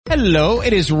Hello,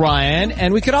 it is Ryan,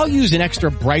 and we could all use an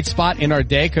extra bright spot in our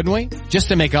day, couldn't we? Just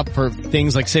to make up for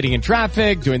things like sitting in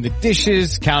traffic, doing the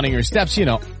dishes, counting your steps, you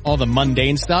know, all the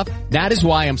mundane stuff. That is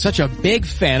why I'm such a big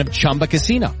fan of Chumba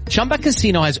Casino. Chumba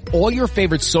Casino has all your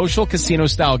favorite social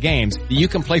casino-style games that you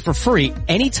can play for free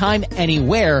anytime,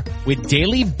 anywhere with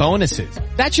daily bonuses.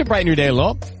 That should brighten your day a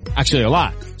little. Actually, a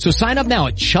lot. So sign up now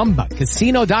at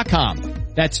ChumbaCasino.com.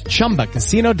 That's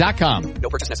ChumbaCasino.com. No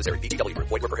purchase necessary. VGW Group.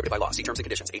 Void where prohibited by law. See terms and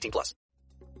conditions. 18+.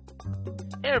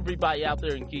 Hey everybody out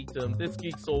there in geekdom, this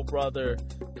Geek Soul Brother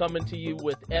coming to you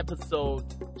with episode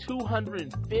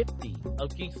 250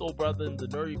 of Geek Soul Brother and the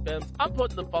Nerdy Femmes. I'm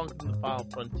putting the funk in the final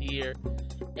frontier,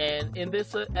 and in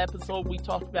this episode we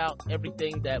talk about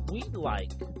everything that we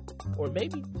like, or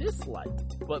maybe dislike,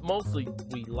 but mostly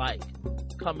we like,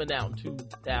 coming out in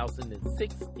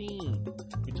 2016.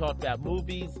 We talk about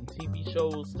movies and TV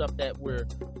shows, stuff that we're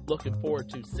looking forward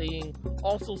to seeing,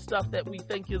 also stuff that we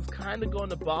think is kind of going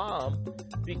to bomb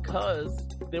because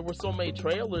there were so many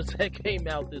trailers that came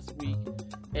out this week,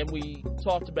 and we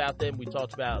talked about them. We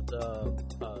talked about the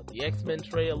X-Men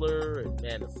trailer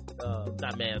and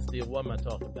not Man of Steel. What am I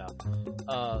talking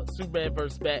about? Superman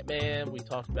vs. Batman. We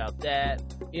talked about that.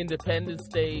 Independence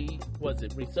Day. Was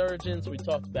it Resurgence? We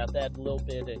talked about that a little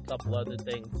bit and a couple other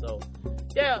things. So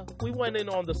yeah, we went in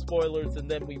on the spoilers, and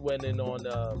then we went in on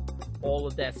all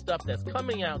of that stuff that's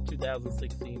coming out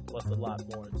 2016 plus a lot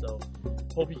more. So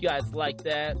hope you guys like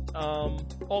that.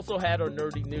 Also had our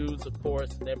nerdy news, of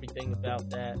course, and everything about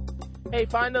that. Hey,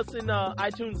 find us in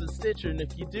iTunes and Stitcher, and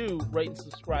if you do, rate and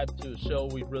subscribe to the show.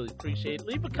 We'd really appreciate it.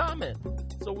 Leave a comment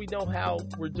so we know how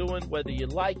we're doing, whether you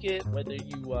like it, whether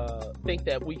you think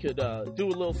that we could do a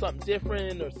little something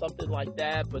different or something like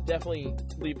that, but definitely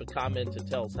leave a comment to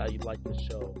tell us how you like the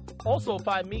show. Also,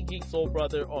 find me, Geek Soul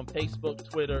Brother, on Facebook,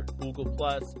 Twitter, Google+,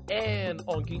 and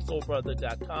on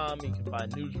GeekSoulBrother.com. You can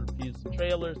find news, reviews, and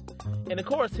trailers. And of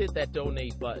course, hit that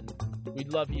donate button.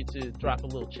 We'd love you to drop a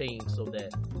little change so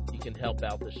that you can help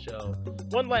out the show.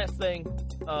 One last thing,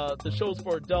 the show's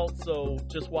for adults, so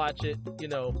just watch it, you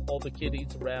know, all the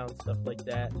kiddies around, stuff like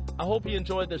that. I hope you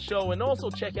enjoyed the show, and also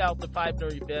check out the 5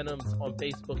 Nerdy Venoms on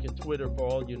Facebook and Twitter for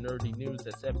all your nerdy news.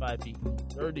 That's FIVE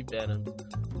Nerdy Venoms.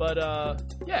 But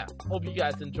yeah, hope you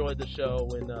guys enjoyed the show,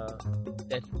 and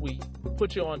that we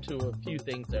put you on to a few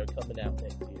things that are coming out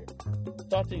next year.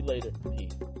 Talk to you later.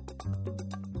 Peace.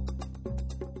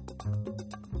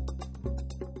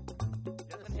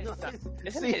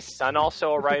 Isn't his son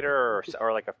also a writer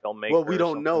or like a filmmaker? Well, we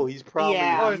don't know. He probably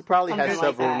has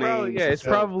several names. Oh, yeah, it's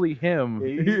probably him.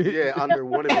 Yeah, under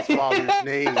one of his father's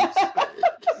names.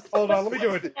 Hold on, let me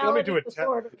do it. Let me do a test.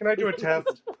 Can I do a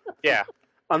test? Yeah.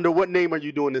 Under what name are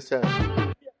you doing this test?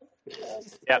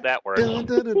 Yeah, that works. Dun,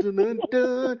 dun, dun, dun, dun,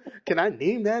 dun. Can I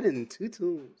name that in 2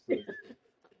 tunes?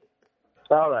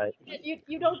 All right.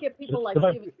 You don't get people like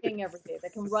Stephen King every day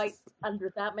that can write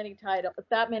under that many titles,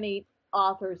 that many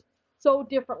authors so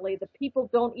differently that people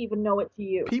don't even know it to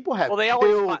you. People have they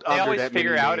always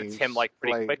figure out it's him like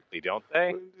pretty quickly, don't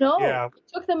they? No, it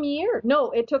took them years.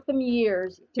 No, it took them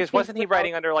years. Because wasn't he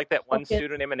writing under like that one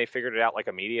pseudonym and they figured it out like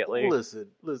immediately? Listen.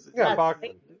 Yeah, all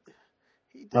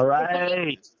right.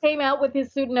 He came out with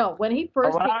his pseudonym. No, when he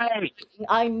first came out,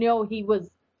 I know he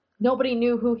was. Nobody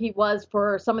knew who he was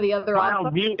for some of the other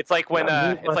authors. It's like when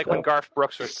Garth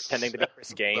Brooks was pretending to be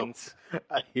Chris Gaines.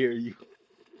 I hear you.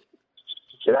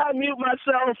 Should I mute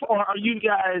myself, or are you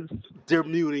guys? They're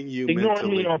muting you.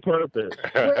 Ignoring me on purpose.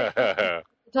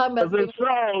 Talking about this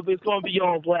show, this going to be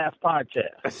your last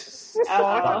podcast.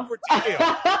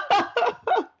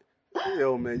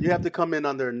 Yo, man, you have to come in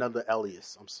under another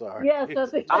alias. I'm sorry. Yes,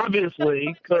 that's it.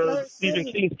 Obviously, because Stephen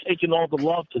King's taking all the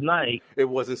love tonight. It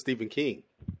wasn't Stephen King.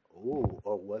 Ooh,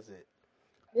 or was it?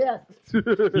 Yes.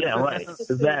 Yeah, right.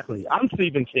 Exactly. I'm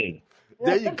Stephen King.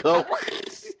 There you go.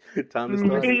 Time to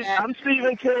start. I'm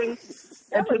Stephen King,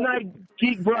 and tonight,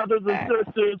 Geek Brothers and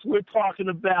Sisters, we're talking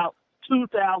about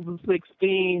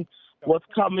 2016, what's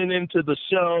coming into the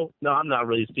show. No, I'm not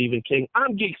really Stephen King.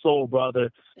 I'm Geek Soul Brother.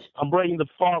 I'm bringing the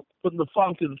funk, putting the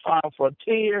funk in the final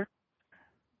frontier,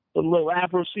 putting a little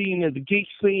Afro scene in the geek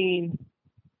scene.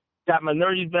 Got my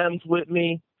nerdy Vems with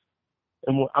me,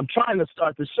 and I'm trying to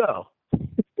start the show.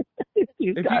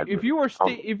 If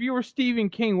you were Stephen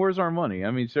King, where's our money?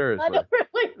 I mean, seriously. I don't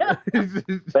really know.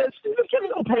 Stephen King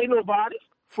don't pay nobody.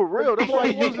 For real, that's why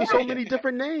he's using so many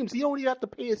different names. He only have to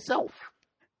pay himself.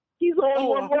 He's the only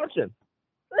one working.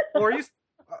 Or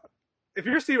if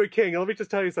you're Stephen King, let me just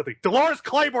tell you something. Dolores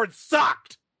Claiborne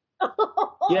sucked.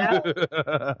 Yeah.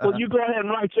 Well, you go ahead and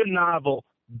write your novel,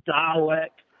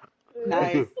 Dialect.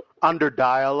 Nice. Under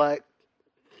dialect.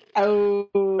 Oh.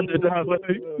 Under dialect.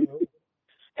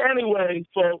 Anyway,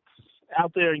 folks,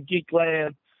 out there in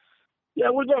Geekland, yeah,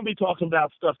 we're going to be talking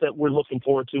about stuff that we're looking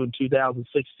forward to in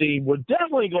 2016. We're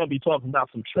definitely going to be talking about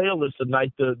some trailers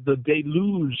tonight, the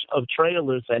deluge of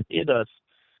trailers that hit us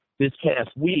this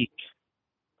past week.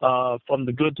 From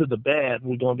the good to the bad,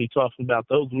 we're going to be talking about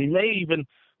those. We may even,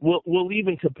 we'll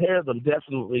even compare them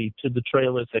definitely to the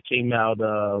trailers that came out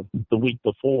the week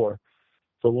before.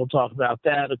 So we'll talk about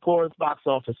that. Of course, box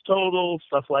office totals,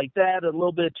 stuff like that, a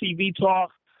little bit of TV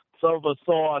talk. Some of us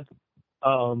saw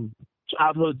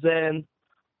Childhood Zen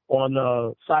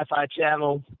on Sci-Fi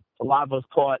Channel. A lot of us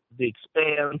caught The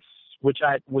Expanse, which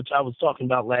I was talking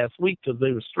about last week because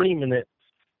they were streaming it.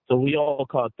 So we all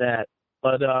caught that.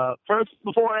 But first,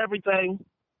 before everything,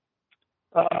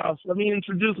 let me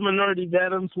introduce my nerdy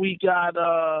venoms. We got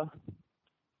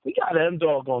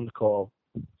M-Dog on the call.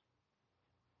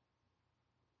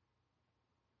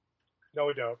 No,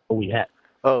 we don't. We had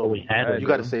you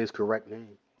got to say his correct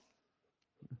name.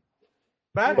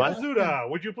 Matt Kazuda,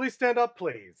 would you please stand up,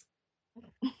 please?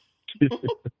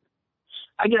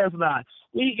 I guess not.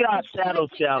 We got Shadow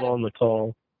Scout on the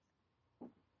call.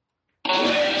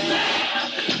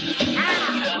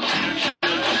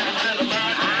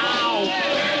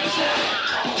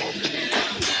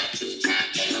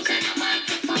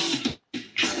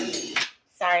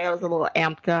 Sorry, I was a little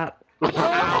amped up.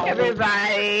 Hi,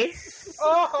 everybody.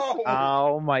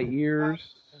 Ow, my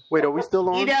ears. Wait, are we still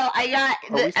on? You know, I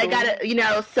got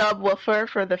a subwoofer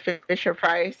for the Fisher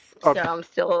Price, so I'm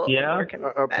still working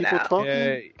are that people out.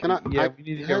 talking? Yeah, we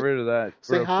need to get rid of that.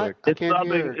 Say real hi. quick.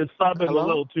 It's subbing a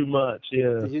little too much.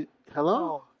 Yeah.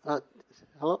 Hello?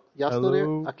 Hello? Y'all still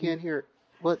there? I can't hear it.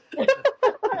 What?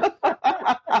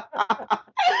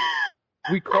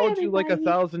 We called you like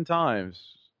 1,000 times.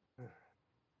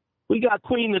 We got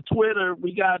Queen of Twitter.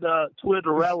 We got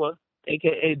Twitterella,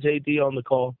 a.k.a. JD, on the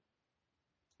call.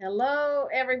 Hello,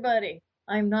 everybody.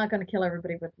 I'm not going to kill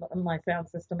everybody with my sound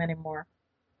system anymore.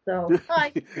 So,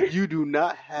 hi. You do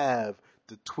not have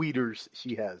the tweeters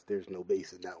she has. There's no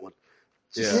bass in that one.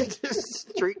 Yeah. Just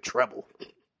straight treble.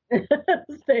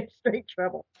 Straight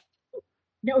treble.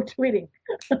 No tweeting.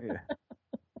 Yeah.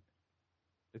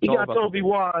 You got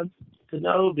Obi-Wan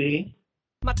Kenobi.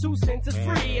 My 2 cents is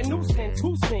free, a nuisance.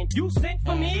 Who sent? You sent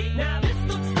for me? Now this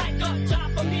looks like a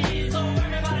job for me. So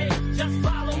everybody just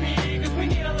follow me, because we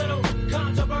need a little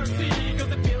controversy,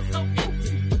 because it feels so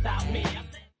empty without me.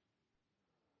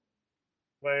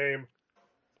 Lame.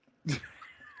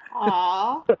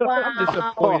 Aww. I'm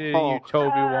disappointed in you,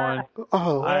 Toby-Wan.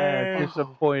 Oh, I am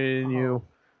disappointed in you.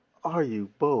 Are you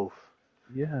both?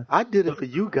 Yeah. I did it for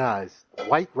you guys.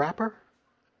 White rapper?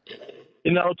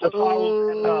 You know, to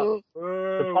follow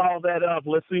that up,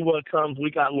 let's see what comes. We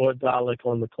got Lord Dalek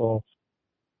on the call.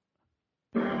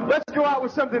 Let's go out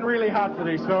with something really hot for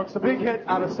these folks. A big hit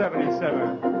out of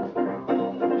 77.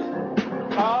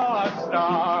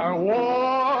 Star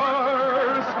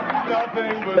Wars,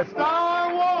 nothing but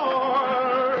Star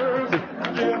Wars.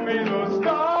 Give me the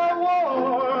Star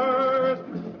Wars.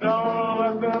 Don't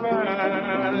let them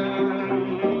end.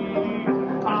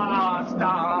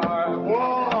 Star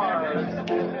Wars,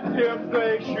 if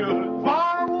they should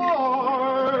Star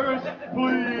Wars,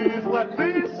 please let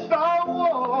these Star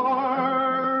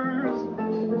Wars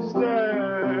stay.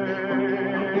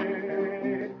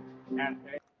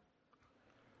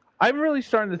 I'm really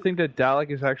starting to think that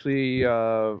Dalek is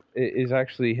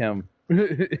actually him.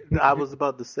 I was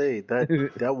about to say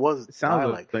that was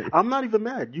Dalek. I'm not even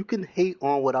mad. You can hate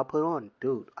on what I put on,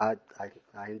 dude. I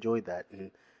enjoyed that, and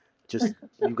just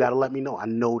you got to let me know. I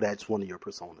know that's one of your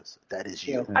personas. That is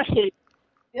you. I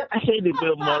hated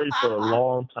Bill Murray for a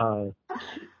long time.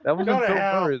 That wasn't Bill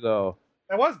Murray though.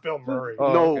 That was Bill Murray.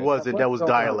 No, it wasn't. That was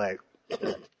dialect.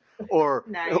 Or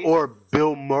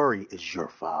Bill Murray is your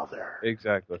father.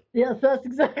 Exactly. Yes, that's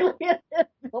exactly it.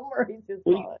 Bill Murray's his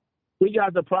father. We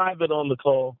got the private on the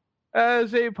call.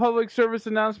 As a public service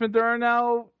announcement, there are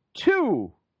now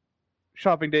 2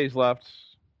 shopping days left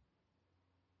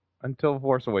until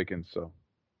Force Awakens. So,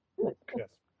 yes,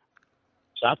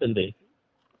 shopping day.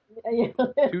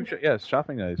 Yes,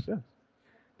 shopping days. Yes,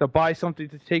 to buy something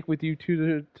to take with you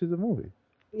to the movie.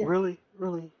 Yeah. Really?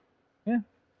 Yeah.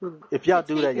 If y'all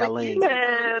do that, y'all lame.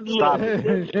 Man, Stop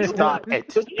it. Stop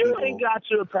it. But you ain't got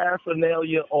your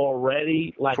paraphernalia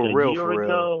already, like a year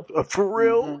ago. For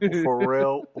real? For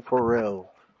real? For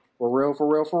real. For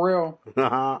real.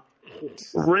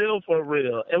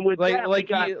 And with that, we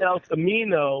got El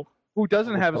Camino. Who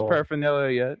doesn't have his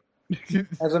paraphernalia yet?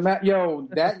 As a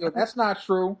that's not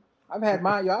true. I've had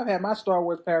my Star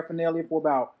Wars paraphernalia for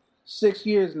about 6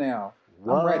 years now.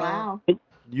 What? I'm ready. Wow.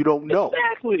 You don't know.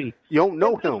 Exactly. You don't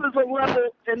know him.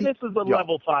 This is a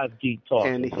level 5 geek talk.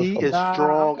 And he is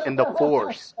strong in the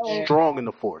Force. Strong in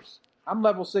the Force. I'm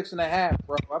level 6.5,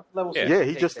 bro. I'm level 6. Yeah,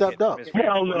 he just stepped up.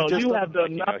 Hell no, you have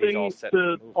done nothing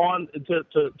to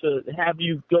have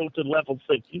you go to level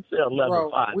 6. You said level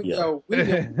 5. We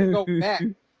can go back.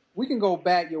 We can go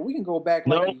back, yo. We can go back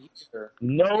like a year.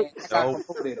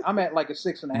 I'm at like a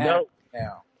 6.5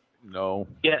 now. No.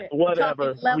 Yeah,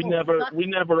 whatever. We never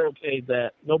okayed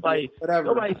that. Nobody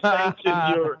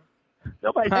sanctioned your.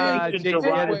 Nobody sanctioned your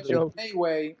rival.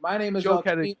 Anyway, my name is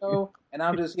Altino, and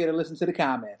I'm just here to listen to the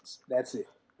comments. That's it.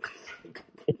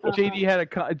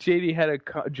 JD had a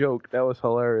joke that was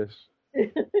hilarious.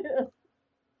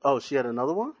 Oh, she had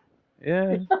another one?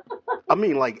 Yeah. I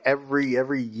mean, like every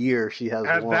year she has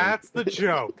and one. That's the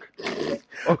joke.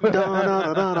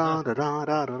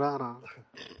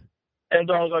 And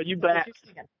dog, are you back?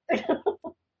 A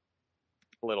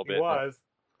little bit. He was.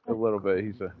 A little bit,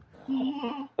 he said.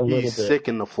 He's sick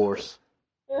in the Force.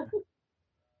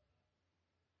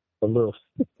 A little.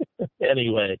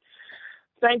 Anyway,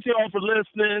 thank you all for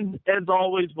listening. As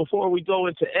always, before we go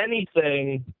into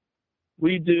anything,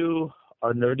 we do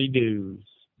our nerdy news.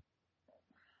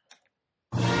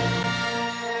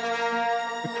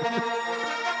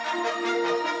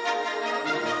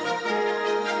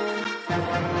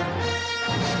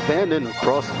 Spanning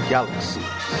across galaxies,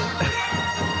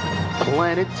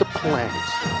 planet to planet,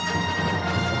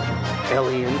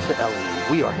 alien to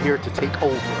alien, we are here to take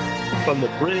over. From the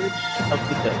bridge of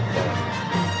the Death Star.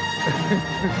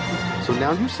 So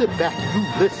now you sit back,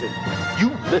 you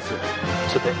listen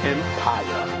to the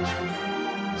Empire.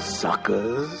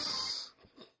 Suckers.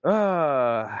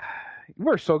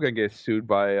 We're so gonna get sued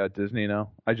by Disney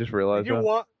now. I just realized You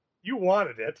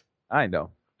wanted it. I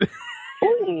know.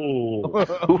 Ooh,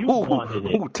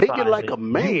 take it like a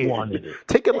man.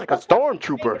 Take it like a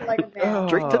stormtrooper.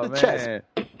 Straight to the chest.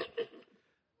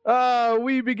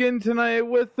 We begin tonight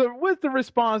with the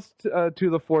response to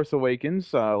The Force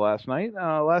Awakens last night.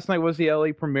 Last night was the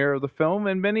LA premiere of the film,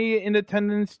 and many in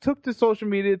attendance took to social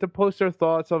media to post their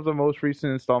thoughts of the most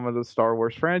recent installment of the Star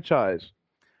Wars franchise.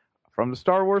 From the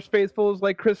Star Wars faithfuls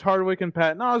like Chris Hardwick and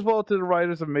Patton Oswalt to the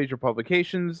writers of major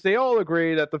publications, they all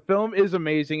agree that the film is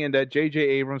amazing and that J.J.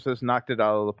 Abrams has knocked it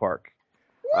out of the park.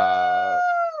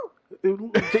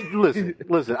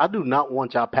 Listen, I do not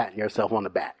want y'all patting yourself on the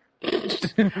back.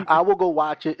 I will go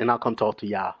watch it and I'll come talk to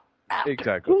y'all after.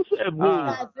 Exactly. Who said boo?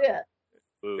 That's it.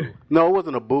 Boo. No, it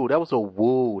wasn't a boo. That was a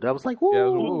woo. That was like woo. Yeah, it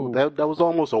was a woo. That was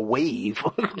almost a wave.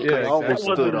 Yeah, almost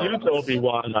That stood wasn't up. you,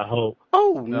 Toby-Wan, I hope.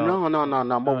 Oh no.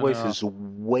 My voice is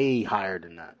way higher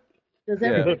than that. Does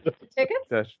everybody get the tickets?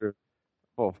 That's true.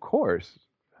 Well, of course.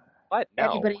 What?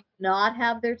 No. Anybody not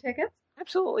have their tickets?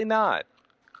 Absolutely not.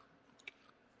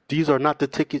 These are not the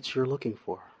tickets you're looking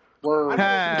for.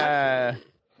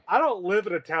 I don't live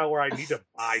in a town where I need to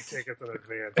buy tickets in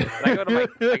advance. I go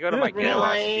to my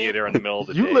Galaxy theater in the middle of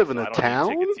the day. You live in a I don't town?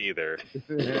 need tickets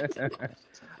either.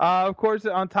 Of course,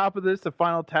 on top of this, the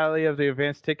final tally of the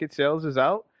advanced ticket sales is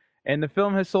out, and the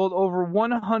film has sold over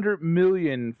 100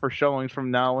 million for showings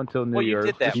from now until New Year's.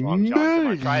 You did that wrong, John. Come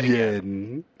on, try it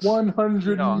again.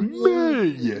 100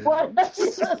 million.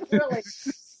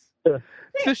 Really?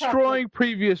 Destroying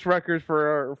previous records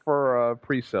for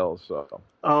pre-sales.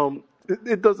 So.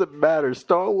 It doesn't matter.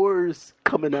 Star Wars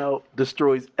coming out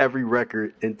destroys every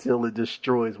record until it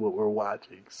destroys what we're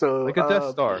watching. So like a Death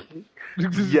Star.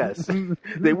 Yes.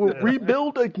 They will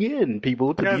rebuild again,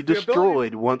 people, to be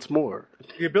destroyed once more.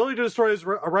 The ability to destroy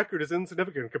a record is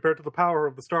insignificant compared to the power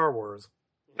of the Star Wars.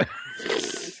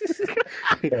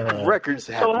 Records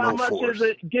have So how no much force. is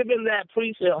it, given that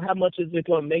pre-sale, how much is it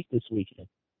going to make this weekend?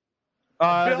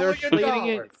 They're slating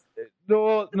it.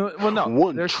 No.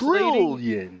 $1 They're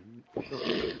trillion.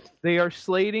 They are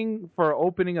slating for an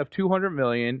opening of 200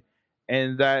 million,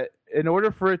 and that in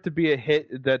order for it to be a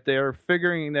hit, that they're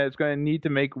figuring that it's going to need to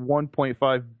make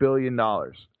 $1.5 billion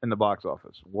in the box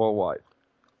office worldwide.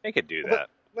 They could do that.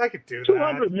 I could do that.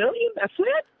 200 million? That's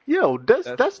it? Yo,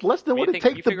 that's less than what it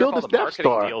takes to build a Death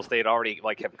Star. Deals, they'd already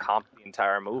have comped the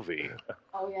entire movie.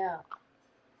 Oh yeah.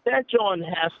 That John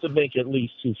has to make at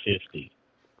least 250.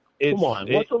 Come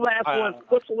on, what's the last one?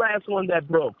 What's the last one that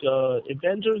broke?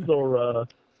 Avengers or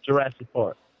Jurassic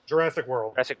Park? Jurassic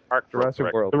World. Jurassic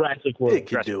World. Jurassic World. It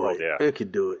could do it. Yeah. It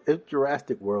could do it. If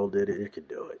Jurassic World did it, it could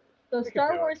do it. So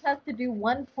Star Wars has to do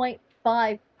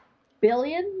 1.5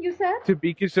 billion, you said? To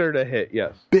be considered a hit,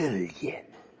 yes.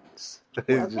 Billions.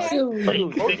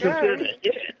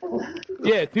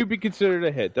 Yeah, to be considered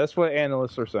a hit. That's what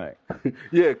analysts are saying.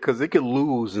 Yeah, because it could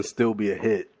lose and still be a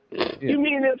hit. You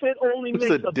mean if it only It's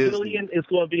makes a a Disney. billion, it's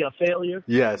going to be a failure?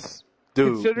 Yes.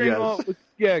 Dude,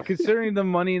 considering the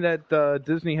money that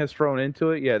Disney has thrown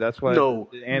into it, that's why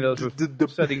Andos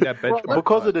was setting that benchmark.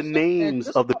 Because of the names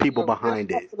of the people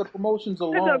behind it. For the promotions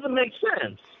alone. It doesn't make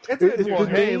sense.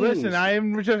 Hey, listen,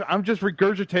 I'm just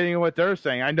regurgitating what they're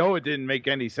saying. I know it didn't make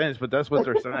any sense, but that's what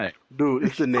they're saying. Dude,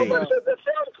 it's the name. How much does the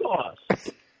film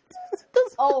cost?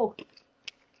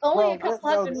 Only a couple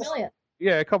 $100 million.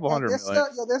 Yeah, a couple $100 million.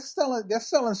 They're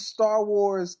selling Star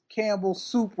Wars Campbell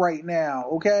soup right now.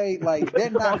 Okay, like they're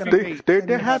not gonna.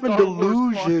 They're having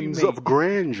delusions of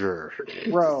grandeur,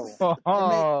 bro.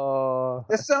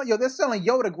 They're selling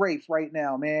Yoda grapes right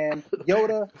now, man.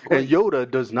 Yoda, and Yoda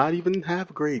does not even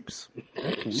have grapes.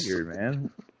 That's weird,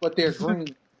 man. But they're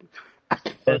green.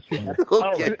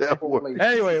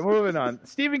 Anyway, moving on.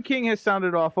 Stephen King has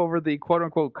sounded off over the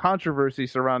quote-unquote controversy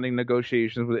surrounding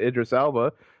negotiations with Idris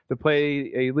Elba to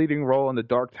play a leading role in the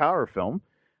Dark Tower film.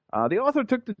 The author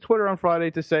took to Twitter on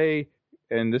Friday to say,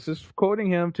 and this is quoting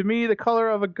him, "To me, the color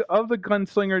of the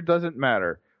gunslinger doesn't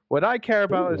matter. What I care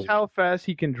about is how fast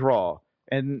he can draw,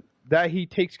 and that he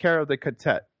takes care of the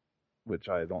cadet," which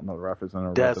I don't know the reference.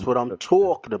 That's what I'm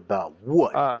talking about.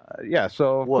 What?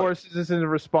 So of course this is in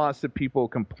response to people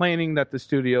complaining that the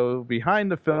studio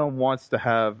behind the film wants to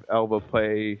have Elba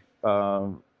play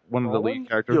one of the lead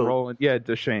characters, Roland. Yeah,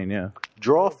 Deshane. Yeah.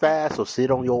 Draw fast or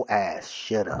sit on your ass.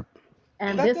 Shut up.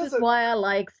 And this is why I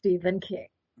like Stephen King.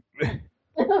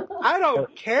 I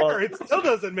don't care. It still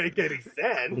doesn't make any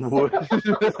sense.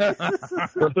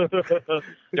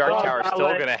 Dark Tower's still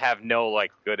going to have no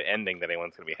good ending that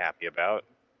anyone's going to be happy about.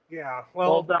 Yeah.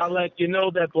 Well, Dalek, you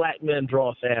know that black men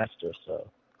draw faster, so.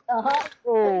 The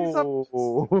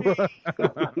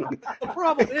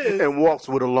problem is, and walks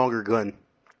with a longer gun.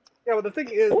 Yeah, well, the thing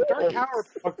is, the Dark Tower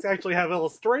books actually have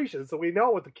illustrations, so we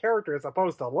know what the character is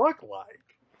supposed to look like.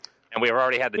 And we've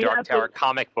already had the Dark Tower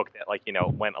comic book that,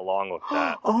 went along with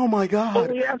that. Oh my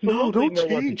God! No, don't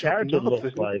change.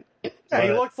 Looks like. Yeah,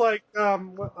 he looks like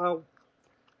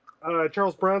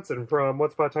Charles Bronson from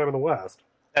Once Upon a Time in the West.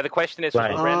 Now the question is,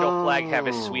 will Randall Flagg have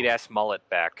his sweet ass mullet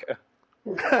back?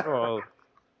 We'll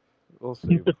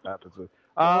see what happens.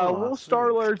 Will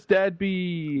Star-Lord's dad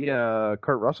be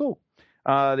Kurt Russell?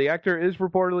 The actor is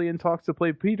reportedly in talks to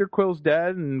play Peter Quill's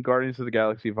dad in Guardians of the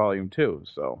Galaxy Volume 2,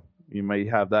 so you may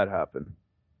have that happen.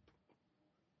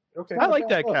 Okay. I like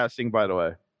that casting, by the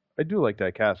way. I do like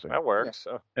that casting. That works.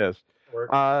 Yes.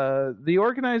 The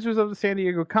organizers of the San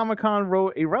Diego Comic-Con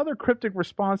wrote a rather cryptic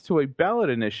response to a ballot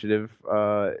initiative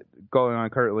going on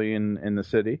currently in the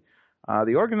city.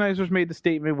 The organizers made the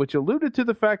statement, which alluded to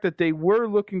the fact that they were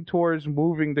looking towards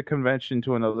moving the convention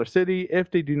to another city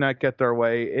if they do not get their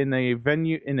way in a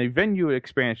venue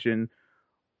expansion,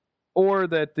 or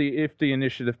that if the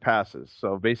initiative passes.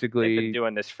 So basically, they've been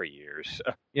doing this for years.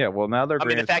 Yeah, well now they're. I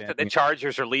mean, the fact that the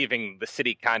Chargers are leaving the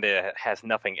city kind of has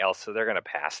nothing else, so they're going to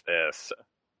pass this.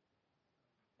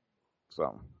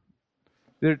 So.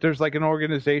 There's an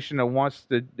organization that wants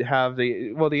to have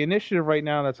the initiative right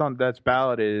now that's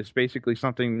balloted is basically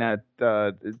something that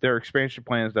their expansion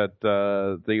plans that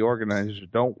the organizers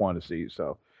don't want to see.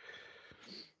 So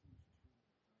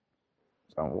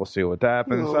we'll see what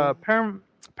happens.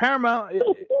 Paramount is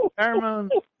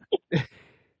an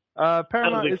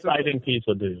exciting piece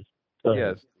of news.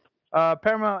 Yes,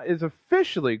 Paramount is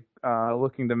officially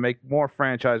looking to make more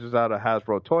franchises out of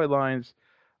Hasbro toy lines.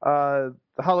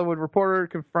 The Hollywood Reporter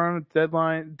confirmed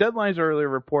Deadline's earlier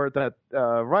report that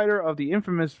writer of the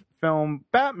infamous film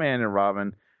Batman and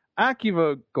Robin,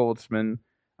 Akiva Goldsman,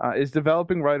 is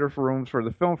developing writer rooms for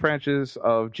the film franchise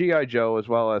of G.I. Joe, as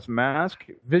well as Mask,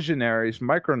 Visionaries,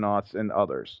 Micronauts, and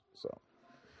others. So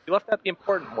you left out the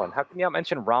important one. How can you not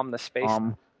mention Rom the Space?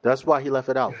 That's why he left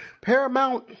it out.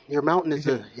 Paramount, your mountain is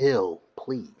a hill,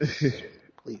 please.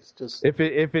 Please, just if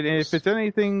it's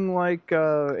anything like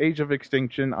Age of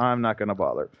Extinction, I'm not going to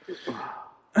bother. If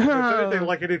it's anything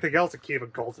like anything else that Kevin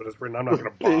Coulson has written, I'm not going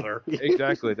to bother.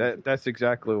 Exactly. That's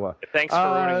exactly what. Thanks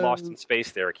for ruining Lost in Space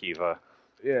there, Akiva.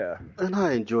 Yeah. And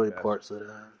I enjoyed parts of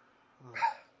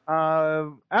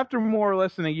that. After more or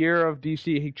less than a year of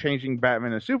DC changing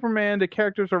Batman and Superman, the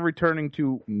characters are returning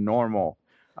to normal.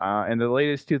 In the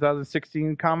latest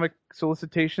 2016 comic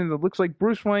solicitation, it looks like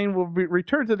Bruce Wayne will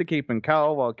return to the Cape and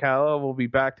Cowl, while Kal-El will be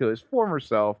back to his former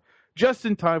self, just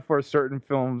in time for a certain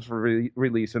film's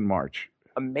release in March.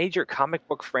 A major comic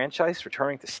book franchise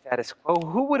returning to status quo?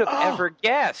 Who would have ever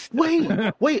guessed? Wait,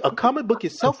 a comic book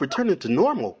itself returning to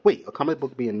normal. Wait, a comic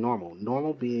book being normal.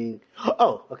 Normal being...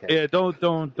 Oh, okay. Yeah, don't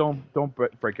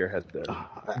break your head there.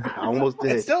 I almost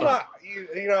did. It's still not...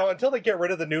 You know, until they get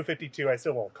rid of the New 52, I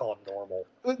still won't call it normal.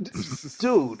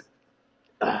 Dude.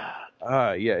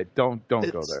 Yeah, don't go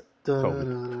there.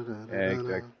 Totally.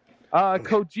 Exactly.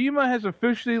 Kojima has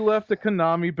officially left the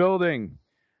Konami building.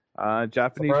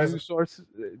 Japanese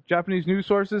news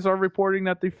sources are reporting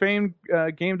that the famed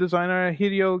game designer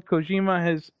Hideo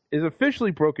Kojima is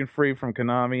officially broken free from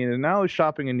Konami and is now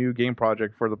shopping a new game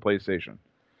project for the PlayStation.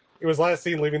 He was last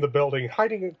seen leaving the building,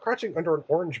 hiding and crouching under an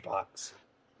orange box.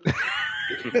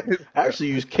 Actually,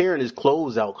 he was carrying his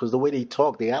clothes out because the way they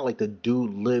talk, they act like the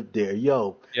dude lived there.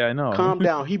 Yo, yeah, I know. Calm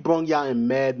down. He brung y'all in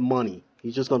mad money.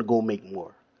 He's just gonna go make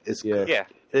more. It's good. Yeah.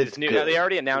 It's new, good. now, they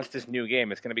already announced his new game.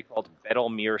 It's going to be called Metal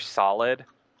Mere Solid,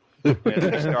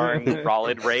 starring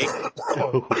Solid Rake. I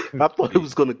thought it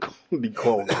was going to be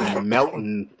called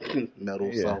Melting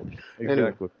Metal Solid.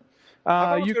 Exactly.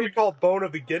 I thought it was going to be called Bone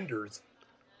of the Ginders.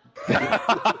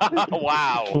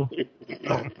 Wow.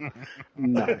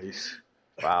 Nice.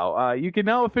 Wow. You can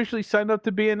now officially sign up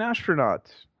to be an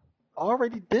astronaut.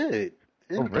 Already did.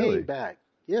 And came back.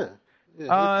 Yeah.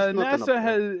 NASA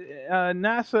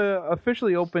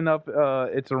officially opened up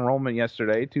its enrollment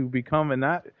yesterday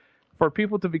for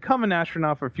people to become an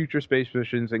astronaut for future space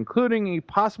missions, including a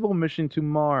possible mission to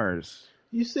Mars.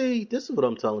 You see, this is what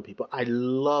I'm telling people. I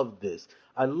love this.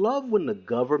 I love when the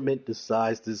government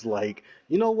decides this, like,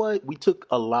 you know what? We took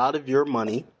a lot of your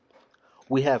money.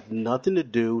 We have nothing to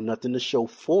do, nothing to show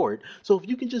for it. So if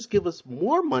you can just give us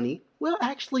more money, we'll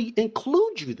actually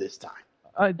include you this time.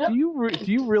 Do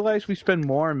you realize we spend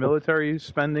more on military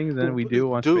spending than we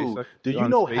do on space? Do you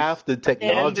know half the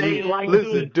technology?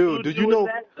 Listen, dude, do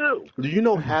you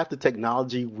know half the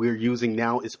technology we're using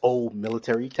now is old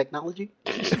military technology?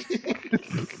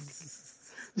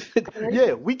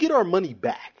 Yeah, we get our money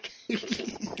back.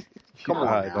 Come on,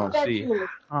 I don't see.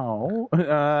 Oh,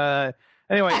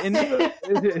 anyway.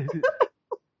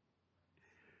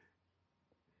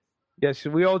 Yes,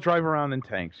 we all drive around in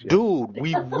tanks. Yeah. Dude,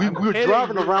 we're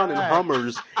driving around in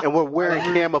Hummers and we're wearing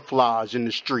camouflage in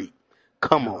the street.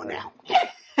 Come on now.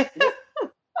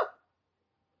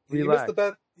 You missed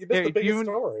the biggest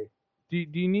story. Do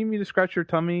you need me to scratch your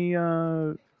tummy,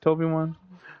 Toby one?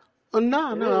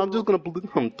 No, I'm just going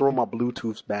to throw my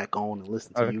Bluetooths back on and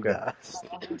listen to you guys.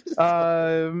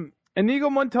 Inigo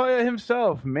Montoya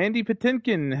himself, Mandy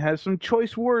Patinkin, has some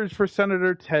choice words for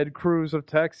Senator Ted Cruz of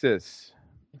Texas.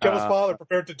 Kevin's father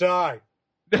prepared to die.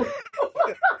 See,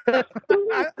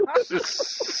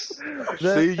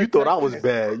 you thought I was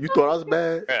bad.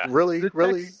 Yeah. Really?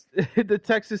 The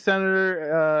Texas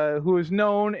senator, who is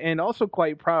known and also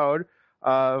quite proud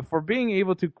for being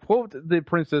able to quote the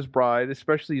Princess Bride,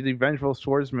 especially the vengeful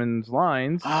swordsman's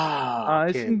lines.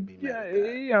 It's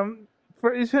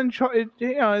in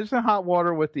hot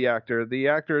water with the actor. The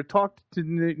actor talked to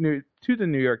the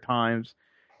New York Times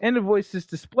and voiced his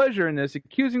displeasure in this,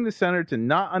 accusing the senator to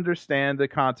not understand the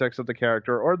context of the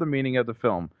character or the meaning of the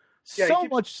film. Yeah,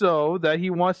 much so that he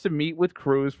wants to meet with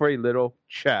Cruz for a little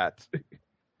chat.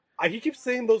 He keeps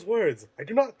saying those words. I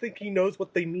do not think he knows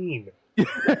what they mean.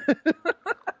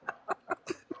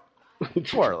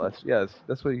 More or less, yes.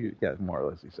 That's what more or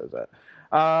less he says that.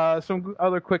 Some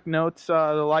other quick notes. The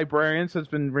Librarians has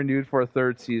been renewed for a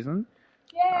third season.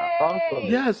 Yay!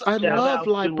 Yes, I love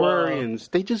librarians.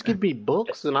 They just give me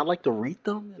books, and I like to read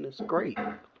them, and it's great.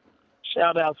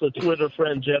 Shout out to Twitter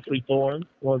friend Jeffrey Thorne,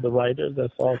 one of the writers.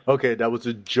 That's awesome. Okay, that was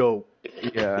a joke.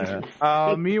 Yeah.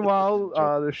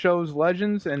 Meanwhile, the shows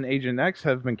Legends and Agent X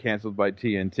have been canceled by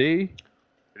TNT.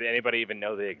 Did anybody even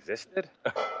know they existed?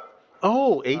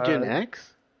 Oh, Agent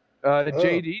X?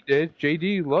 JD did.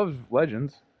 JD loves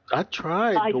Legends. I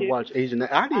tried to watch Agent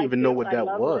X. I didn't even know what that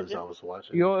was. I was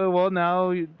watching. Well,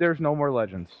 now there's no more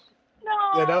Legends. No.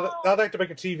 Yeah, now they have to make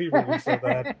a TV movie so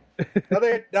that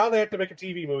now they have to make a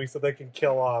TV movie so they can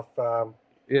kill off.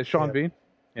 Sean Bean.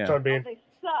 Yeah. Sean Bean. They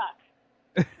suck.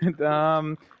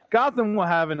 Gotham will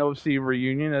have an OC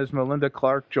reunion as Melinda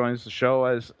Clarke joins the show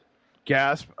as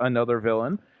Gasp, another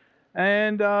villain.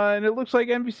 And it looks like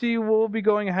NBC will be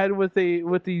going ahead with the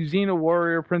Xena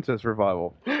Warrior Princess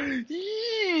revival.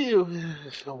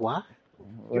 What?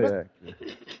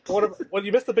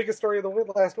 You missed the biggest story of the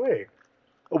last week.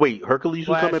 Oh, wait, Hercules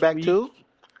was coming back too?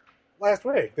 Last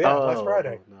week, yeah, last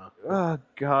Friday. No. Oh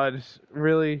God,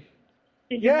 really?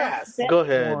 Yes. Go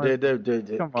ahead.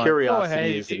 The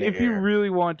curiosity is in the If you really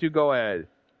want to, go ahead.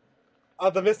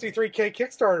 The Misty 3K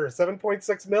Kickstarter,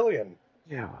 $7.6 million.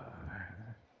 Yeah.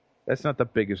 That's not the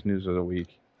biggest news of the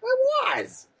week.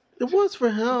 It was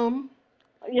for him.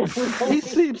 He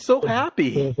seemed so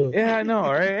happy. Yeah, I know,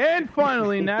 right? And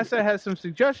finally, NASA has some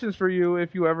suggestions for you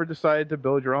if you ever decide to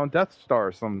build your own Death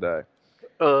Star someday.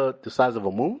 The size of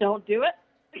a moon? Don't do it.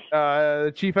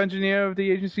 The chief engineer of the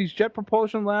agency's Jet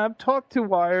Propulsion Lab talked to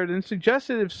Wired and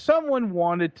suggested if someone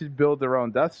wanted to build their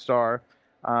own Death Star,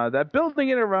 that building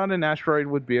it around an asteroid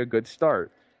would be a good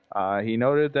start. He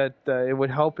noted that it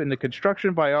would help in the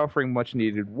construction by offering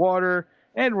much-needed water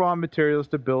and raw materials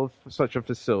to build such a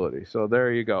facility. So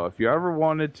there you go. If you ever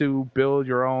wanted to build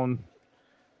your own,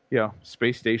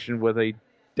 space station with a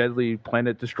deadly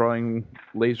planet-destroying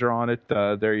laser on it,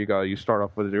 there you go. You start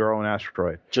off with your own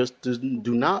asteroid. Just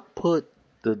do not put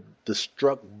the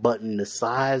destruct button the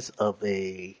size of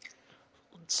a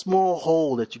small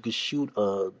hole that you could shoot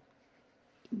a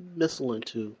missile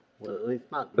into. Well,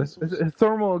 it's not a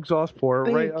thermal exhaust port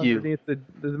right Thank you. underneath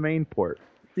the main port.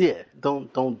 Yeah,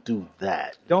 don't do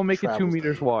that. Don't make it 2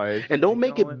 meters wide, and don't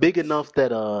make it big enough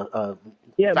that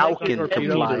Falcon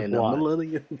can fly in. A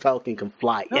Millennium Falcon can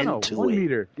fly into 1 it.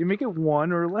 meter. You make it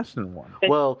 1 or less than 1.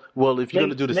 Well, if you're going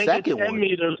to do the second make it 10 one,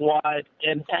 meters wide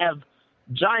and have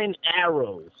giant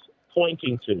arrows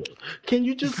pointing to it. Can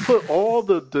you just put all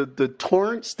the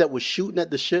torrents that was shooting at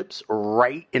the ships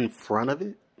right in front of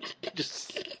it?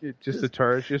 Just the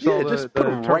turrets. Just put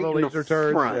them right in the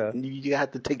turrets, front. Yeah. You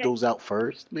have to take those out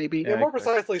first, maybe. Yeah, more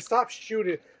precisely, stop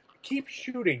shooting. Keep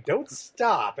shooting. Don't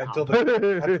stop until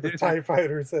the TIE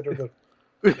fighters enter the.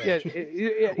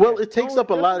 Well, it takes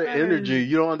up a lot of energy.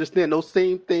 You don't understand. Those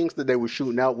same things that they were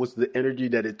shooting out was the energy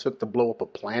that it took to blow up a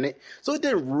planet. So it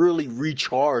didn't really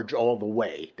recharge all the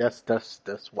way. That's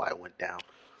why it went down.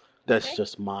 That's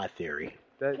just my theory.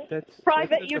 That's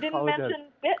Private, you didn't mention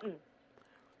Bitten.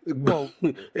 Well,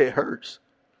 it hurts.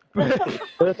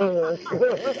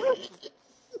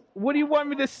 What do you want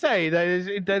me to say? That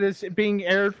is being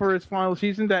aired for its final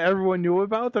season that everyone knew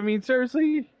about? I mean,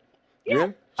 seriously?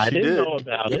 Yeah, I didn't know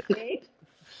about it.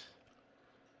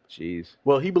 Jeez.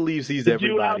 Well, he believes he's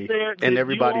everybody, and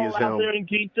everybody is him. Out there in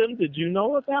Geekdom, did you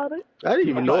know about it? I didn't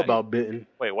even know about Bitten.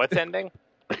 Wait, what's ending?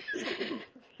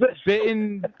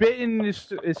 Bitten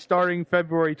is starting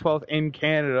February 12th in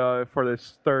Canada for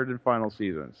this third and final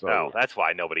season. So. Oh, that's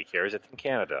why nobody cares. It's in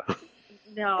Canada.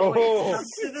 No, it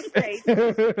comes to the States.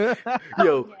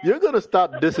 Yo, you're going to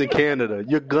stop this in Canada.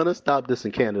 You're going to stop this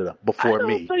in Canada before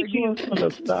me. I don't think he's going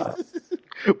to stop.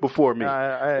 Before me.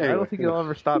 I don't think he'll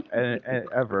ever stop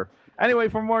ever. Anyway,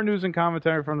 for more news and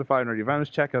commentary from the 5 Nerdy Venoms,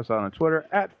 check us out on Twitter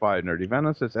at 5 Nerdy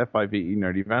Venoms. That's FIVE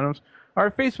Nerdy Venoms. Our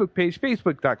Facebook page,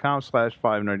 facebook.com/5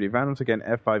 Nerdy Venoms. Again,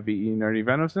 FIVE Nerdy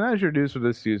Venoms. And as your news for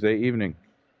this Tuesday evening.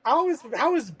 How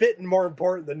is Bitten more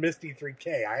important than Misty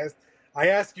 3K? I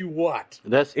ask you what?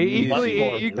 That's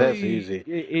easy. That's easy.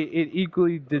 It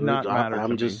equally did not matter to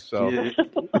me. So.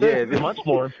 Yeah, much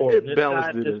more important.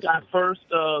 It's got first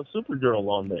Supergirl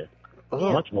on there.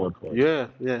 Much more important.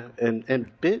 Yeah.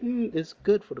 And Bitten is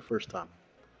good for the first time.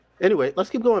 Anyway, let's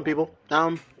keep going, people.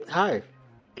 Hi.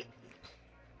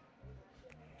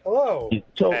 Hello.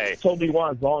 Toby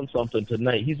Wan's on something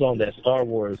tonight. He's on that Star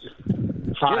Wars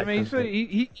high.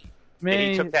 Yeah,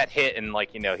 man, he took that hit and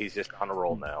he's just on a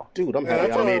roll now. Dude, I'm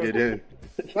happy I made it in.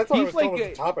 That's what was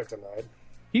the topic tonight.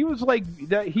 He was like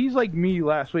that. He's like me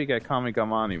last week at Comic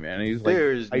Amani, man. He's like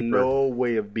there's hyper. no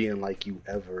way of being like you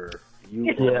ever. You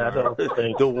I don't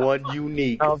think the one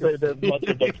unique. I don't think there's much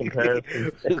of a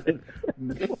comparison.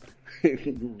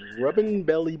 Rubbing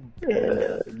belly,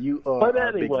 you are. But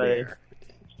anyway,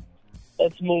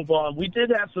 let's move on. We did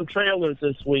have some trailers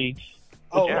this week.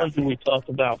 Which ones did we talk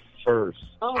about first?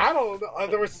 I don't know.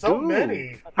 There were so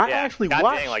many. I actually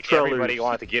watched trailers. Everybody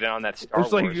wanted to get in on that Star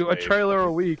Wars. It's like a trailer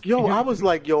a week. Yo, I was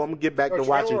like, I'm gonna get back to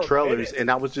watching trailers, and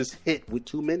I was just hit with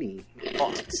too many.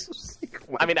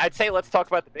 I mean, I'd say let's talk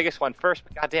about the biggest one first,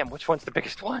 but goddamn, which one's the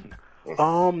biggest one?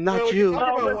 Not you.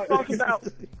 Let's talk about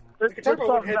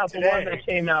the one that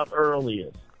came out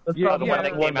earliest. The one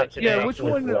that came out today. Yeah,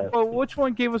 which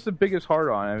one gave us the biggest heart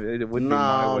on? It wouldn't be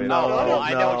my way.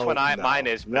 I know which one mine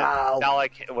is, but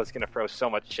Dalek was going to throw so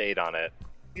much shade on it.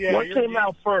 Yeah, what came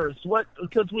out first?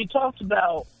 Because we talked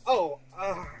about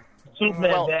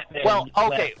Superman, Batman. Well,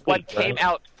 okay. What came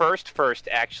out first?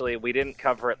 Actually, we didn't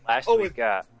cover it last week.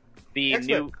 The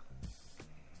X-Men. new.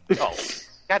 Oh,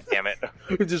 god damn it!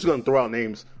 We're just gonna throw out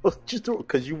names. Just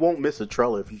because you won't miss a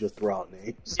trailer if you just throw out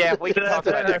names. Yeah, we can talk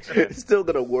about X-Men. It's still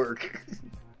gonna work.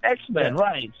 X-Men,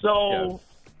 right? So,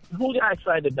 who got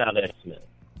excited about X-Men?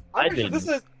 I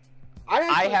didn't.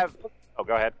 I have. Oh,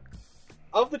 go ahead.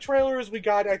 Of the trailers we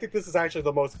got, I think this is actually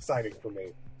the most exciting for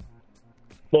me.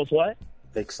 Most what?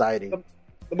 Exciting.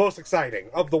 The most exciting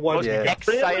of the ones we got.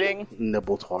 Exciting?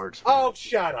 Nibbled hard. Oh,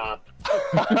 shut up.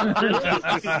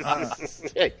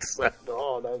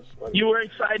 You were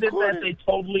excited that they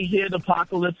totally hid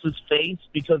Apocalypse's face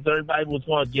because everybody was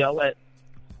going to yell at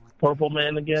Purple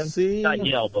Man again? See? Not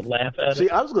yell, but laugh at it. See,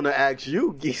 I was going to ask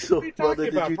you, Giesel,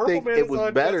 whether did you think it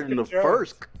was better than the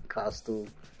first costume?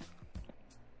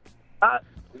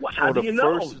 How do you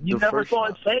know? You never saw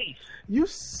his face. You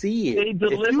see it.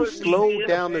 If you slow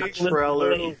down the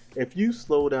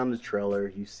trailer,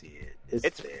 you see it.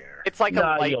 It's there. It's like a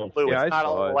light blue.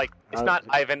 It's not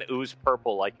Ivan Ooze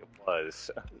purple like it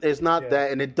was. It's not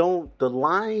that, and the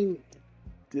line,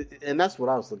 and that's what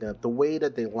I was looking at. The way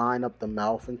that they line up the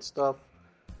mouth and stuff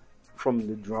from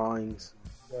the drawings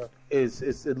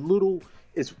is a little.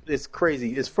 It's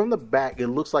crazy. It's from the back. It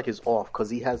looks like it's off because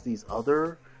he has these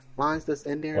other lines that's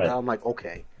in there. Right. And I'm like,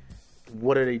 okay,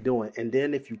 what are they doing? And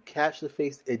then if you catch the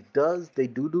face, they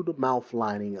do the mouth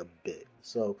lining a bit.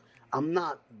 So I'm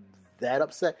not that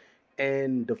upset.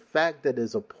 And the fact that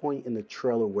there's a point in the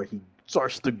trailer where he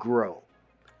starts to grow,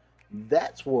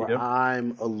 that's where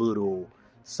I'm a little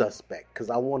suspect because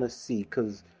I want to see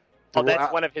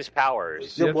that's one of his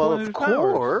powers. Yeah, well, of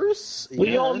course.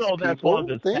 We all know that's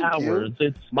one of his powers.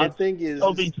 My thing is...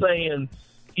 Toby saying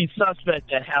he's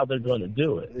suspect at how they're going to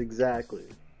do it. Exactly.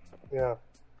 Yeah.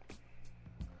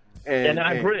 And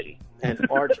I agree. And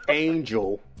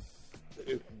Archangel,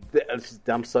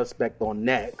 I'm suspect on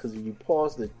that because if you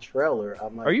pause the trailer,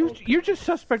 I'm like... You're just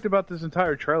suspect about this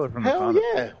entire trailer from the Hell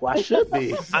yeah. Well, I should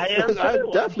be. I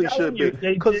definitely should be.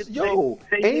 Because,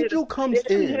 Angel comes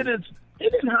in... They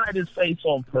didn't hide his face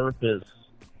on purpose.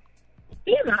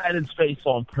 They didn't hide his face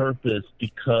on purpose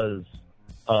because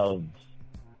of,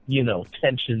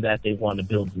 tension that they want to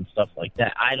build and stuff like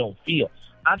that. I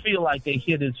feel like they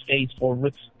hid his face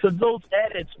because those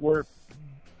edits were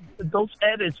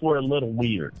a little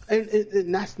weird.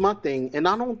 And that's my thing. And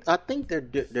I think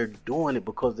they're doing it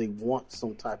because they want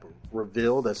some type of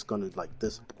reveal that's going to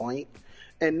disappoint.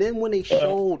 And then when they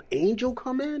showed Angel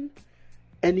come in,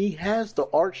 and he has the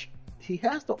arch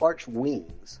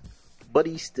wings, but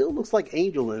he still looks like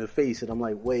Angel in the face, and I'm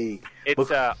like, wait.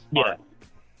 It's Arc.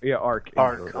 Yeah, Arc.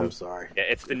 I'm sorry. Yeah,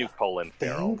 it's the new Colin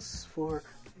Farrell. Thanks for...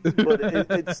 But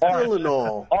it's still in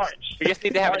all. Arch. We just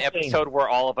need to have an episode where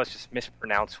all of us just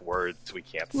mispronounce words we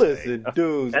can't say. Listen,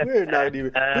 dudes, we're not even...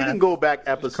 We can go back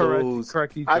episodes.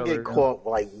 Correct each I other, get caught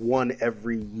one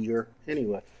every year.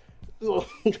 Anyway.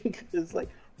 It's like...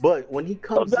 But when he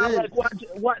comes in...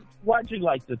 Why'd you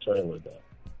like the trailer, though?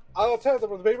 I'll tell you, the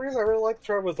main reason I really liked the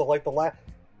trailer was the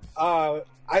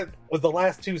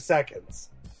last 2 seconds.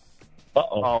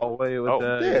 Oh, wait,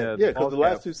 because the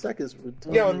last 2 seconds were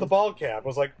done. Yeah, with the ball cap. I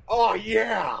was like, oh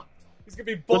yeah, he's gonna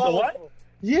be bald. With the what?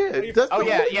 Yeah,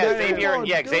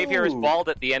 Xavier is bald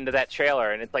at the end of that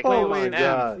trailer, and it's like, oh my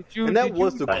god! And that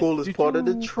was the coolest part of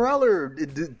the trailer.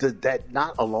 Did that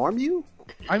not alarm you?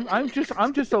 I'm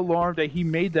just alarmed that he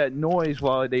made that noise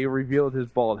while they revealed his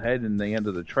bald head in the end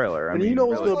of the trailer. And you know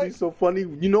what's going to be so funny?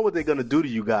 You know what they're going to do to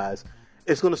you guys?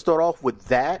 It's going to start off with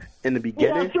that in the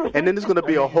beginning, and then the's going to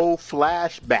be a whole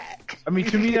flashback. I mean,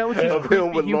 to me, that was just of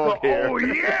him with long hair. Oh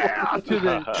yeah,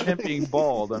 to him being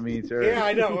bald. I mean, seriously. Yeah,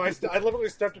 I know. I literally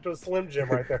stepped into a Slim Jim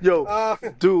right there. Yo,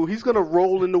 dude, he's going to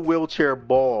roll in the wheelchair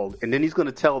bald, and then he's going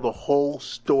to tell the whole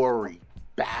story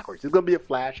backwards. It's going to be a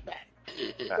flashback.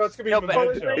 No, it's gonna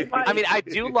be I mean, I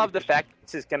do love the fact that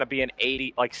this is going to be an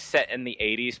set in the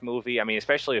 80s movie. I mean,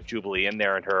 especially if Jubilee in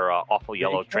there in her awful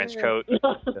yellow trench coat.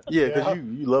 Yeah, because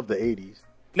you love the 80s.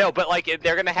 No, but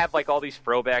they're going to have all these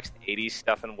throwbacks to 80s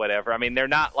stuff and whatever. I mean, they're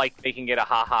not making it a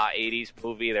ha-ha 80s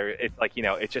movie.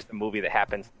 It's just a movie that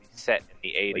happens to be set in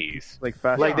the 80s.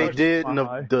 Like they did in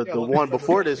the one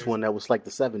before this one that was the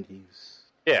 70s.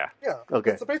 Yeah. Yeah.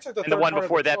 Okay. So basically and the one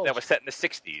before that was set in the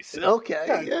 60s.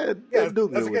 Okay. Yeah.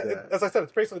 As I said,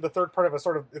 it's basically the third part of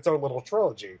its own little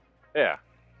trilogy. Yeah.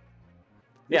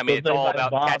 Yeah, I mean, it's all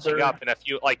about catching up in a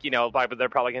few, they're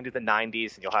probably going to do the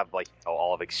 90s, and you'll have,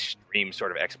 all of extreme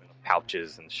sort of X-Men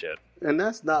pouches and shit. And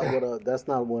that's not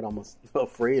what I'm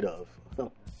afraid of. I'm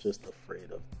just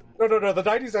afraid of. No. The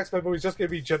 90s X-Men movie is just going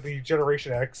to be the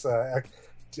Generation X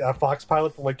Fox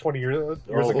pilot from 20 years ago.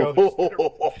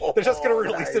 They're just going to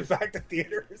release it back to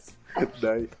theaters.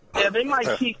 Nice. Yeah, they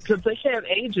might keep, because they can't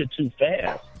age it too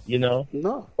fast,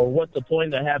 No. Or what's the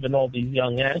point of having all these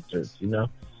young actors, Yeah.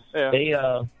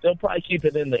 They'll probably keep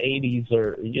it in the 80s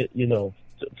or,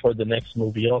 for the next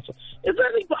movie also. Is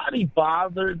anybody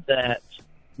bothered that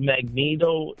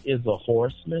Magneto is a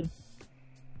horseman?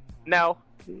 No.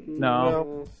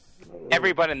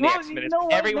 Everybody in the X-Men,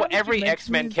 every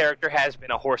X-Men character has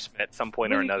been a horseman at some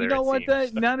point or another. You know what?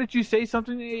 Now that you say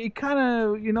something, it kind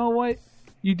of, you know what?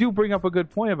 You do bring up a good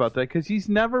point about that because he's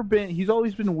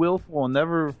always been willful and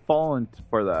never fallen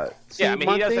for that. See, yeah, I mean,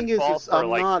 my thing is I'm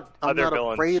not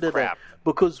afraid of that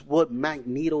because what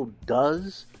Magneto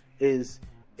does is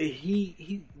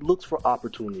he looks for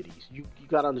opportunities. You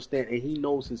got to understand, and he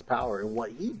knows his power, and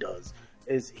what he does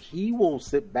is he will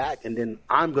sit back and then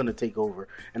I'm going to take over.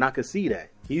 And I can see that.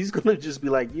 He's going to just be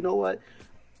like, you know what?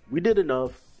 We did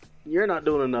enough. You're not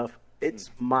doing enough.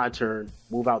 It's my turn.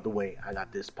 Move out the way. I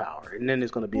got this power. And then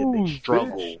it's going to be a big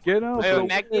struggle. Bitch, get out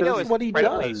Magneto is what he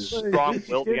does.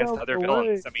 Strong-willed against other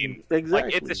villains. I mean, exactly.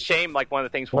 like, it's a shame, like, one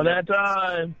of the things One at a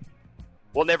time.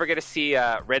 We'll never get to see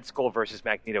Red Skull versus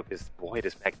Magneto, because, boy,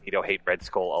 does Magneto hate Red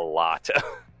Skull a lot.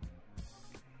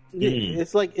 Yeah,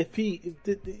 it's like if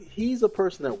he's a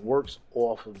person that works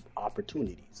off of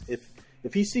opportunities.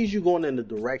 If he sees you going in the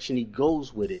direction, he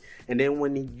goes with it. And then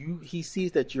when he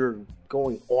sees that you're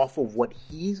going off of what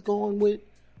he's going with,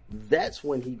 that's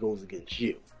when he goes against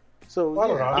you. So but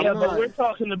we're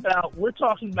talking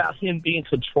about him being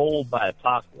controlled by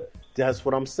Apocalypse. That's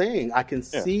what I'm saying. I can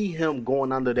see him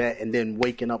going under that and then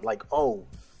waking up like, oh,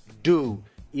 dude,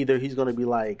 either he's going to be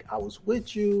like, I was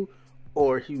with you,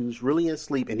 or he was really in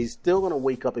sleep, and he's still going to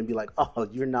wake up and be like, oh,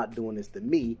 you're not doing this to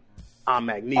me. I'm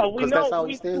Magneto. Because that's how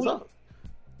he stands up.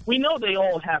 We know they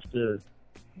all have to.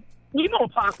 We know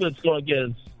Apocalypse is going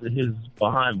to get his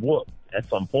behind whooped at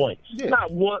some point. Yeah.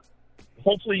 Not what.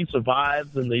 Hopefully he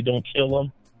survives and they don't kill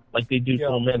him like they do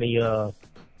so many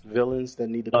villains that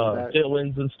need to come back.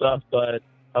 Villains and stuff. But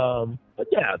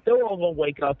yeah, they're all going to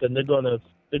wake up and they're going to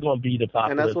beat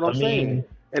Apocalypse. And that's what I'm saying.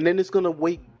 And then it's going to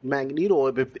wake Magneto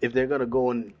up if they're going to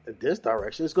go in this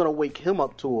direction. It's going to wake him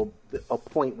up to a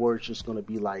point where it's just going to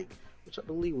be like, which I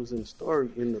believe was in the story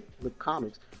in the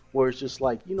comics, where it's just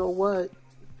like, you know what?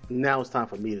 Now it's time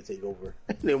for me to take over.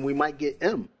 And then we might get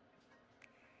M.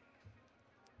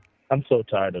 I'm so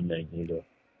tired of Magneto.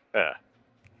 Yeah,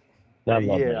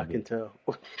 Magneto. I can tell.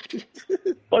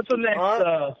 What's the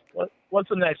next? What's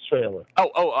the next trailer?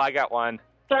 Oh, I got one.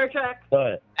 Star Trek.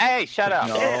 Hey, shut up.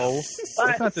 No,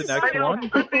 that's not the next one.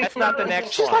 That's not the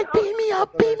next She's one. like, beam me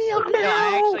up now. No,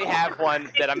 I actually have one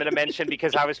that I'm going to mention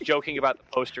because I was joking about the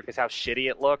poster because how shitty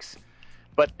it looks.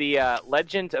 But the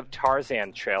Legend of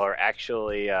Tarzan trailer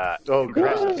actually gosh,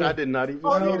 I did not even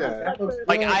see that.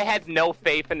 Like, I had no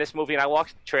faith in this movie, and I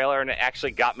watched the trailer, and it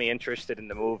actually got me interested in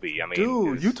the movie. I mean,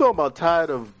 dude, you talking about tired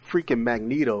of freaking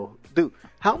Magneto. Dude,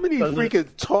 how many freaking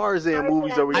Tarzan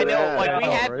movies are we going to have? I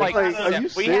know,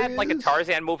 we had like a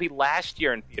Tarzan movie last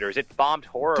year in theaters. It bombed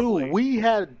horribly. Dude, we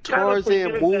had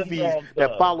Tarzan movies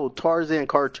that followed Tarzan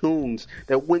cartoons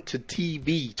that went to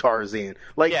TV Tarzan.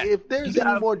 Like, if there's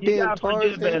any more damn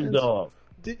Tarzan... No,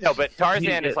 but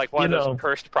Tarzan is like one of those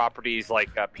cursed properties like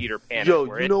Peter Pan,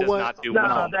 where you it know does what? not do No,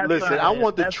 well. listen, I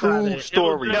want the true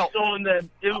story.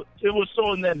 It was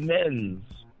showing that men's.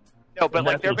 No, but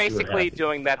like they're basically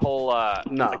doing that whole like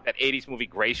that '80s movie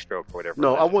Graystroke or whatever.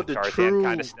 No, I want the Tarzan true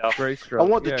kind of stuff. I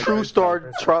want the true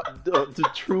the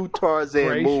true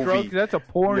Tarzan movie. That's a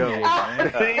porn game,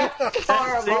 man.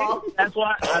 Horrible. That's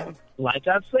why, like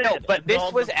I said. No, but this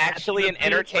was actually an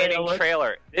entertaining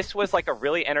trailer. This was like a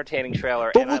really entertaining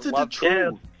trailer, But and was I it loved the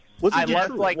truth? I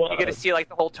love like you get to see like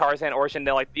the whole Tarzan origin.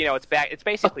 They're like, you know, it's back. It's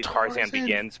basically Tarzan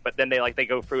Begins, but then they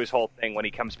go through his whole thing when he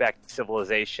comes back to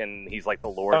civilization. He's like the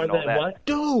Lord and all that. What?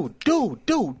 Dude,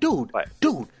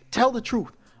 tell the truth.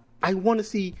 I want to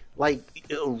see like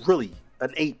really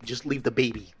an ape just leave the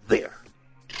baby there.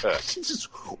 Just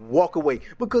walk away,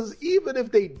 because even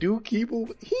if they do keep him,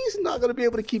 he's not going to be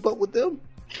able to keep up with them.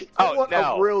 I want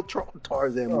a real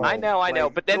Tarzan movie. I know.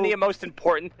 But then the most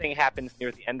important thing happens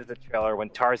near the end of the trailer when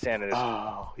Tarzan is.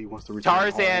 Oh, he wants to return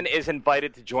Tarzan home. is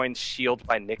invited to join S.H.I.E.L.D.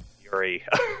 by Nick Fury.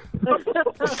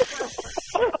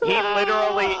 He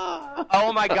literally.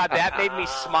 Oh my God, that made me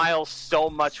smile so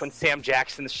much when Sam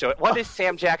Jackson showed. What is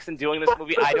Sam Jackson doing in this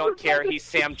movie? I don't care. He's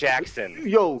Sam Jackson.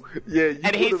 Yo, yeah.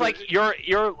 And he's like, you're a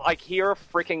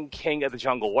freaking king of the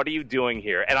jungle. What are you doing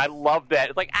here? And I love that.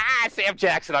 It's like, Sam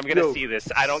Jackson, I'm gonna see this.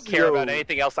 I don't care about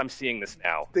anything else. I'm seeing this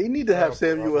now. They need to have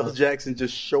Samuel L. Jackson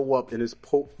just show up in his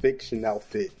Pulp Fiction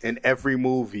outfit in every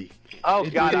movie. Oh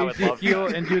God, I would love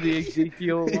that. And do the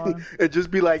Ezekiel line. And just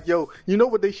be like, yo, you know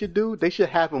what they should do? They should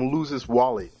have him lose his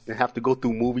wallet and have to go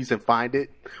through movies and find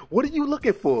it. What are you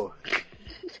looking for?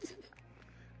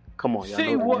 Come on, y'all.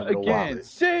 Say what again?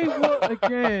 Say what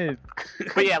again?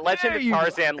 But yeah, Legend of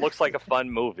Tarzan looks like a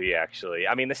fun movie, actually.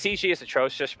 I mean, the CG is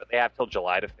atrocious, but they have till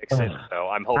July to fix it, so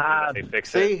I'm hoping that they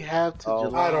fix it. They have till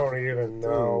July. I don't even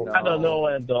know. I don't know,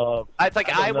 and it's like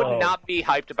I would not be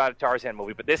hyped about a Tarzan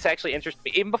movie, but this actually interests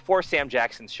me. Even before Sam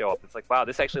Jackson's show up, it's like, wow,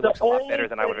 this actually looks a lot better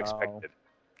than I would have expected.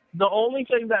 The only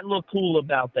thing that looked cool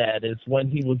about that is when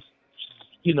he was,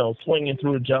 swinging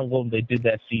through the jungle, and they did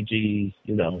that CG,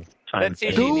 That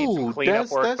CG needs some cleanup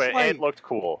work, but it looked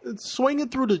cool. Swinging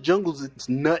through the jungles, it's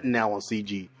nothing now on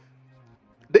CG.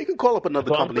 They can call up another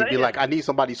company and be like, I need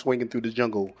somebody swinging through the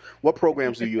jungle. What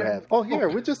programs do you have? Oh, here,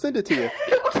 we'll just send it to you.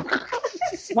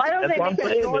 Why don't they make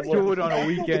it do it on a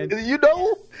weekend? You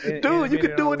know, dude, you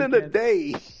could do it in a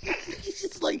day.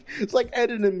 It's like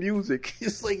editing music.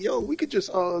 It's like, yo, we could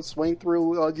just swing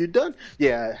through. You're done.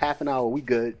 Yeah, half an hour. We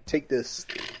good. Take this.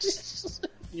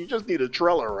 You just need a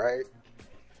trailer, right?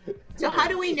 So how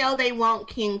do we know they won't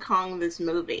King Kong this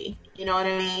movie? You know what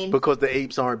I mean? Because the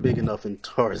apes aren't big enough in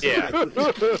Tarzan. Yeah.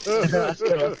 Tarzan's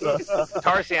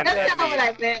That's not what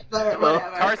I meant, but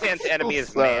whatever. Tarzan's enemy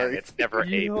is man. It's never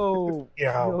ape. Yo,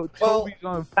 Well,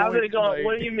 on how they going?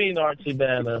 What do you mean, Archie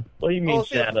Banner? What do you mean,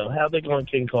 Shadow? How they going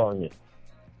King Kong it?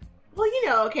 Well,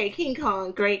 okay, King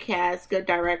Kong, great cast, good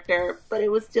director, but it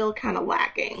was still kind of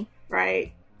lacking,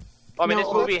 right? Well, I mean,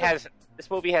 this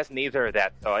movie has neither of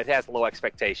that, so it has low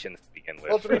expectations to begin with.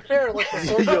 Well, to be fair, like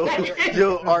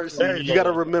yo, RC, you got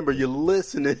to remember, you're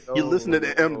listening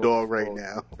to M Dog right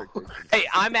now. Hey,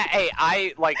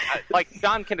 I like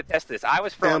John can attest to this. I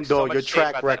was throwing M so Dog, much your shit track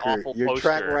about that record, awful your poster.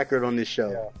 track record on this show.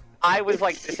 Yeah. I was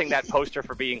like dissing that poster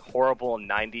for being horrible and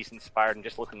 90s inspired and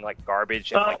just looking like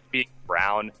garbage and like being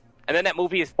brown. And then that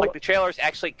movie is like the trailer is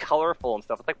actually colorful and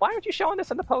stuff. It's like, why aren't you showing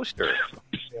this in the poster?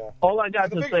 Yeah. All I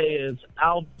got to say is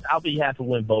I'll be happy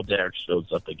when Bo Derek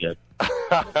shows up again.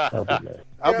 I'll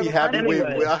be happy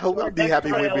I'll be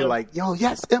happy when we're like, yo,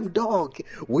 yes, M Dog,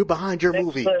 we're behind your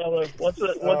movie. Trailer. What's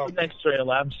the next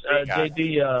trailer? I'm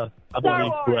JD. I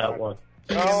believe you had one.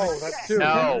 No, that's too.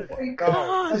 No.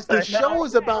 Gosh, the show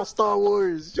is about Star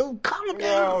Wars. Yo, calm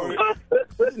down.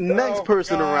 Next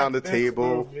person around the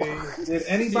table. Did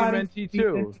anybody see the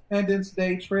Independence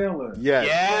Day trailer?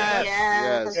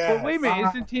 Yes. But wait a minute,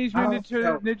 isn't Teenage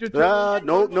Mutant Ninja Turtles?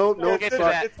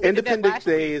 Nope. Independence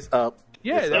Day is up.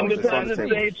 Yeah, that was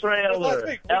Independence Day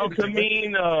trailer. El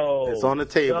Camino. It's on the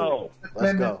table.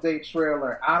 Independence Day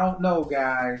trailer. I don't know,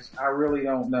 guys. I really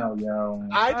don't know, yo.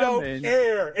 I don't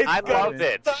care. I love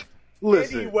it.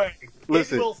 Anyway,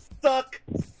 listen. It will suck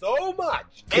so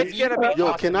much. It's gonna be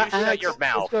awesome. Can I ask your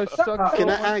mouth? Can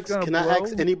I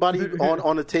ask anybody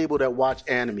on the table that watch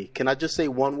anime? Can I just say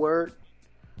one word?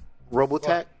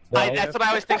 Robotech. That's what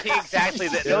I was thinking exactly.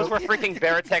 Those were freaking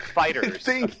Veritech fighters.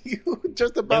 Thank you.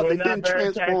 Just about they didn't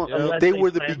transform. They were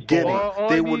the beginning.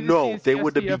 They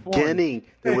were the beginning.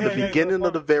 They were the beginning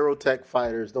of the Veritech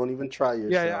fighters. Don't even try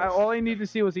yourself. Yeah, all I need to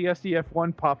see was the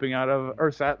SDF-1 popping out of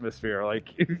Earth's atmosphere. Like,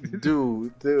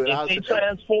 dude. If they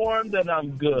transform, then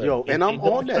I'm good. Yo, and I'm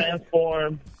on that.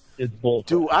 Transform. It's bullshit.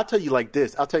 Dude, I'll tell you like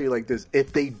this.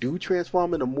 If they do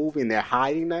transform in a movie and they're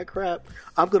hiding that crap,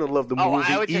 I'm gonna love the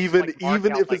movie, even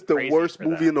if it's the worst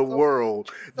movie in the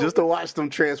world. Just to watch them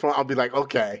transform, I'll be like,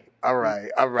 okay, all right.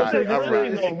 There's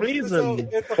no reason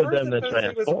for them to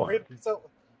transform.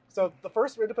 So the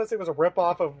first Independence Day was a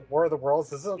ripoff of War of the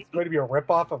Worlds. Is this going to be a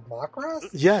ripoff of Macross?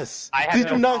 Yes. Did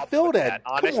you not feel that?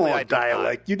 Honestly, come on,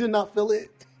 dialect. You did not feel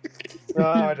it. No,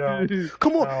 I don't.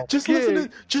 Come on, just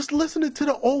listening to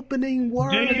the opening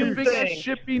word. The big ass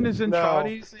shipping is in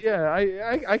Chinese. Yeah,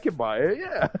 I can buy it.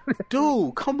 Yeah,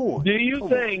 dude, come on. Do you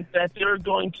think that they're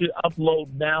going to upload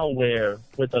malware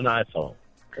with an iPhone?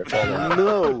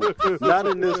 No, not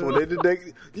in this one.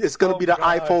 It's going to be the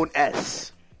iPhone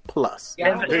S Plus.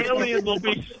 And the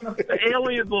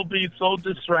aliens will be so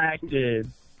distracted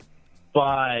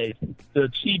by the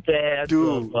cheap ass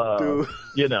dude. I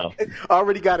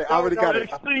already got it.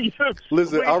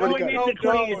 Listen, I already got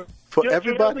it. For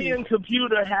everybody, your alien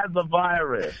computer has a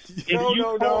virus. If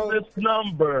you call this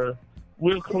number,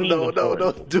 we'll clean it.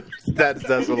 No, dude, that's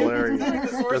hilarious.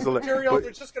 That's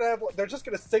hilarious. They're just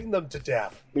gonna sing them to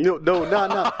death. No.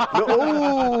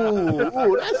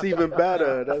 Oh, that's even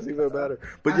better.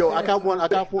 But yo, I got one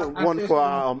for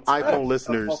our iPhone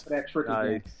listeners.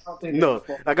 No,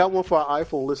 I got one for our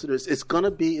iPhone listeners. It's gonna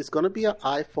be an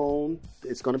iPhone.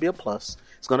 It's gonna be a Plus.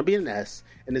 It's gonna be an S,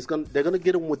 and they're gonna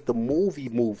get them with the movie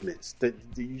movements. That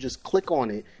you just click on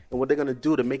it, and what they're gonna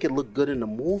do to make it look good in the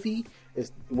movie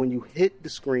is when you hit the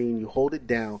screen, you hold it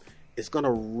down. It's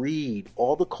gonna read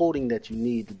all the coding that you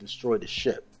need to destroy the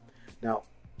ship. Now,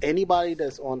 anybody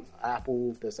that's on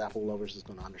Apple, that's Apple lovers, is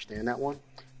gonna understand that one.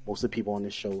 Most of the people on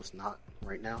this show is not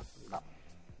right now. Not.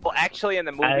 Well, actually, in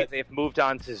the movie, they've moved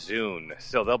on to Zune,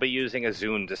 so they'll be using a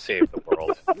Zune to save the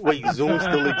world. Wait, Zune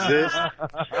still exists?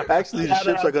 Actually, the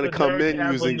ships are going to come in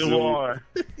using Zune.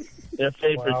 Their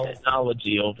favorite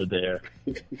technology over there.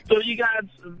 So you guys,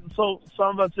 some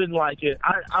of us didn't like it.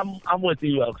 I'm with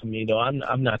you, El Camino.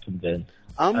 I'm not convinced.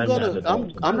 I'm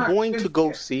going to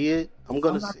go see it. I'm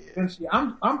going to see it.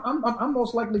 I'm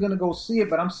most likely going to go see it,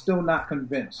 but I'm still not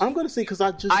convinced. I'm going to see it because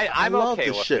I love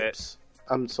the ships.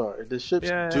 I'm sorry. The ships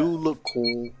do look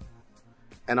cool,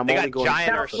 and I'm only going. They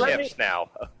got giant ships now.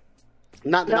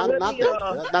 Not the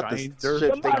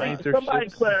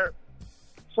ships.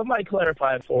 somebody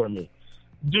clarify it for me.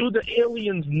 Do the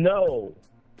aliens know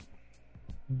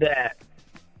that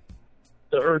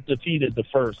the Earth defeated the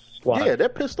first squad? Yeah, they're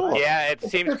pissed off. Yeah, it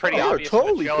seems pretty They're obvious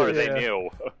totally from the trailer pissed. they knew.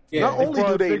 Yeah, not only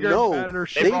do they know,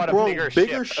 they brought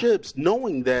bigger ships,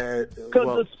 knowing that.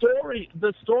 Because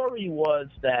the story was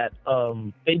that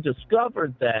they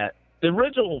discovered that the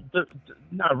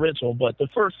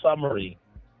first summary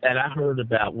that I heard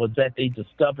about was that they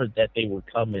discovered that they were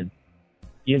coming,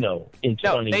 in 20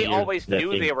 years. They always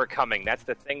knew they were coming. That's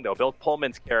the thing, though. Bill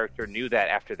Pullman's character knew that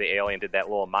after the alien did that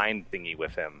little mind thingy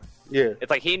with him. Yeah. It's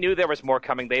like he knew there was more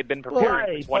coming. They had been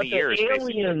preparing for 20 years,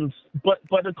 aliens, but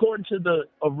according to the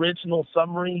original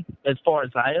summary, as far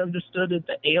as I understood it,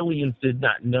 the aliens did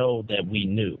not know that we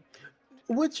knew.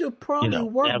 Which will probably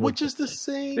work, which is the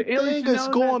same thing as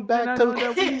going back to...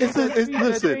 It's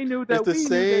the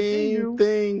same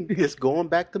thing. It's going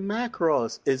back to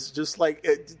Macross. It's just like...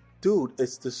 Dude,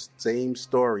 it's the same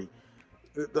story.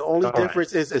 The only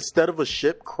difference is instead of a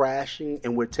ship crashing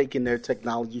and we're taking their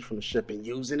technology from the ship and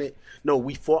using it, no,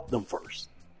 we fought them first.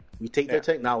 We take their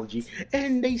technology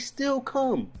and they still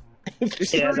come. It's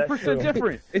 30%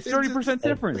 different. It's 30%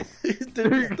 different.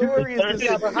 The story is the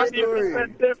same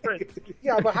story.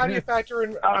 Yeah, but how do you factor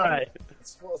in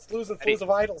slews and slews of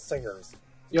idol singers?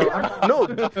 No,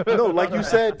 like you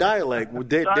said, dialect.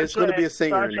 There's going to be a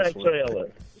singer in this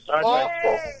one.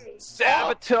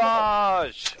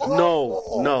 Sabotage!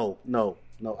 No.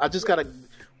 I just got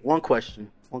one question.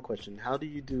 How do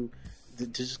you do? They're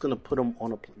just gonna put them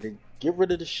on they get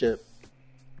rid of the ship,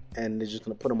 and they're just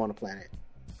gonna put them on a planet.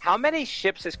 How many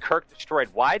ships has Kirk destroyed?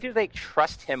 Why do they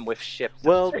trust him with ships?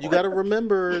 Well, you got to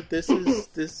remember this is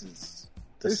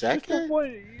the second.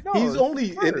 He's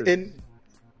only in.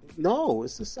 No,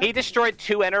 it's the second. He destroyed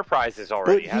 2 Enterprises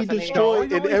already. But he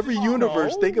destroyed in every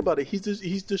universe. Think about it.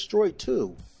 He's destroyed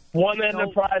 2. One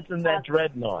Enterprise and that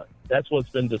Dreadnought. That's what's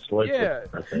been destroyed. Yeah.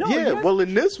 Well,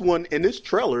 in this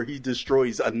trailer, he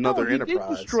destroys another Enterprise. He did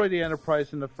destroy the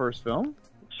Enterprise in the first film.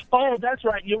 Oh, that's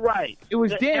right. You're right. It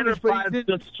was damaged, but he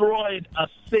destroyed a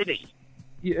city.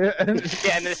 Yeah. And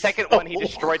the second one, he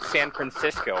destroyed San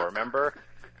Francisco. Remember?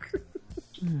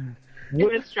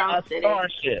 With a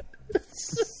starship.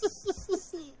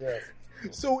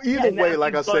 So either way,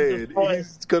 like I said,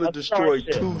 he's going to destroy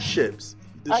 2 ships.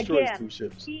 He destroys 2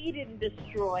 ships. He didn't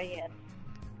destroy it.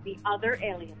 The other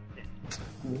aliens did.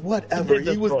 Whatever.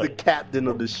 He was the captain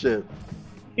of the ship.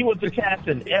 He was the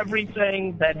captain.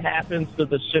 Everything that happens to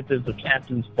the ship is the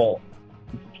captain's fault.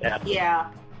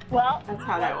 Yeah. Well, that's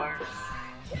how that works.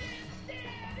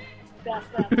 That's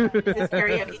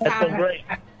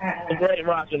a great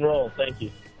rock and roll. Thank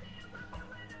you.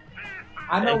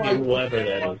 I know whoever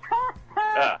that is.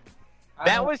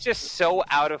 That was just so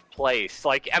out of place.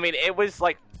 Like, I mean, it was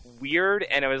like weird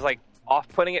and it was like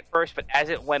off-putting at first, but as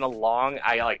it went along,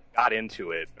 I got into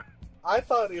it. I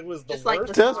thought it was the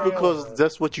worst. That's because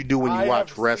that's what you do when you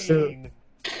watch wrestling.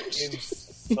 In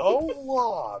so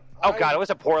long. Oh god, it was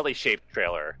a poorly shaped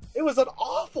trailer. It was an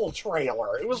awful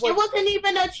trailer. It was it wasn't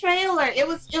even a trailer. It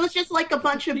was just like a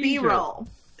bunch of B-roll.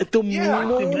 Why?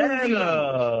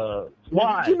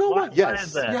 You know what? Why Yes,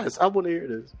 is that? yes. I want to hear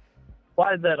this.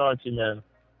 Why is that, Archie, man?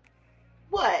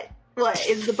 What?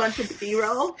 Is it a bunch of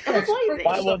B-roll? It was lazy.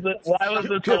 Why was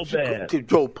it so bad?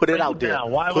 Joe, put it out there. Now,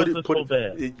 why was it so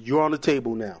bad? You're on the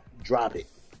table now. Drop it.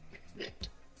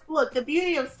 Look, the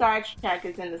beauty of Star Trek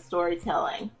is in the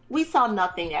storytelling. We saw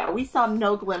nothing there. We saw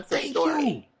no glimpse of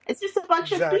story. It's just a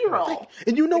bunch of B-roll.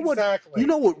 And you know what? You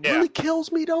know what really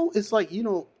kills me though? It's like,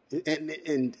 and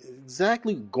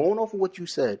exactly going off of what you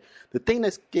said, the thing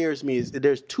that scares me is that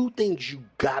there's 2 things you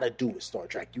gotta do with Star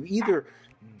Trek. You either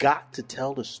got to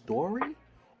tell the story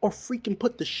or freaking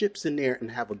put the ships in there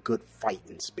and have a good fight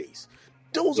in space.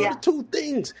 Those are the 2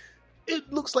 things.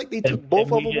 It looks like they took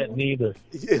both of them. Neither.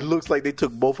 It looks like they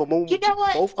took both of them. You know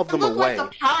what? Both of them away. It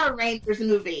looks like a Power Rangers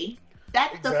movie.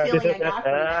 That's the feeling I got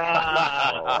from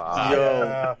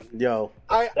that. Yo.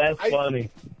 That's funny.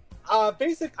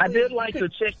 Basically, I did like the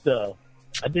chick though.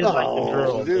 I did like the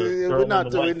girl. We're not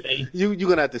doing. You're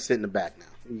gonna have to sit in the back now.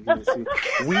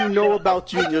 We know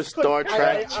about you and your Star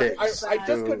Trek chicks. I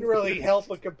just couldn't really help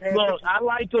but compare. Look, I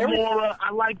like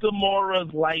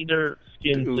Gamora's lighter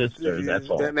skinned sister. That's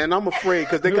all. And I'm afraid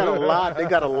because they got a lot. They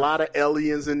got a lot of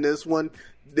aliens in this one.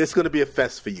 It's going to be a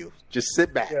fest for you. Just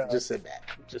sit back. Yeah. Just sit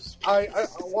back. I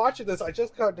watching this, I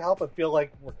just couldn't help but feel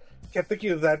like kept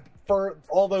thinking of that for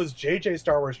all those JJ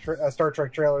Star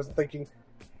Trek trailers and thinking,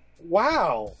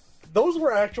 wow, those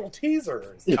were actual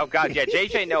teasers. Oh god, yeah,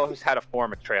 JJ knows how to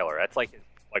form a trailer. That's like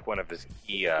one of his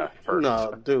key firsts.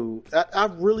 No, dude, I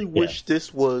really wish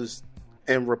this was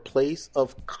in replace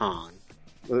of Khan.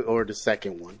 or the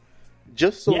second one,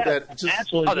 just so that. Just,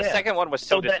 actually, the second one was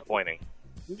so disappointing.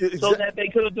 So that they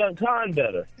could have done Khan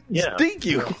better. Yeah. Thank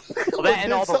you. Well, that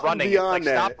and all the running. Like,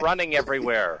 stop running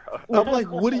everywhere. I'm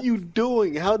like, what are you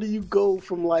doing? How do you go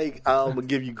from like, I'm gonna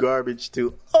give you garbage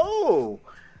to,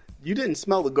 you didn't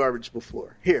smell the garbage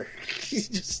before. Here,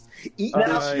 just eat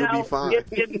this, you'll be fine.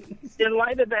 In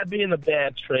light of that being a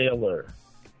bad trailer,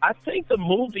 I think the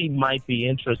movie might be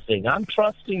interesting. I'm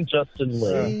trusting Justin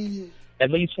Lin. At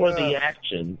least for the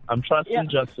action, I'm trusting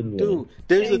Justin Lin.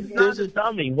 Dude, he's not a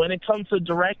dummy. When it comes to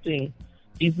directing,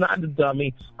 he's not a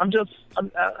dummy. I'm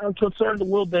concerned a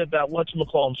little bit about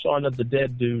whatchamacallit showing up the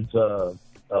dead dude's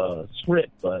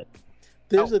script, but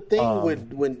there's a thing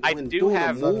when doing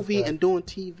a movie and doing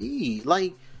TV.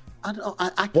 Like,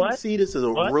 I can see this as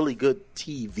a really good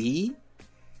TV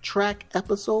track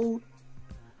episode.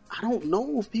 I don't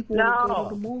know if people want to go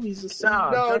to the movies and see.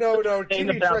 No.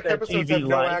 TV track episodes have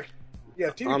no action. Yeah,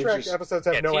 TV track episodes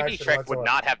have no action. TV track would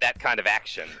not have that kind of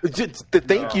action.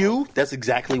 Thank you. That's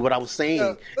exactly what I was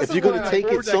saying. If you're going to take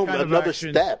it another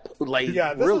step, like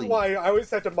this really, is why I always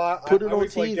have to. Put it on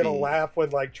always TV. Get a laugh when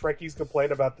like Trekkies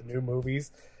complain about the new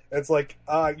movies. It's like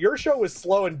your show was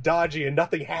slow and dodgy, and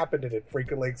nothing happened in it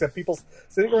frequently, except people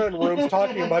sitting around in rooms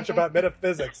talking a bunch about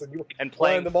metaphysics, and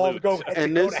playing them all to go to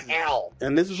hell.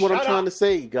 And this is what I'm trying to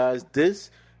say, guys. This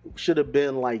should have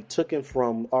been like taken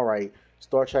from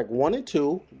Star Trek 1 and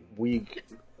 2, we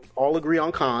all agree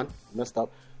on Khan, messed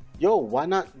up. Yo, why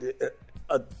not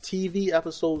a TV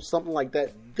episode, something like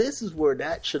that? This is where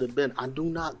that should have been. I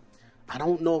don't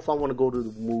know if I want to go to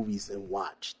the movies and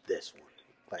watch this one.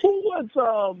 Like, who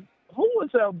was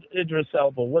Idris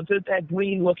Elba? Was it that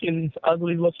green-looking,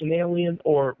 ugly-looking alien,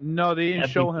 or no? They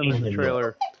didn't show him in the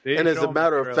trailer. And as a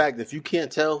matter of fact, if you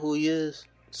can't tell who he is,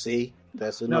 see,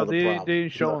 that's another problem. They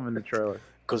didn't show him in the trailer.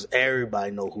 Because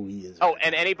everybody know who he is. Oh,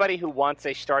 and anybody who wants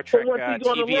a Star Trek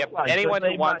TV, anyone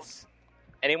who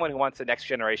wants a Next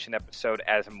Generation episode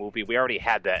as a movie, we already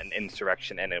had that in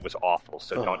Insurrection, and it was awful.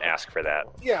 So don't ask for that.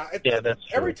 Yeah, that's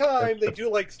true. Every time they do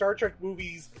like Star Trek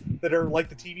movies that are like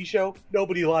the TV show,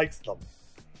 nobody likes them.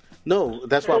 No,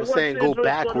 that's why I was saying go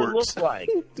backwards.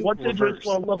 What's Idris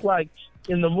going to look like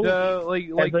in the movie?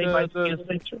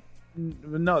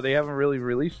 No, they haven't really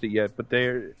released it yet, but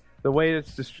the way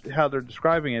it's how they're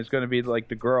describing it is going to be like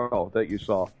the girl that you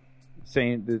saw,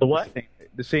 saying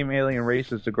the same alien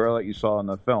race as the girl that you saw in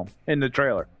the film in the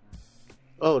trailer.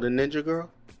 Oh, the ninja girl.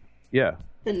 Yeah,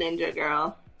 the ninja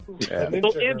girl. Yeah.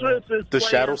 The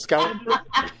Shadow Scout.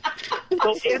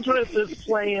 So Idris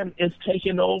is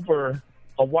taking over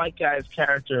a white guy's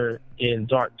character in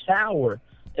Dark Tower,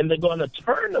 and they're going to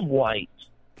turn him white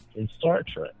in Star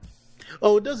Trek.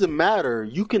 Oh, it doesn't matter.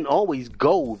 You can always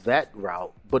go that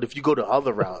route, but if you go the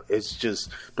other route, it's just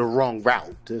the wrong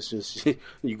route. It's just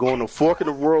you go on a fork in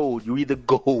the road. You either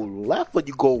go left or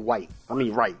you go right.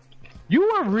 You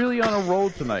are really on a roll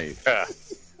tonight.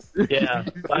 Yeah,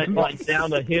 like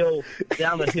down a hill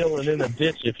and in a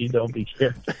ditch if you don't be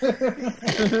careful.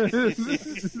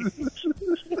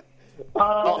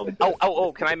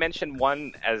 Can I mention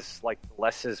one as like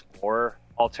less is more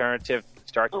alternative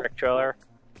Star Trek trailer?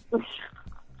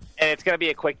 And it's going to be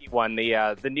a quickie one.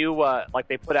 The new like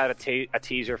they put out a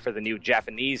teaser for the new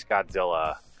Japanese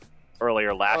Godzilla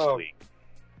earlier last week.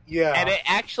 Yeah, and it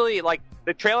actually like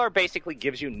the trailer basically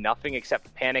gives you nothing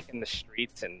except panic in the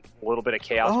streets and a little bit of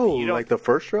chaos. Oh, like the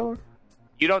first trailer?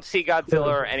 You don't see Godzilla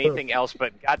or anything else,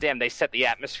 but goddamn, they set the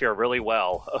atmosphere really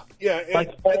well. Yeah,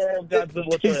 like all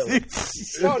Godzilla trailers.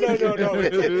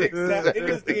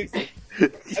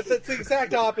 It's the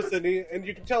exact opposite, and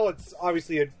you can tell it's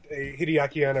obviously a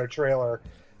Hideaki Anno trailer.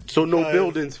 So no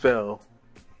buildings fell.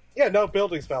 Yeah, no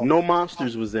buildings fell. No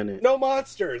monsters was in it. No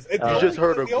monsters. You just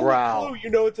heard a growl. The only clue you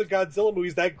know it's a Godzilla movie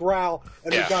is that growl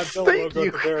and the Godzilla logo at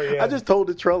the very end. I just told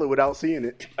the trailer without seeing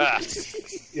it.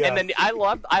 And then I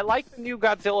like the new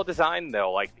Godzilla design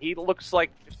though. Like he looks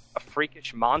like a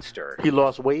freakish monster. He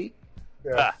lost weight.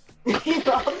 Yeah.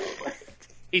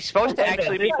 He's supposed to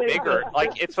actually be bigger.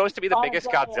 Like it's supposed to be the biggest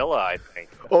Godzilla, I think.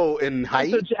 Oh, in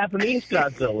height? It's a Japanese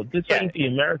Godzilla. This ain't the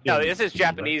American. No, this is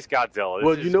Japanese Godzilla.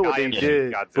 Well, you know what they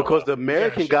did? Godzilla. Because the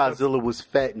American Godzilla was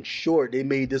fat and short, they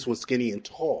made this one skinny and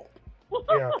tall.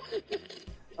 Yeah.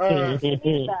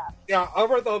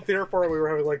 Over at the home theater forum, we were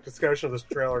having like discussion of this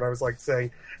trailer, and I was like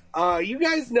saying, you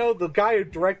guys know the guy who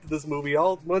directed this movie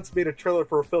once made a trailer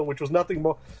for a film which was nothing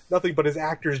but his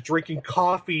actors drinking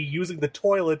coffee, using the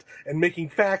toilet, and making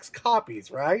fax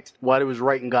copies, right? While he was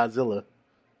writing Godzilla.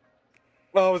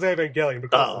 Well, it was Evangelion,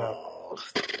 because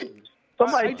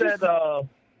Somebody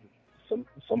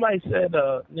said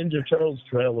Ninja Turtles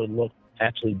trailer looked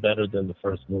actually better than the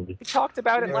first movie. We talked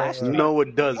about it last week. No,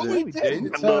 it doesn't. No, we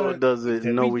didn't. No, it doesn't.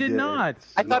 No, we didn't. not.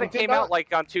 I thought it came out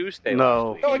like on Tuesday.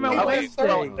 No. No, it came out Okay,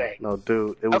 Thursday. No,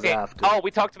 dude, it was after. Oh,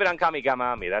 we talked about it on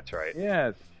Kamigamami. That's right.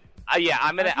 Yes. Yeah,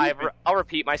 I'll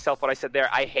repeat myself what I said there.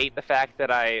 I hate the fact that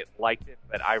I liked it,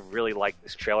 but I really like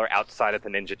this trailer outside of the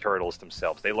Ninja Turtles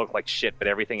themselves. They look like shit, but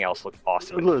everything else looked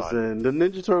awesome. And Listen, the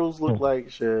Ninja Turtles look like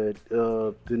shit.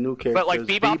 The new characters, but like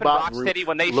Bebop and Rocksteady,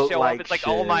 when they show up, it's like,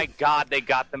 oh my god, they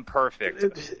got them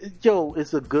perfect.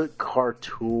 It's a good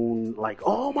cartoon. Like,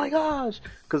 oh my gosh,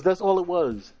 because that's all it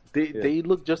was. They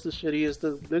look just as shitty as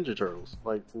the Ninja Turtles.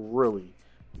 Like, really.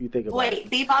 You think about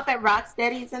Wait, Bebop and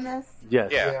Rocksteady's in this?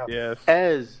 Yes. Yeah. Yes.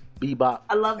 As Bebop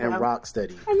I love and them.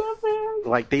 Rocksteady. I love them.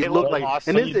 Like they look like,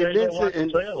 awesome. and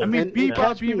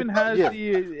Bebop even has the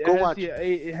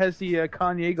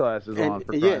Kanye glasses on.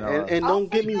 For and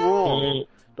don't get me wrong.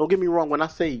 Don't get me wrong. When I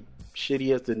say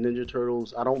shitty as the Ninja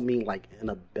Turtles, I don't mean like in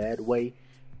a bad way.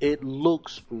 It's really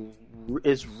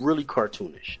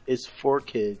cartoonish. It's for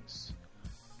kids.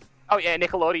 Oh yeah,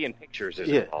 Nickelodeon Pictures is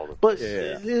involved. But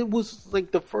it was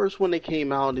like the first one that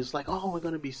came out. It's like, oh, we're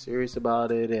gonna be serious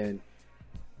about it, and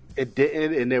it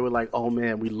didn't. And they were like, oh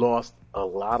man, we lost a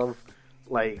lot of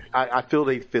like. I feel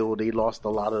they lost a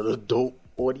lot of the adult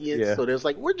audience. Yeah. So there's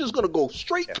like, we're just gonna go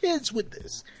straight kids with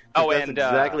this. Oh, that's and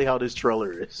exactly how this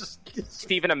trailer is.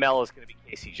 Stephen Amell is going to be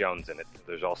Casey Jones in it. So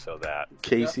there's also that.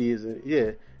 Casey is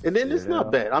in, and then it's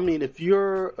not bad. I mean, if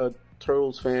you're a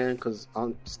Turtles fan, because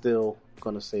I'm still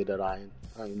gonna say that I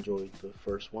enjoyed the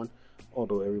first one,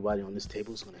 although everybody on this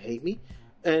table is gonna hate me.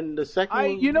 And the second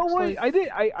one, you know what?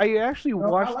 I actually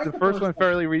watched the first one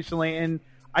fairly recently, and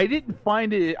I didn't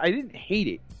hate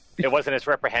it. It wasn't as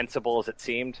reprehensible as it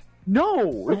seemed.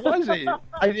 No, it wasn't.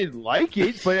 I didn't like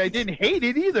it, but I didn't hate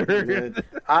it either.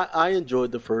 I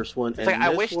enjoyed the first one. It's like, I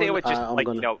wish they would just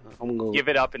give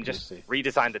it up and just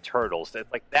redesign the turtles.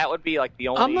 Like that would be like the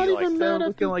only. I'm not even mad at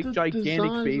looking like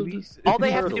gigantic babies. All they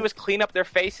have to do is clean up their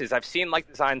faces. I've seen like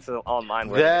designs online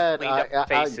where they clean up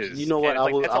faces. You know what?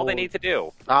 That's all they need to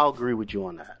do. I'll agree with you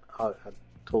on that. I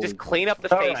totally just clean up the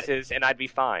faces, and I'd be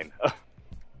fine.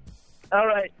 All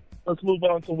right. Let's move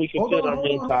on so we can fit our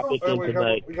main topic in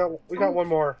tonight. We got one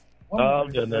more. Oh,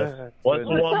 goodness. What's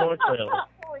one more trailer?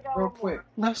 Real quick.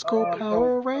 Let's go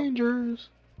Power Rangers.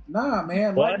 Nah,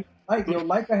 man. What?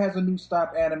 Leica has a new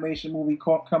stop animation movie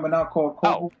coming out called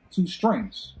Cobra 2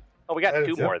 Strings. Oh, we got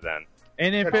two more then.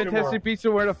 And in Fantastic Beasts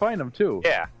and Where to Find Them, too.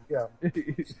 Yeah.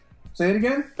 Say it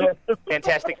again?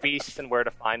 Fantastic Beasts and Where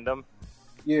to Find Them.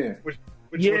 Yeah. Which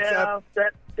that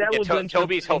was interesting.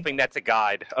 Toby's hoping that's a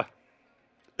guide.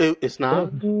 It's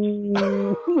not.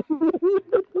 Dang,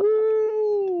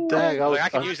 I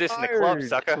can use this in the club,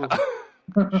 sucker.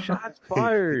 Shots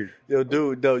fired. Yo,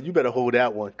 dude, no, you better hold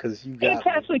that one because you got.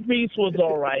 Fantastic Beasts was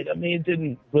all right. I mean, it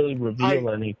didn't really reveal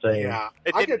anything. Yeah,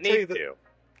 it didn't need to.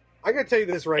 I can tell you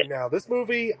this right now. This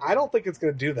movie, I don't think it's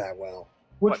going to do that well.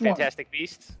 What, Fantastic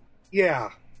Beasts? Yeah.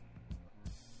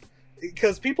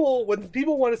 Because when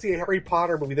people want to see a Harry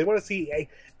Potter movie, they want to see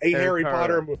a Harry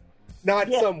Potter movie.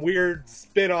 Not some weird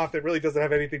spin-off that really doesn't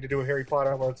have anything to do with Harry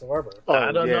Potter whatsoever.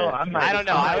 I don't know. I don't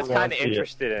know. I was kind of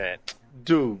interested in it.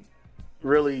 Dude,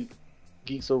 really?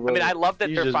 Geek so I mean, I love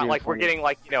that they're we're getting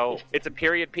it's a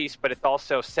period piece, but it's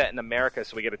also set in America,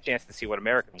 so we get a chance to see what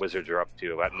American wizards are up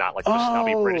to, not like the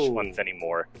snobby British ones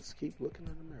anymore. Let's keep looking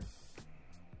at America.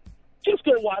 Just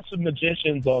go watch The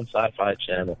Magicians on Sci-Fi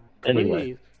Channel.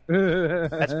 Anyway.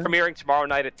 That's premiering tomorrow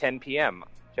night at 10 p.m.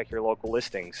 Check your local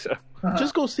listings.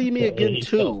 Just go see me again,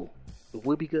 too.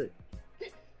 We'll be good.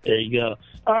 There you go.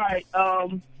 All right.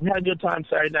 We had a good time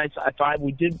Saturday night Sci-Fi.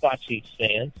 We did watch The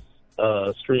Expanse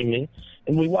streaming,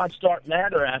 and we watched Dark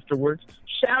Matter afterwards.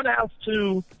 Shout-outs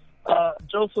to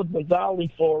Joseph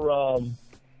Mazzali for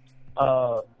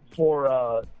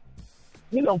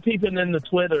peeping in the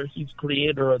Twitter. He's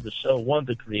creator of the show, one of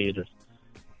the creators.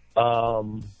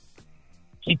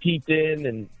 He peeped in,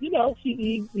 and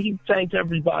he thanked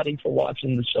everybody for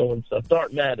watching the show and stuff.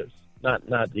 Dark Matters, not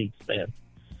The Expanse.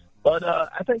 But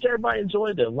I think everybody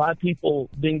enjoyed it. A lot of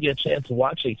people didn't get a chance to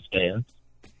watch The Expanse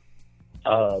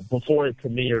before it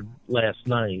premiered last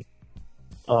night,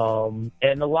 and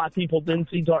a lot of people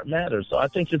didn't see Dark Matters. So I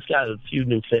think it's got a few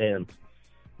new fans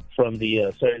from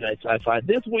the Saturday Night Sci-Fi.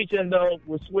 This weekend, though,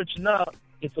 we're switching up.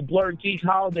 It's a Blurred Geek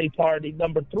Holiday Party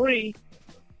number 3.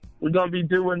 We're gonna be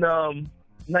doing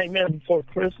Nightmare Before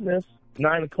Christmas,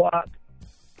 9 o'clock,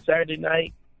 Saturday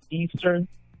night, Eastern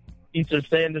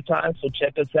Standard Time. So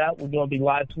check us out. We're going to be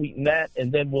live tweeting that,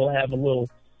 and then we'll have a little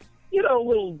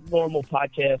normal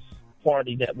podcast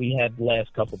party that we had the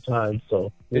last couple times.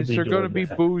 So is there going to be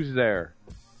booze there?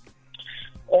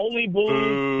 Only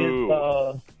booze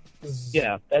is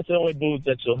that's the only booze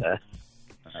that you'll have.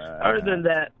 Other than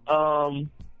that,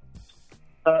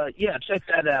 check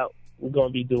that out. We're going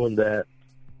to be doing that.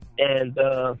 And,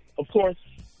 of course,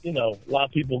 a lot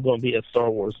of people are going to be at Star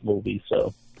Wars movies,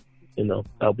 so,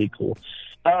 that'll be cool.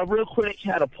 Real quick,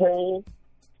 had a poll.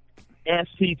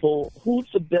 Asked people, who's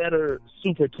the better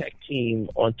super tech team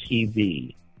on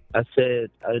TV? I said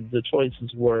the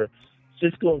choices were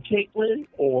Cisco and Caitlin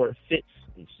or Fitz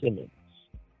and Simmons.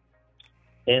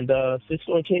 And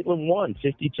Cisco and Caitlin won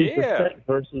 52%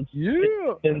 versus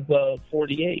Fitz and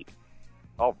 48%.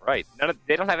 All right.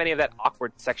 They don't have any of that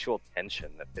awkward sexual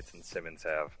tension that Fitz and Simmons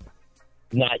have.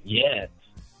 Not yet.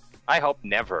 I hope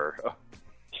never.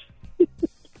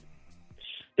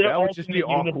 That would just be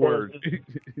awkward.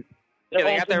 They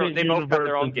both got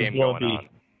their own game going on.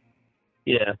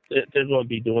 Yeah, they're going to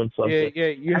be doing something. Yeah.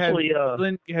 You have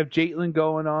Jaitlyn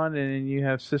going on, and then you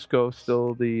have Cisco,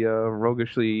 still the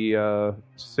roguishly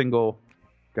single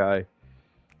guy.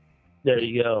 There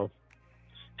you go.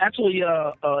 Actually,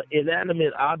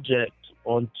 inanimate object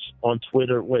on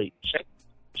Twitter. Wait, check.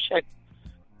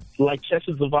 Like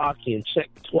Czechoslovakian, check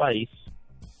twice.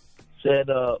 Said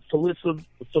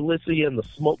Felicity and the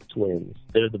Smoke Twins.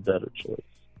 They're the better choice.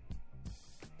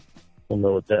 I don't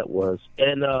know what that was.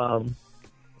 And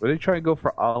were they trying to go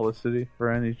for Olicity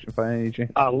by any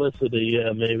chance? Olicity,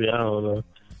 yeah, maybe. I don't know.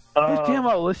 Those damn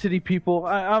Olicity people.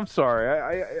 I'm sorry.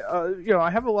 I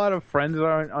have a lot of friends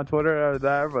on Twitter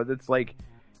that, but it's like,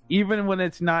 even when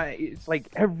it's not, it's like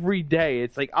every day.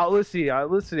 It's like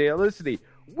Olicity.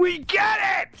 We get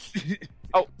it.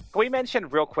 Oh, can we mention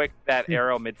real quick that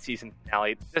Arrow mid-season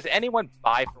finale? Does anyone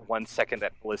buy for 1 second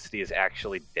that Felicity is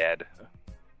actually dead?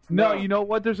 No, you know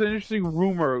what? There's an interesting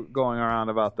rumor going around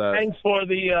about that. Thanks for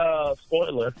the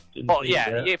spoiler. Well,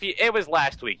 yeah, it was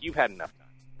last week. You've had enough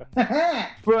time.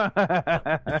 But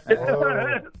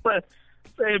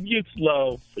say if you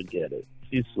slow, forget it.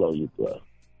 If you slow, you blow.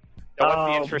 Now,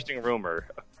 what's the interesting rumor?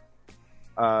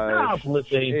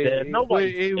 Felicity ain't dead.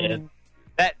 Nobody's dead.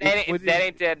 That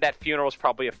ain't dead. That funeral's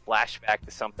probably a flashback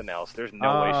to something else. There's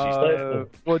no way she's dead.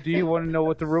 Well, do you want to know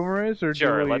what the rumor is, or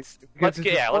sure? Let's go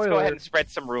ahead and spread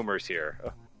some rumors here.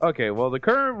 Okay. Well, the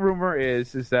current rumor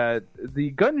is that the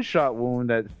gunshot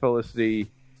wound that Felicity,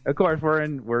 of course, we're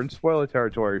in spoiler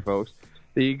territory, folks.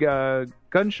 The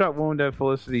gunshot wound that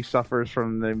Felicity suffers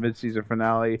from the mid-season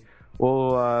finale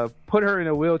will put her in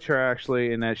a wheelchair,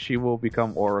 actually, and that she will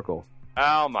become Oracle.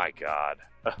 Oh my God.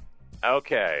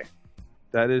 Okay.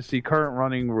 That is the current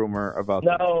running rumor about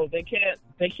that. No, they can't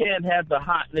have the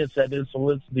hotness that is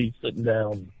Felicity sitting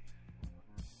down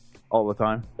all the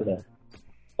time.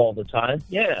 All the time,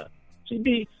 yeah. She'd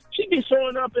be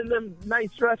showing up in them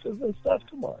nice dresses and stuff.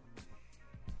 Come on.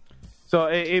 So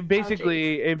it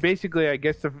basically, I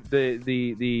guess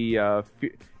the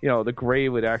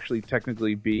grave would actually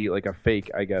technically be like a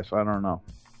fake. I guess I don't know.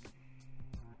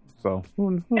 So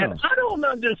who knows? And I don't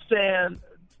understand.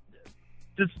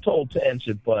 This total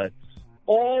tangent, but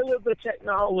all of the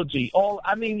technology,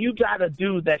 you got a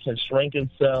dude that can shrink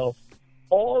himself.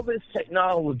 All this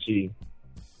technology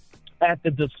at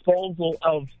the disposal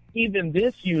of even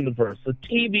this universe, the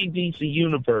TV DC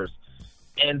universe,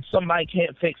 and somebody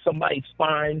can't fix somebody's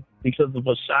spine because of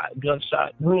a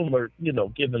gunshot rumor,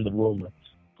 given the rumor.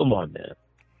 Come on, man.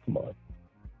 Come on.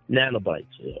 Nanobites,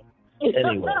 yeah.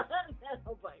 Anyway.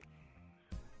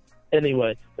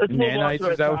 Anyway, let's move on to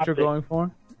Nanites, is that what you're going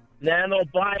for?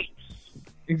 Nanobites.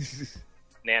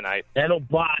 Nanite.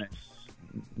 Nanobots.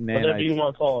 Whatever you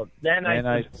want to call it.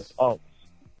 Nanites. Oh.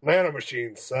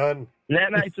 Nanomachines, son.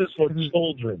 Nanites is for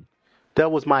children.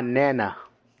 That was my nana.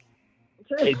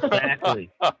 Exactly.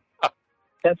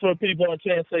 That's what people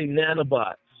can't say.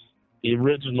 Nanobots. The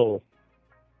original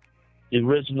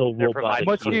robotic.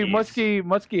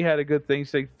 Muskie had a good thing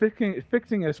saying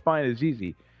fixing a spine is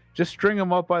easy. Just string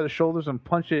them up by the shoulders and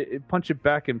punch it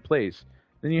back in place.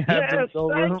 Then you have thank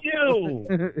you,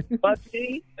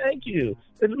 Muskie. Thank you.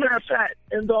 As a matter of fact,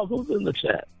 Dog, who's in the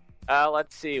chat?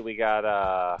 Let's see. We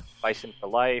got Bison for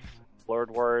Life,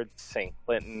 Lord Words, St.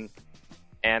 Clinton,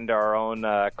 and our own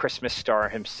Christmas star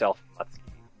himself, Muskie.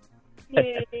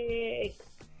 Yay!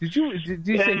 Did you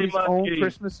say his own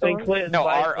Christmas star? No,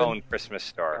 our own Christmas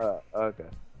star. Okay.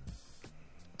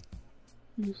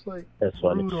 He's like, that's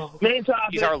funny. Main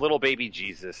topic. He's our little baby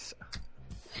Jesus.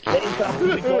 With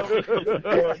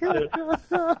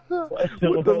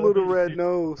the little red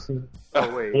nose.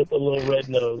 Oh, wait. With the little red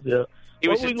nose, yeah. He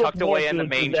was just tucked away in the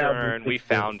manger, and we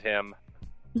found him.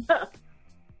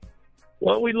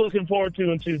 What are we looking forward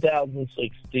to in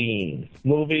 2016?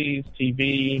 Movies,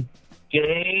 TV,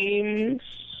 games?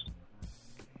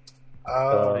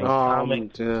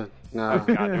 comic. Nah.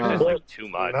 God, there's too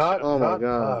much. Oh my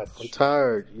God, I'm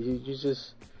tired.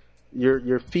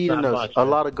 You're feeding us a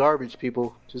lot of garbage,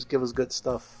 people. Just give us good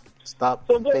stuff. Stop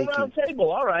So go faking. around the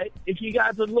table. All right. If you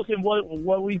guys are looking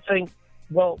what we think,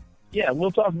 well, yeah,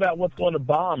 we'll talk about what's going to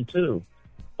bomb too.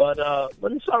 But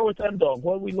let me start with M-Dog.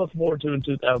 What do we look forward to in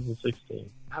 2016?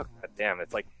 Oh, God damn.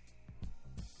 It's like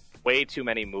way too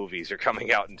many movies are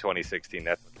coming out in 2016.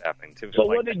 That's what's happening too. So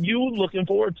what are you looking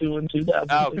forward to in 2016?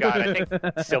 Oh, God. I think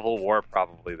Civil War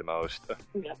probably the most.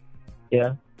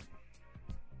 Yeah.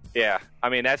 Yeah. I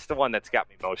mean, that's the one that's got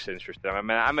me most interested. I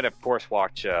mean, I'm going to, of course,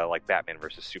 watch like Batman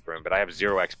versus Superman, but I have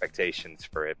zero expectations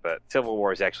for it. But Civil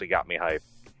War has actually got me hyped.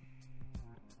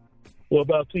 What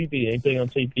about TV? Anything on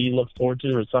TV you look forward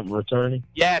to or something returning?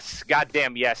 Yes.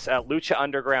 Goddamn, yes. Lucha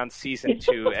Underground Season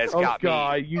 2 has got me.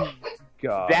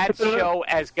 That show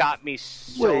has got me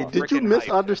so Wait, did you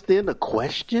misunderstand the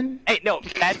question? Hey, no,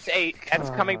 that's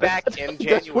coming back in January.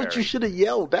 That's what you should have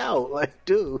yelled out, like,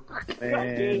 dude.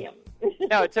 Man.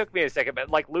 No, it took me a second, but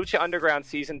like Lucha Underground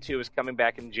Season 2 is coming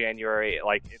back in January.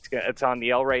 Like it's on the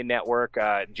El Rey Network,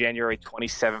 January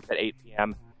 27th at 8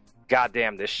 p.m.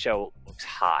 Goddamn, this show looks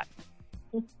hot.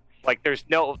 Like there's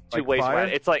no two ways about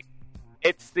it. It's like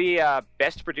it's the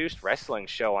best produced wrestling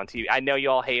show on TV. I know you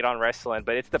all hate on wrestling,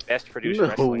 but it's the best produced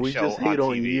wrestling show on TV. We just hate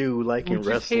on you liking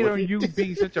wrestling. We just hate on you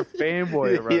being such a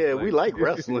fanboy of wrestling. Yeah, we like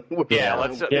wrestling. Let's be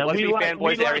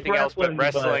fanboys and everything else, but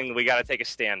wrestling we got to take a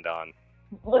stand on.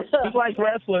 You like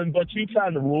wrestling, but you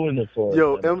kind of ruined it for us.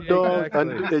 Yo, M-Dog,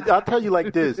 I'll tell you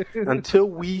like this. Until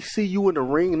we see you in the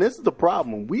ring, and this is the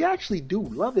problem, we actually do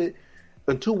love it.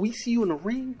 Until we see you in the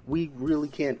ring, we really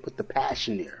can't put the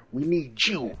passion there. We need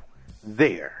you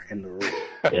there in the ring.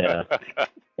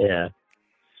 Yeah.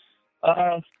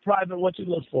 Private, what you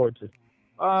look forward to?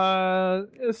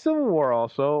 Civil War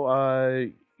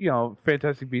also.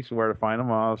 Fantastic Beasts and Where to Find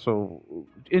Them. I'm also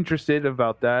interested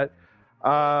about that.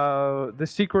 The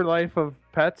Secret Life of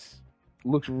Pets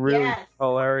looks really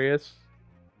hilarious.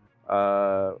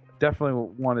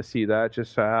 Definitely want to see that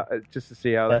just to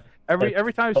see how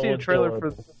every time I see a trailer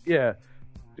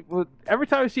every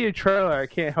time I see a trailer I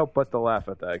can't help but to laugh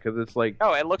at that because it's like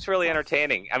it looks really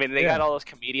entertaining. I mean they got all those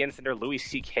comedians in there. Louis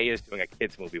C.K. is doing a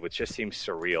kids movie which just seems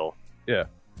surreal.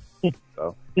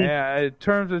 So in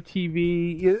terms of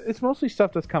TV, it's mostly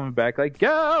stuff that's coming back like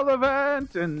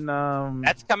Gallivant and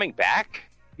that's coming back.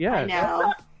 I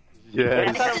know.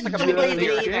 Yeah,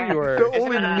 the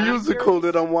only musical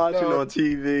that I'm watching on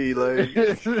TV. Like,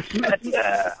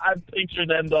 I'm picturing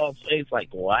M-Dog's face like,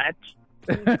 what?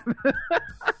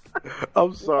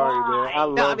 I'm sorry, man. I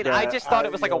love that. I just thought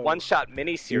it was like a one-shot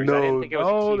miniseries. I didn't think it was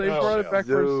a TV they brought it back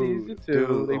for season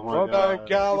 2. They brought back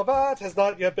Gallivant has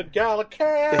not yet been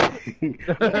Gallican.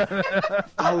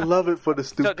 I love it for the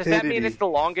stupidity. So does that mean it's the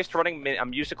longest-running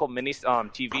musical TV show on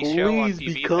TV? Please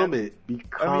become it.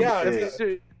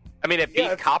 It. I mean, it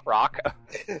beat Cop Rock.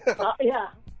 Yeah.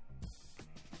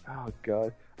 Oh,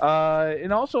 God.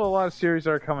 And also a lot of series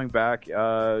are coming back.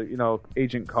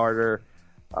 Agent Carter.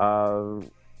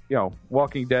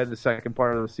 Walking Dead, the second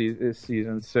part of the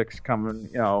season 6 coming.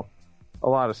 A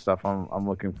lot of stuff I'm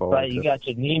looking forward to. Right, you got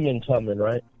your Neiman coming,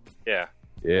 right? Yeah.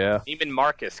 Neiman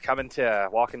Marcus coming to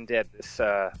Walking Dead this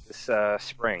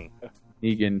spring.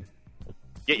 Negan.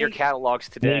 Get your catalogs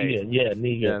today.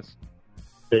 Negan. Yes.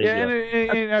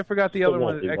 And I forgot the other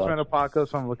one, X-Men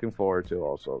Apocalypse. I'm looking forward to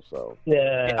also. So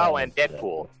and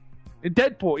Deadpool.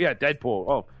 Deadpool.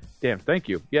 Oh, damn! Thank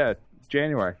you. Yeah,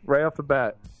 January, right off the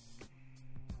bat.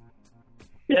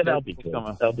 Yeah, that'll be good.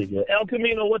 That'll be good. El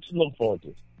Camino, what you look forward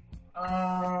to?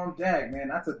 Dag, man,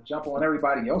 not to jump on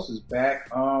everybody else's back.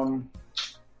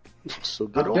 So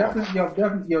good.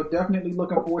 Definitely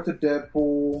looking forward to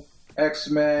Deadpool,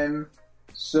 X-Men,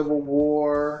 Civil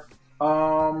War.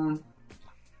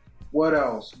 What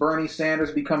else? Bernie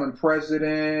Sanders becoming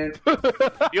president.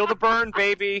 Feel the burn,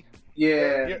 baby.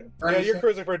 Yeah. You're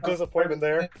cruising for disappointment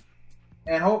there.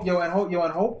 And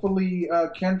hopefully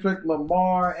Kendrick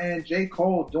Lamar and J.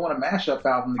 Cole doing a mashup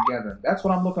album together. That's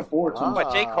what I'm looking forward to.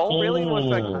 What, J. Cole really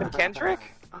with Kendrick?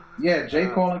 Yeah, J.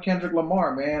 Cole and Kendrick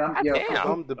Lamar, man.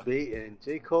 I'm debating.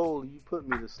 J. Cole, you put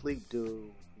me to sleep, dude.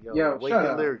 Yo, wake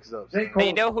your lyrics up. J. Cole,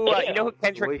 you know who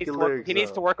Kendrick needs to work? He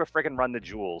needs to work with freaking Run the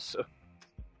Jewels.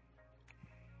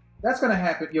 That's gonna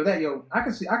happen. I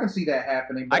can see that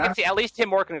happening. But I can see at least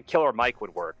him working with Killer Mike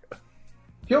would work.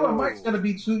 Killer Mike's gonna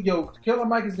be Killer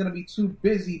Mike is gonna be too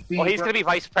busy being. Well, he's gonna be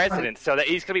vice president, so that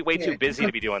he's gonna be way too busy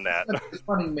to be doing that. He's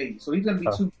running mate, so he's gonna be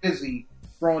too busy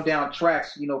throwing down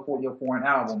tracks, for an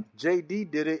album.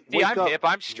 JD did it. See, I'm hip.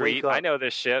 I'm street. I know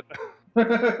this shit.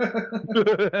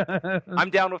 I'm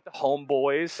down with the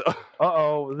Homeboys.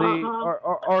 Our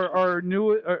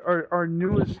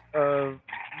newest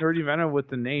Nerdy Venom with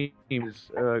the name is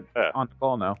on the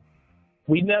call now.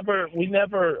 We never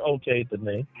okayed the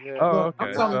name. Yeah. Oh,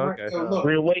 okay.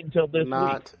 We'll wait until this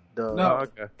week. No,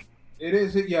 okay. It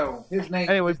is his name.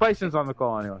 Anyway, Bison's on the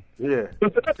call anyway. Yeah.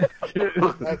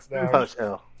 That's nice. Hush,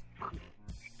 hell.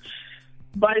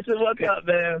 Bison, what's up,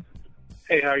 man?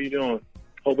 Hey, how you doing?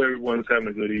 Hope everyone's having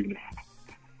a good evening.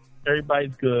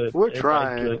 Everybody's good. We're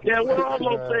trying. Good. Yeah, we're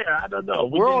almost there. I don't know.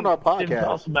 We're on our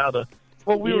podcast.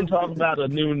 We didn't talk about a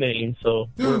new name, so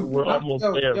we're almost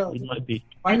there. We might be.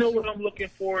 You know what I'm looking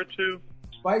forward to?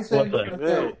 Bison.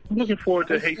 I'm looking forward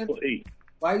to Hateful Eight.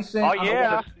 Bison. Oh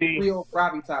yeah, real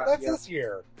gravitas. That's this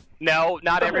year. No,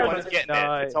 not everyone's getting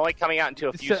it. It's only coming out into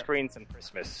a few screens on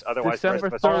Christmas. Otherwise, December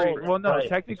Christmas. 30th. Well, no,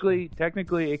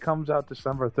 technically, it comes out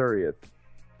December 30th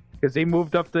because they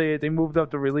moved up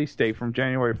the release date from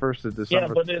January 1st to December.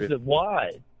 Yeah, but 30th. is it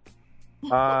wide?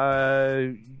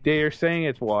 They are saying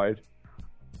it's wide.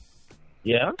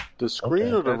 Yeah, the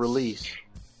screen or the release.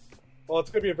 Well,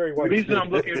 it's going to be a very The wide. reason I'm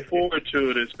looking forward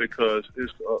to it is because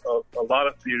it's a lot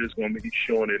of theaters going to be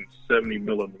showing in 70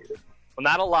 millimeter. Well,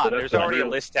 not a lot. So There's already a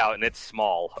list out, and it's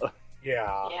small.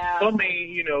 Yeah. I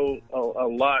mean, a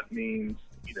lot means,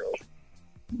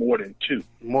 more than two.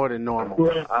 More than normal.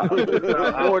 More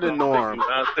than norm.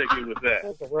 I'll take it with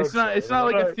that. It's not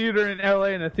like a theater in LA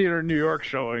and a theater in New York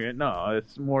showing it. No,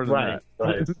 it's more than that.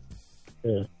 Right.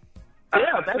 Yeah.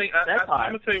 I'm going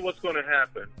to tell you what's going to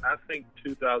happen. I think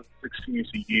 2016 is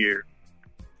the year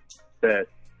that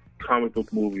comic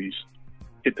book movies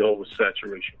hit the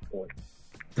oversaturation point.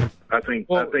 I think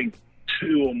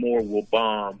two or more will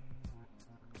bomb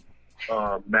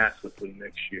massively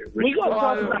next year. We're going to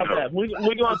talk about that. We're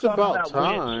going to talk about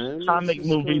when comic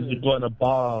movies are going to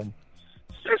bomb.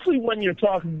 Especially when you're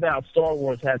talking about Star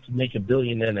Wars had to make $1.5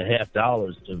 billion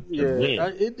to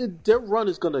win. Their run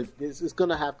is gonna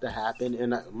have to happen,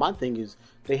 and my thing is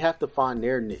they have to find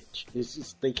their niche.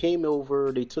 They came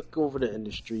over, they took over the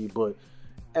industry, but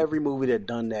every movie that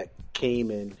done that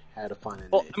came in had to find a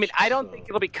niche. Well, I mean, I don't think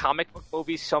it'll be comic book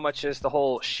movies so much as the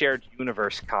whole shared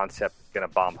universe concept is going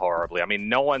to bomb horribly. I mean,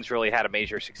 no one's really had a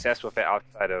major success with it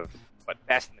outside of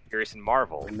Fast and the Furious and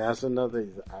Marvel. And that's another.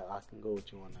 I can go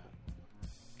with you on that.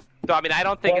 So, I mean, I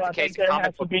don't think it's the case of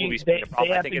comic book movies being a problem.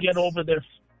 They have to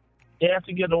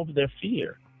get over their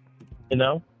fear.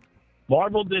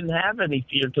 Marvel didn't have any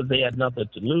fear because they had nothing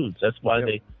to lose. That's why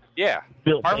they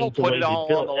built Marvel things put the it way all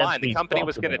they on the built. line. The company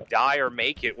was going to die or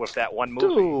make it with that one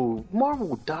movie. Dude,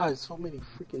 Marvel died so many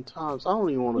freaking times. I don't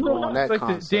even want to go on that It's like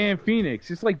concept. the Dan Phoenix.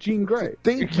 It's like Jean Grey.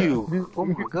 Thank you. Oh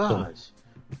my gosh.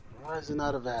 Rising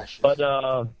out of ashes. But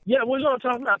we're going to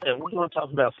talk about that. We're going to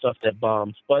talk about stuff that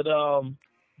bombs. But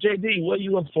JD, what are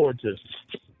you looking forward to?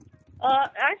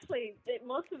 Actually,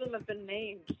 most of them have been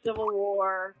named. Civil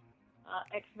War,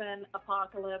 X-Men,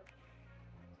 Apocalypse.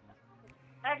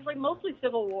 Actually, mostly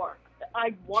Civil War.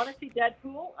 I want to see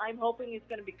Deadpool. I'm hoping it's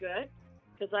going to be good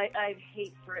because I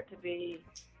hate for it to be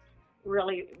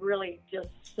really, really just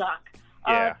suck.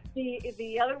 Yeah.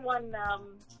 The other one,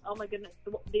 oh my goodness,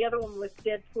 the other one with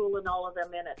Deadpool and all of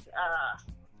them in it.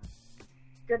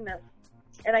 Goodness.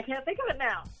 And I can't think of it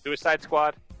now. Suicide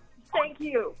Squad? Thank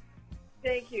you.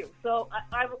 So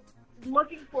I'm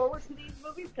looking forward to these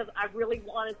movies because I really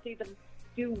want to see them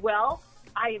do well.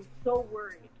 I am so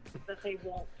worried that they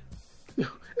won't.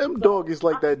 Dog is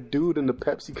like that dude in the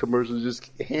Pepsi commercial,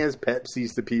 just hands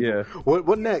Pepsis to people. Yeah.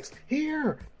 What next?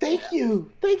 Here. Thank you.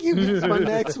 This is my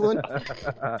next one.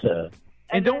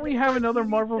 And don't we have another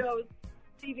Marvel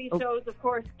TV shows, of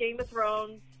course, Game of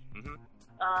Thrones. Mm-hmm.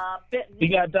 Bitten. You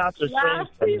got Doctor Strange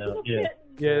coming out.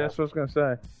 Yeah, that's what I was going to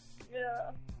say.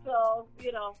 Yeah. So,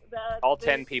 all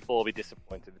 10 people will be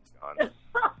disappointed it's gone.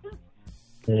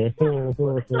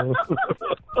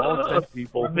 All 10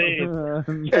 people. And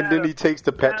then he takes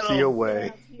the Pepsi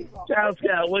away. Child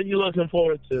Scout, what are you looking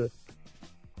forward to?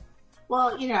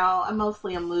 Well, I'm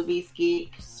mostly a movies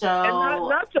geek, so... And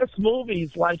not just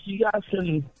movies, like you guys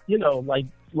can,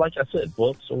 like I said,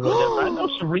 books or whatever. I know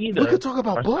Sharita, we could talk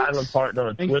about our books. silent partner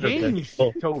on And Twitter. games,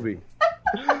 Toby.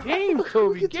 Games,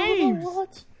 Toby, games.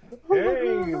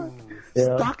 Games.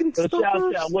 Yeah. Stocking So,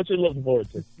 stuffers. Shout, what you looking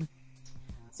forward to?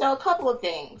 So a couple of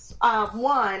things.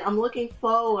 One, I'm looking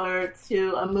forward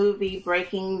to a movie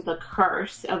breaking the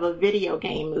curse of a video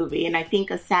game movie, and I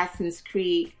think Assassin's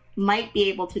Creed might be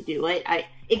able to do it.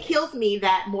 It kills me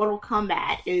that Mortal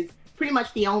Kombat is pretty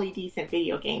much the only decent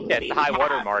video game movie. Yeah, it's the high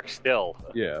watermark still.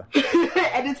 Yeah.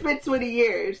 And it's been 20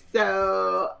 years,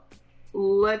 so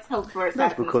let's hope for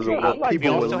That's because of what We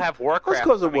people also have Warcraft. That's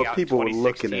because of coming what out people in were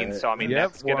looking 2016, at. So I mean,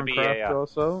 that's going to be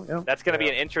that's going to be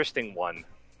an interesting one.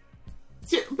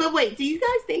 But wait, do you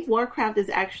guys think Warcraft is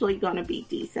actually going to be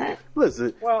decent?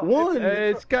 Listen,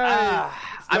 it's got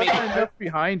enough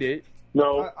behind it.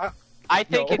 No. I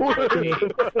think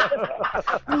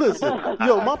Listen,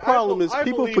 my problem is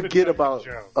people forget about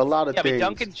a lot of But things.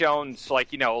 Duncan Jones, like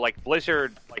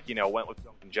Blizzard, went with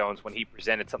Duncan Jones when he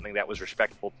presented something that was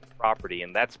respectful to the property,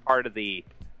 and that's part of the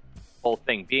whole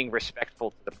thing. Being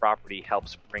respectful to the property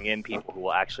helps bring in people who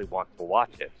will actually want to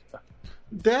watch it.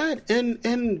 That and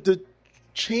the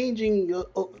changing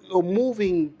or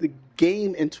moving the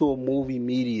game into a movie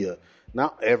media.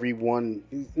 Not every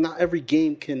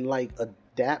game can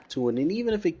adapt to it, and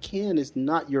even if it can, it's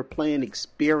not your playing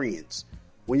experience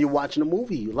when you're watching a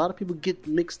movie. A lot of people get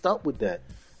mixed up with that.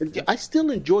 And I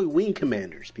still enjoy Wing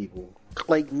Commanders, people.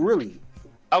 Really.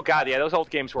 Oh God, yeah, those old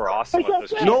games were awesome.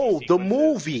 No, the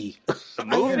movie. The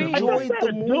movie. I enjoyed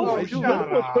the movie.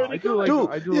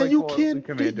 You can't.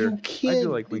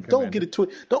 Don't get it to it.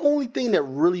 The only thing that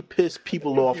really pissed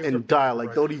people off in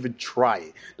dialect, don't even try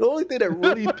it. The only thing that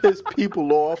really pissed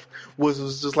people off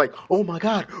was just like, oh my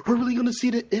God, we're really going to see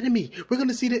the enemy. We're going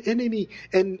to see the enemy.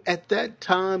 And at that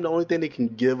time, the only thing they can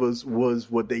give us was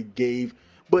what they gave.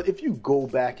 But if you go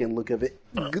back and look at it,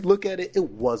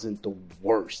 it wasn't the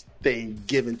worst thing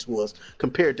given to us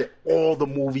compared to all the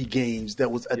movie games that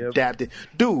was adapted.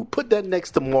 Dude, put that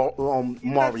next to Mario.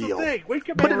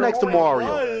 Put it next to Mario.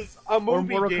 Was a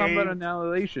movie or Mortal game. Kombat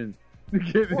Annihilation.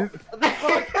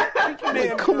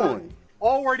 Come on.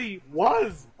 Already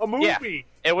was a movie. Yeah,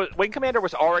 it was. Wing Commander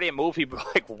was already a movie, but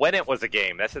when it was a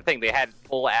game. That's the thing. They had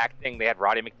full acting. They had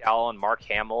Roddy McDowall and Mark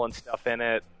Hamill and stuff in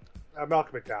it.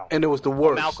 Malcolm McDowell. And it was the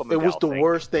worst. Malcolm it was the McDowell,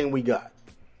 worst thing we got.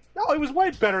 No, it was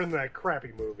way better than that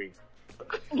crappy movie.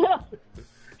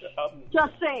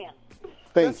 Just saying.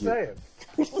 Thank you.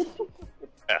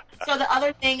 So the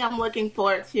other thing I'm looking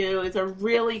forward to is a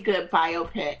really good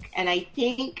biopic, and I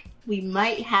think we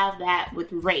might have that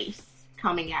with Race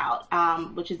coming out,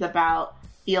 which is about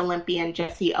the Olympian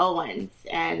Jesse Owens,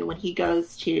 and when he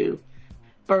goes to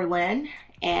Berlin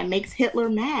and makes Hitler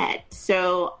mad.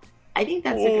 So I think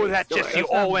that's a good that story. Jesse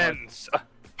Owens.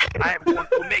 I am going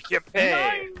to make you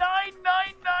pay.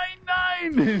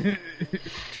 99999.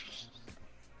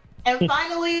 And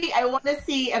finally, I want to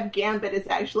see if Gambit is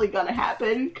actually going to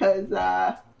happen, because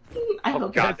I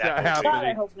hope God, that's not happening.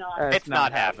 I hope not. It's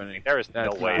not happening. There is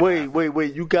no way.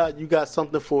 Wait. You got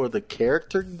something for the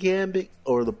character Gambit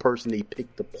or the person they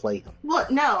picked to play him? Well,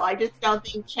 no, I just don't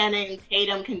think Channing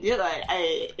Tatum can do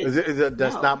it.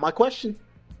 That's not my question.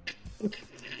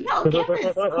 No, Gambit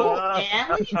is cool, man.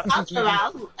 What are you talking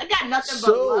about? I got nothing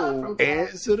but love from Gambit.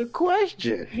 Answer the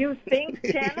question. You think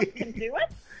Channing can do it?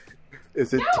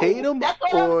 Is it No, Tatum that's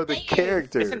what or I'm the saying.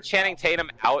 character? Isn't Channing Tatum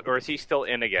out, or is he still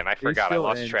in again? I forgot. I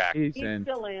lost track. He's He's in.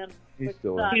 still in. He's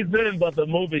still in. He's in, but the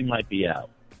movie might be out.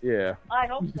 Yeah. I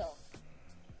hope so.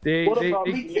 What about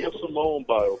the Nina Simone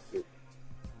biopic?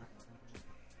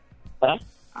 Huh?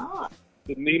 Oh,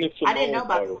 The Nina I didn't Simone know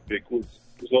about biopic was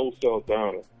Zoe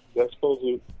Saldana. That's supposed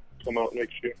to come out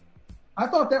next year. I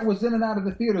thought that was in and out of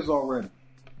the theaters already.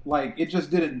 Like, it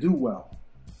just didn't do well.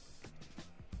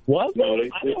 What? No, I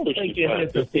don't pushed think it it back.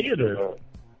 hit the theater.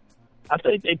 I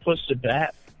think they pushed it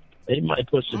back. They might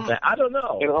push it back. I don't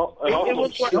know. And also, It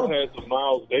was still has the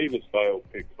Miles Davis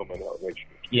biopic coming out next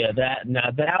year.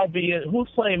 Yeah, that'll be it. Who's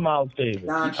playing Miles Davis?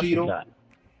 Don Cheadle.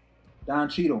 Don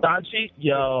Cheadle. Don Cheadle?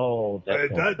 Yo,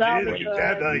 that's like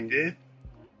this.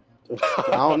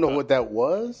 I don't know what that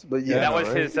was, but yeah. That was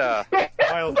his. Miles,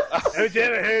 have you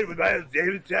ever heard with Miles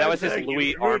Davis? That was his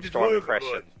Louis Armstrong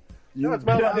impression. No, it's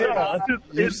Miles Davis.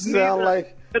 You sound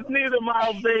like it's neither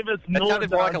Miles Davis That nor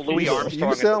sounded more like a Don Louis Cheadle.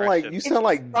 Armstrong you sound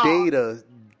like Data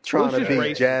trying to Let's be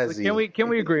just racist. jazzy. Can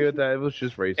we agree with that? It was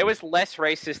just racist. It was less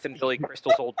racist than Billy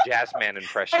Crystal's old jazzman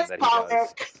impression let's that he call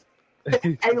does. it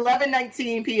at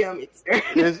 11:19 p.m.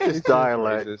 It's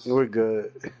dialect. We're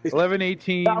good.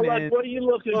 11:18. Now, like, what are you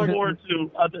looking forward to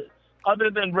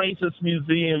other than racist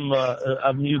museum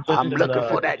of musicians? I'm looking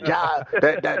for that job,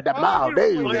 that Miles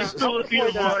Davis.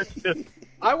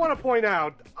 I want to point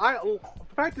out, the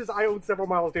fact is, I own several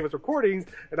Miles Davis recordings,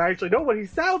 and I actually know what he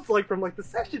sounds like from the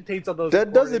session tapes on those.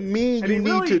 That doesn't mean and you he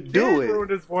need really to did do it. ruin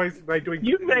his voice by doing.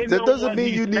 That doesn't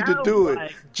mean you need to do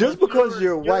it. Just because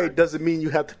you're white doesn't mean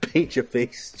you have to paint your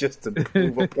face just to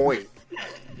prove a point.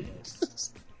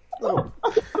 No.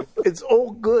 It's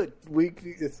all good.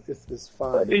 It's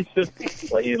fine.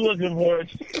 What are you looking for?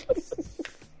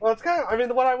 Well, it's kind of. I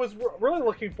mean, what I was really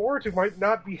looking forward to might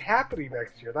not be happening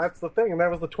next year. That's the thing, and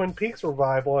that was the Twin Peaks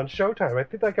revival on Showtime. I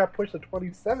think that got pushed to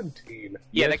 2017.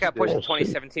 Yeah, that got pushed to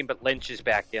 2017, but Lynch is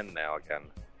back in now again.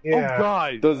 Yeah. Oh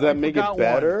God! Does that make it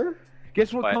better? One.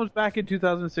 Guess what comes back in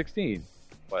 2016?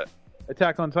 What?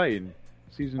 Attack on Titan,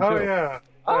 season 2. Oh yeah.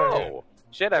 Oh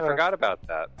shit! I forgot about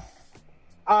that.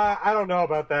 I don't know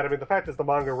about that. I mean, the fact is the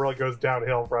manga really goes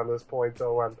downhill from this point,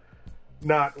 so I'm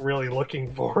not really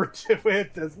looking forward to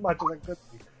it as much as I could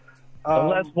be.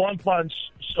 Unless One Punch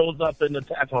shows up in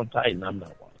Attack on Titan, I'm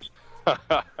not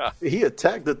watching. He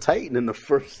attacked the Titan in the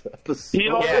first episode.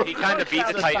 Yeah, he kind of beat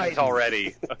the Titans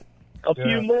already. A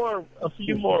few more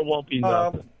won't be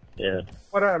nothing. Yeah.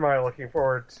 What am I looking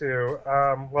forward to?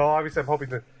 Well, obviously, I'm hoping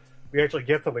that we actually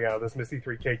get something out of this Misty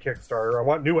 3K Kickstarter. I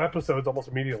want new episodes almost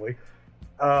immediately.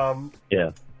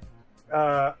 Yeah.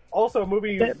 Also, a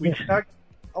movie we did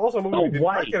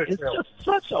not get a It's trailer. just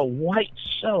such a white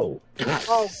show.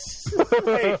 Oh,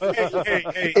 hey.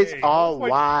 It's all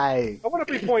white. I want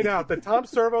to point out that Tom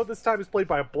Servo this time is played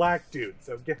by a black dude.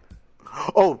 So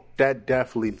Oh, that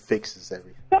definitely fixes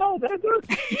everything. No, that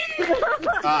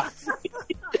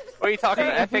What are you talking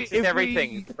about? That fixes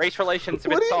everything. Race relations have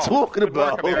been What are you solved. talking Good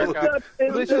work, about?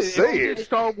 America. Just say it.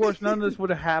 Star Wars, none of this would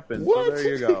have happened. What? So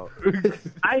there you go.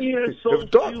 I hear so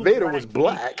If Darth few Vader was geeks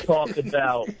black. talk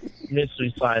about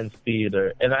Mystery Science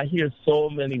Theater, and I hear so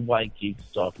many white geeks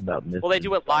talk about Mystery. Well, they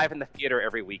do it live in the theater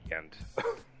every weekend.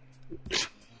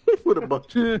 With a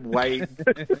bunch of white.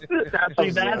 See,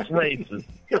 that's racist.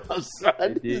 I'm sorry. I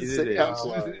didn't say I'm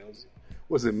sorry.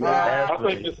 Was it I mad?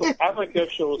 think that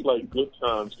show was like Good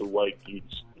Times to white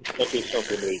geeks. That's just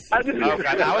something they. Oh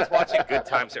god, I was watching Good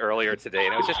Times earlier today,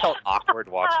 and it was just felt awkward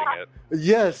watching it.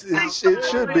 Yes, it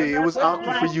should be. It was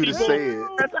awkward for you to say it.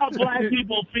 That's how black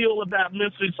people feel about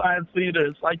Mystery Science Theater.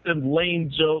 It's like them lame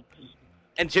jokes.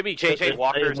 And Jimmy J.J.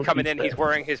 Walker's coming in. He's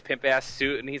wearing his pimp ass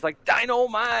suit, and he's like,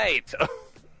 "Dynamite!"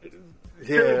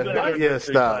 Yeah,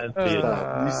 stop.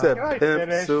 You said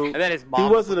pimp suit. And then his mom He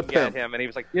wasn't a was looking at pimp. him, and he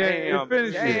was like, Yeah,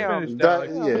 finish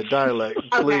it. Dialect.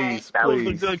 Please, That was a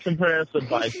please. good comparison,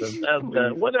 Bison. That's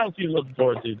good. What else you looking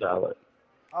forward to, Dollar?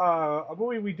 a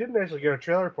movie we didn't actually get a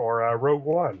trailer for, Rogue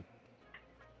One.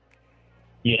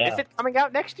 Yeah. Is it coming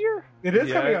out next year? It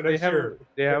is coming out next year.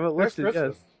 They have it Next listed, yes.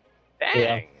 Christmas. Dang.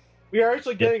 Yeah. We are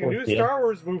actually getting a new Yeah. Star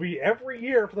Wars movie every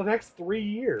year for the next 3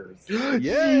 years.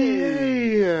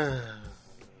 Yeah.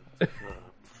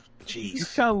 You Jeez.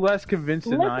 sound less convinced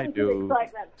than I Listen to the do,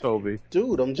 excitement. Toby.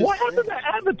 Dude, I'm just What happened to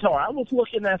Avatar? I was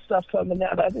looking at stuff coming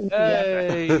out. I didn't see that.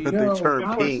 Hey, They turn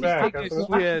Push pink. back.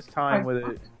 he has time with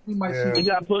it. We might Yeah. It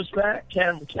got pushed back.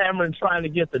 Cameron trying to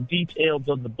get the details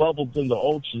of the bubbles in the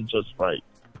ocean just right.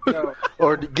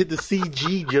 Or to get the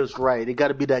CG just right. It got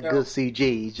to be that good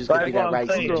CG. It's just got to be that right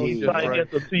CG. Trying to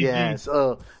get the CG. Yes.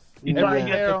 You trying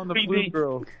to Hair get on the the blue 3D.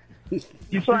 girl.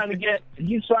 You trying to get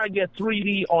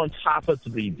 3D on top of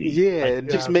 3D. Yeah, and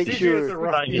just make CG sure. isn't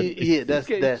right. Yeah, that's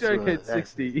Hit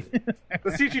 60. The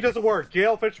CG doesn't work.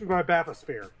 Gail, fetch me my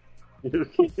bathysphere.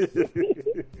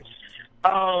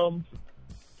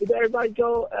 Did everybody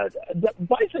go?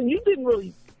 Bison, you didn't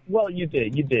really. Well, you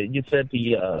did. You said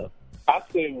the. I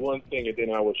say one thing and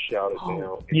then I would shout it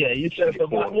down. Yeah, you said the.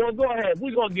 Well, go ahead.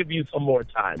 We're gonna give you some more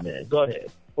time, man. Go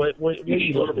ahead. What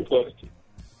you looking Because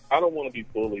I don't want to be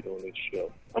bullied on this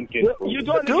show. I'm getting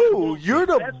bullied. Dude, you're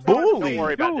the bully. Don't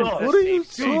worry about Dude, that. what are you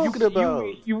talking about?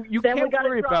 You Then we can't gotta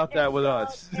worry drop about that him with down.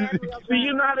 us. See,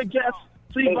 you're not a guest.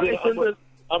 See, Bison,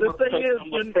 I'm the thing is,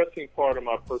 repressing part of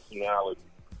my personality.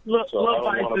 look, So I don't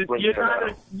wanna Bison, bring you're that not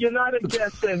out. you're not a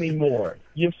guest anymore.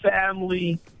 Your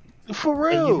family. For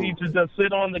And you real. need to just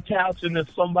sit on the couch, and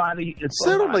if somebody is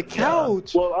Sit on the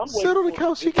couch. Well, I'm Sit on the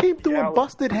couch. She came through and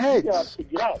busted You guys heads.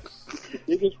 forgot. The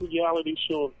biggest reality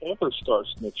show ever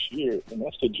starts next year, and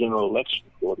that's the general election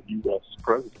for the U.S.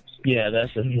 presidency. Yeah,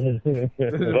 that's a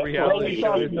reality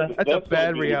show. That's a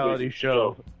bad reality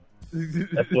show.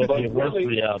 That's going to be a worse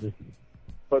reality.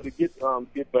 But to get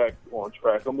back on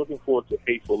track, I'm looking forward to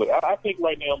Hateful Eight. I think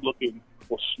right now I'm looking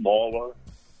for smaller.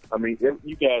 I mean,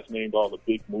 you guys named all the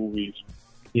big movies.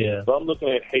 Yeah. So I'm looking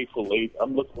at Hateful Eight.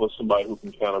 I'm looking for somebody who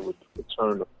can kind of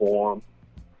return to form.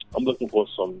 I'm looking for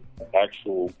some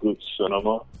actual good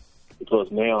cinema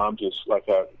because now I'm just, like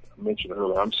I mentioned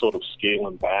earlier, I'm sort of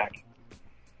scaling back.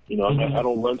 You know, I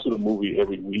don't run to the movie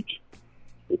every week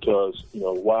because, you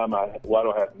know, why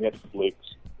do I have Netflix,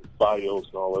 Bios,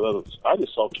 and all that other stuff? I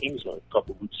just saw Kingsman a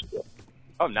couple of weeks ago.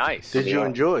 Oh, nice. Did you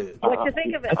enjoy it? What'd you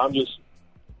think of it?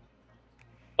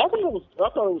 I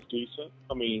thought it was decent.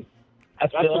 I mean, I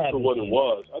took it for what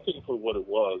it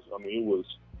was. I mean, it was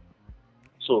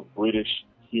sort of British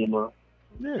humor,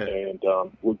 Yeah. and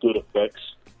with good effects.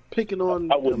 picking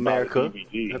on I wouldn't America buy the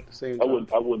DVD. at the same time.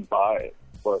 I wouldn't buy it.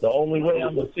 But the only way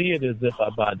I'm gonna see it is if I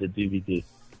buy the DVD.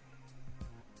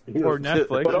 Or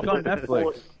Netflix. It's on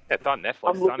Netflix. It's on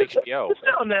Netflix. It's on HBO. It's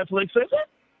still on Netflix, is it?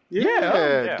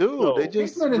 Yeah, dude, So, they just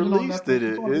Kingsman isn't on released Netflix, it.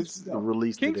 it's on It's HBO.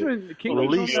 released Kingsman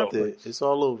released on it. Netflix. It's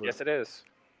all over. Yes, it is.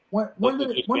 When it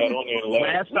did just got on there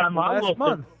Last time I Last looked,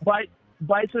 month.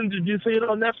 Bison, did you see it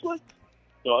on Netflix?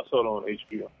 No, I saw it on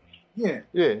HBO. Yeah.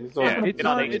 Yeah, it's on. Yeah.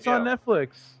 It's on Netflix.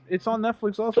 It's on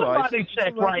Netflix also. Somebody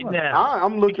check right now.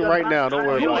 I'm looking right now. Don't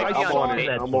worry It's about it. like I'm on it.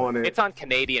 I'm on it. It's on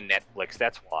Canadian Netflix.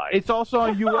 That's why. It's also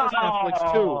on US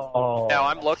Netflix too. No,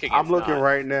 I'm looking. I'm It's looking not.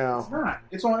 right now. It's not.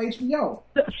 It's on HBO.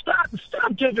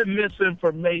 Stop giving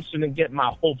misinformation and get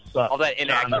my hopes up. All that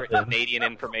inaccurate Canadian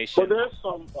information. But there's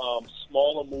some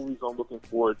smaller movies I'm looking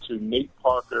forward to. Nate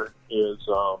Parker is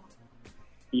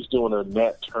he's doing a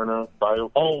Nat Turner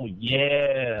biopic. Oh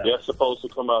yeah, That's supposed to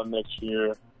come out next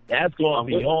year. that's going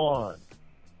to be on.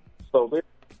 So they're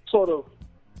sort of,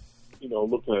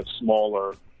 looking at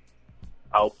smaller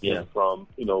output from,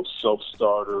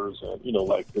 self-starters and,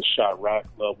 like the Chirac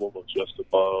level or just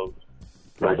above,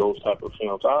 those type of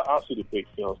films. I'll see the big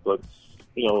films, but,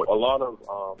 a lot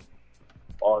of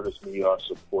artists need our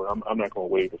support. I'm not going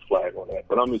to wave a flag on that,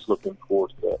 but I'm just looking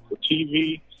forward to that. For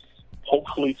TV,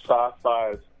 hopefully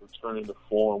sci-fi is returning to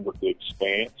form with The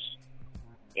Expanse.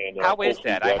 And, How is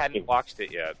that? I hadn't watched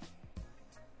it yet.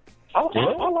 I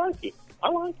like it. I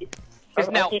like it.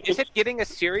 Is it getting a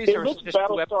series it or is looks it just 2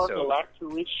 Battlestar episodes?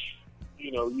 Galactica-ish.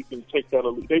 You can take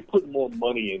that. They put more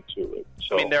money into it.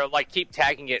 So. I mean, they're like keep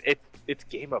tagging it. It's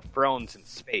Game of Thrones in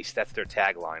space. That's their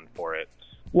tagline for it.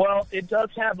 Well, it does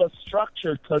have a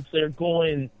structure because they're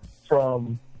going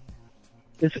from.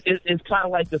 It's kind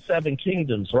of like the Seven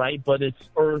Kingdoms, right? But it's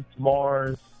Earth,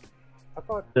 Mars. I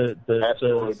thought the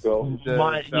asteroid belt.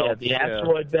 The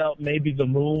asteroid belt, maybe the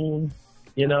moon.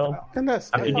 And that's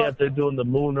I forget if they're doing the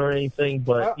moon or anything,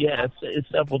 but it's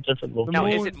several different locations. Now,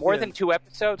 is it more than 2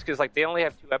 episodes? Because they only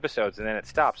have 2 episodes and then it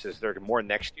stops. Is there more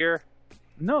next year?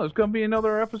 No, it's going to be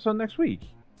another episode next week.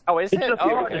 Oh, is it?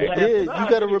 Oh, okay. Yeah, you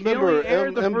got to remember,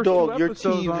 M-Dog, your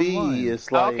TV is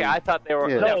like... okay, I thought they were...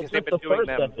 Yeah. No, because they've been the doing first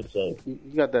them. episode.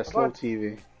 You got that slow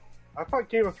TV. I thought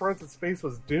Game of Thrones in space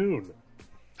was Dune.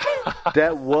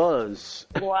 That was.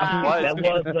 Wow. That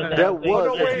was.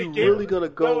 If you're really going to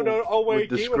go with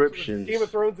descriptions. Game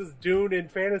of Thrones is Dune in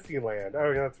Fantasyland.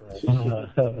 Oh, yeah, that's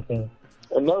right.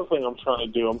 Another thing I'm trying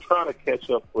to do, I'm trying to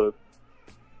catch up with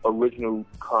original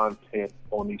content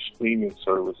on these streaming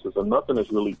services, and nothing has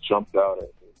really jumped out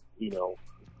at me.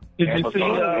 Did you see?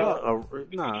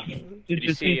 Nah. Did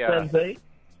you see Sense8?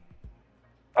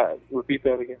 Repeat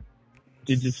that again.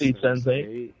 Did you see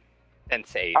Sense8?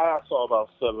 Sense8. I saw about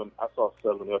 7. I saw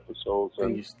 7 episodes, And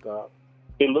and you stop.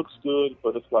 it looks good,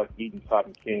 but it's like eating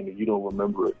cotton candy. You don't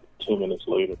remember it 10 minutes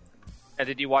later. And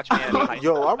did you watch Man in High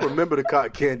Yo, I remember the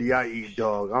cotton candy I eat,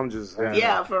 dog. I'm just saying.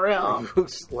 Yeah, for real.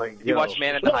 Looks like, You watch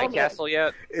Man in the High Castle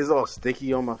yet? It's all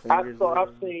sticky on my fingers.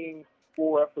 I've seen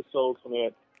 4 episodes from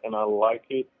it, and I like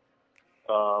it.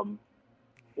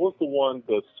 What's the one,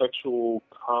 the sexual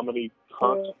comedy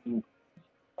content?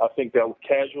 I think that was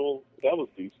Casual. That was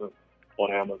decent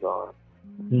on Amazon.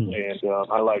 And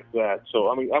I like that. So,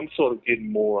 I mean, I'm sort of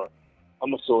getting more, I'm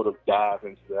going to sort of dive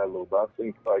into that a little bit. I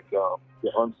think, like,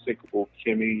 The Unsinkable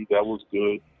Kimmy, that was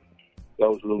good. That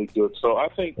was really good. So, I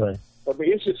think, I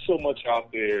mean, it's just so much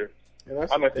out there.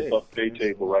 I'm at the buffet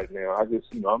table right now.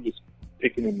 I'm just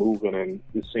picking and moving and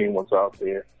just seeing what's out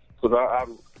there. Because I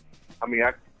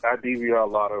DVR a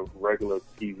lot of regular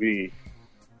TV,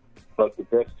 but the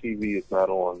best TV is not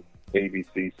on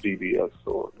ABC, CBS,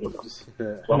 or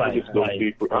So I'm gonna just go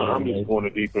deeper. I'm just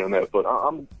going deeper in that. But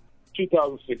I'm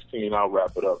 2016. I'll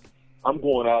wrap it up. I'm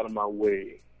going out of my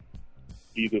way,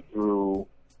 either through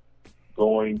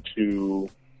going to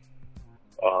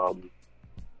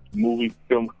movie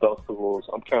film festivals.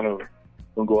 I'm kind of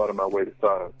gonna go out of my way to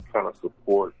try to kind of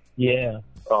support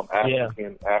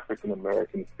African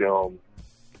American films.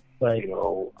 Right.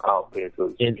 Out there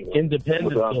because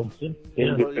independent films.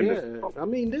 Yeah. I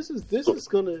mean, this is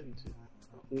gonna.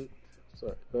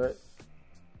 Sorry, go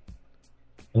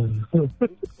ahead.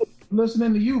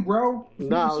 Listening to you, bro.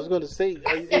 No, I was gonna say.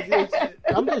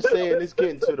 I'm just saying it's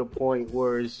getting to the point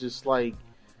where it's just like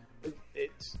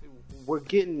we're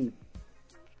getting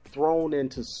thrown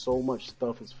into so much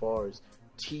stuff as far as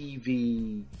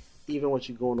TV, even when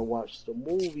you're going to watch the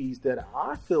movies, that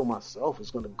I feel myself is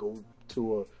going to go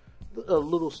to a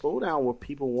little slowdown where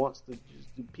people want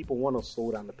to slow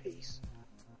down the pace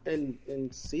and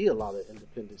see a lot of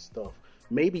independent stuff.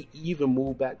 Maybe even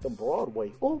move back to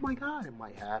Broadway. Oh my God, it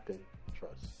might happen.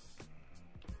 Trust.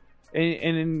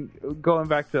 And going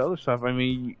back to the other stuff, I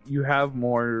mean, you have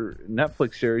more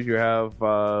Netflix series. You have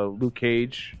Luke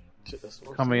Cage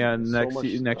coming out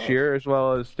next year, as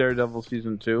well as Daredevil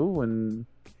season 2. And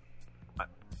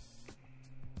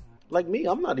like me,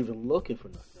 I'm not even looking for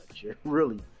nothing next year.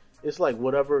 Really, it's like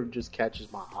whatever just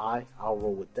catches my eye, I'll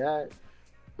roll with that.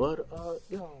 But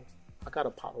I got a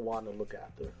pot of wine to look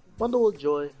after. Bundle of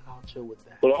Joy, I'll chill with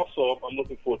that. But also, I'm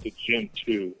looking forward to Gym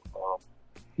 2.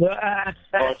 I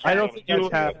don't think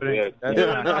that's happening.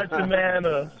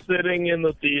 Archimana sitting in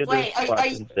the theater. Wait, are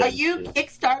you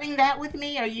kickstarting that with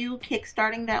me? Are you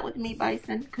kickstarting that with me,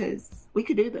 Bison? Because we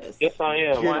could do this. Yes, I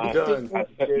am. Get it done.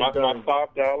 My $5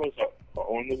 are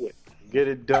on the way. Get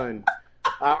it done.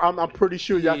 I'm pretty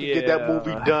sure y'all can get that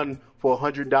movie done for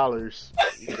 $100.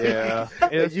 Yeah,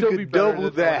 you could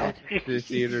double that.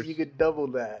 You could double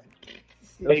that.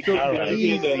 Hey,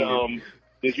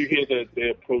 did you hear that they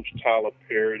approached Tyler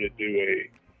Perry to do a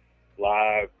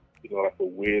live, like a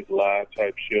Wiz live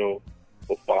type show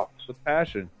for Fox? With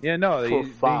passion. Yeah, no, he's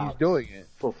doing it.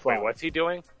 For Fox. Wait, what's he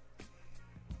doing?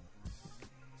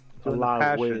 For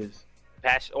live Wiz.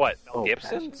 Passion? What? Mel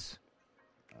Gibson's?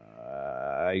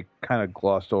 I kind of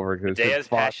glossed over because Medea's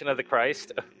Passion of the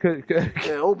Christ.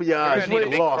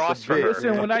 Obiage glossed a bit.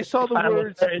 Listen, when I saw the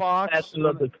words Fox, Passion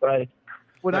of the Christ.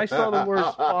 When I saw the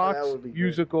words Fox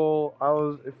musical,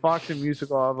 Fox and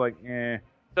musical. I was like, eh.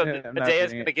 So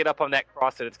Medea's going to get up on that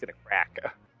cross and it's going to crack.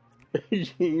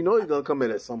 You know he's going to come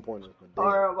in at some point.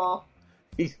 Horrible.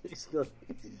 He's going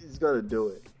to do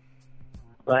it.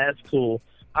 That's cool.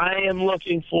 I am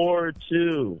looking forward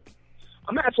to.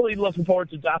 I'm actually looking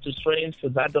forward to Doctor Strange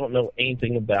because I don't know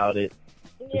anything about it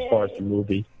as far as the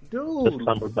movie. Dude, the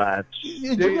Cumberbatch.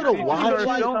 You're gonna watch it?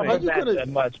 Are you gonna that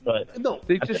much? But no,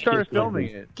 they just started filming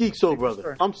it. Geek Soul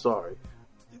Brother, I'm sorry.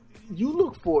 You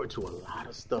look forward to a lot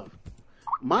of stuff.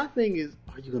 My thing is,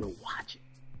 are you gonna watch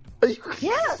it?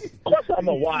 Yeah, of course I'm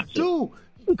gonna watch it. Dude,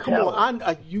 come on.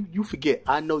 You forget.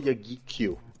 I know your geek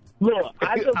Q. Look,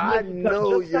 I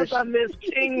know because I missed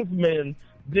Kingsman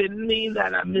didn't mean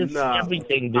that I missed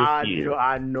everything this year.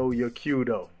 I know your Q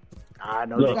though. I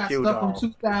know you got stuff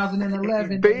from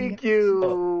 2011. Thank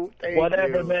you.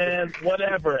 Whatever, man.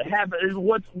 Whatever.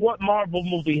 What Marvel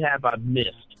movie have I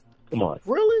missed? Come on.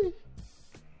 Really?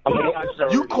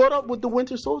 You caught up with the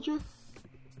Winter Soldier?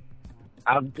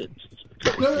 I'm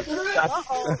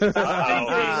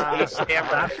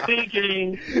Stop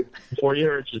speaking before you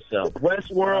hurt yourself.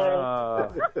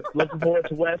 Westworld. Looking forward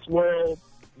to Westworld.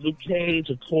 Luke Cage,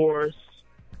 of course.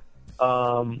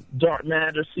 Dark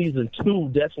Matter Season 2,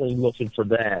 definitely looking for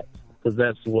that, because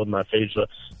that's one of my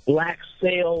favorites. Black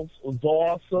Sails was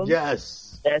awesome.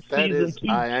 Yes. That Season 2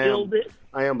 killed it.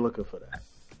 I am looking for that.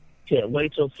 Can't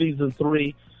wait till Season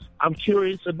 3. I'm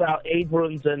curious about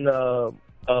Abrams and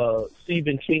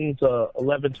Stephen King's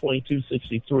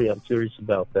 11/22/63. I'm curious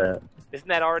about that. Isn't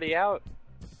that already out?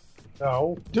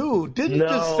 No. Dude, didn't you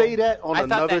just say that on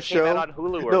another show? Came out on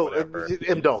Hulu or whatever.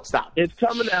 M-Dog, stop. It's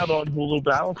coming out on Hulu,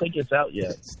 but I don't think it's out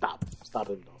yet. Stop,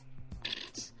 M-Dog.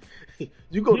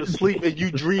 You go to sleep and you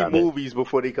dream movies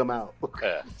before they come out.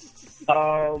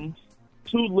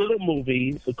 Two little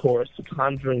movies, of course, The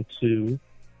Conjuring 2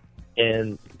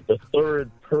 and the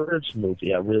third Purge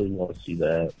movie. I really want to see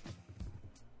that.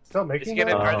 Still making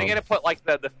Are they going to put like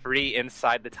the 3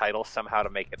 inside the title somehow to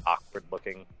make it awkward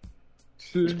looking?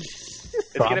 It's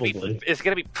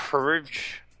gonna be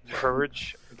Purge.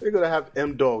 They're gonna have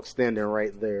M-Dog standing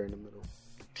right there in the middle.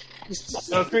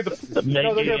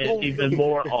 Making it even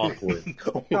more awkward.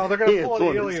 No, they're gonna pull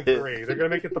an Alien 3. They're gonna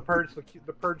make it the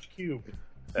Purge Cube.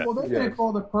 Well, they're gonna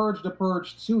call the Purge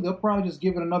 2. They'll probably just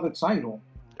give it another title.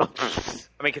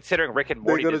 I mean, considering Rick and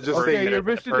Morty, you're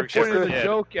missing the point of the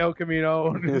joke, El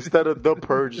Camino. Instead of the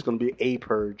Purge, it's going to be a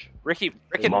Purge. Rick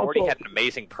and Morty had an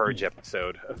amazing Purge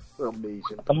episode.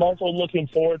 Amazing. I'm also looking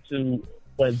forward to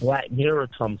when Black Mirror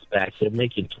comes back. They're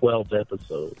making 12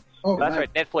 episodes. Oh, that's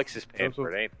right. Netflix is paying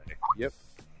for it, ain't they? Yep.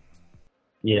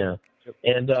 Yeah.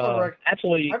 And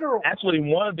actually,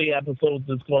 one of the episodes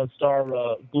is going to star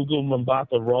Gugu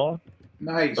Mbatha Raw.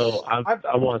 Nice. So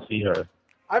I want to see her.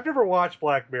 I've never watched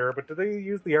Black Mirror, but do they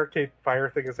use the Arcade Fire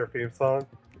thing as their theme song?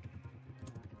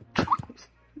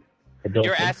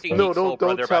 You're asking me, don't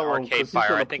Brother about Arcade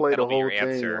Fire. I think that'll be your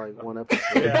answer. Like one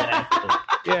episode. Yeah.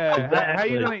 Exactly. How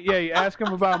you gonna? Yeah, you ask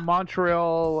him about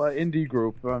Montreal indie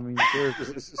group. I mean,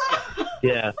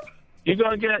 yeah. You're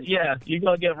gonna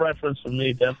get reference from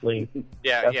me, definitely.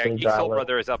 Yeah. Geek Soul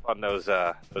Brother is up on those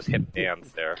hip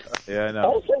bands there. Yeah, I know.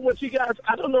 Also, what you guys,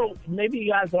 I don't know, maybe you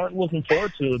guys aren't looking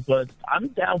forward to it, but I'm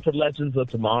down for Legends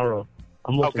of Tomorrow.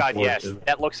 I'm Oh looking God, forward yes, to it.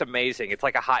 that looks amazing. It's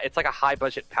like a high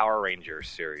budget Power Rangers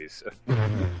series.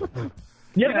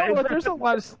 You know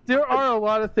what? There are a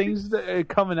lot of things that are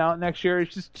coming out next year.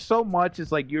 It's just so much.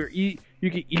 It's like you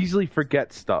can easily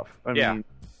forget stuff. I mean,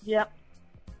 Yep.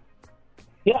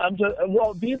 Yeah,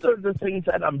 these are the things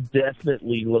that I'm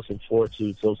definitely looking forward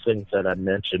to. Those things that I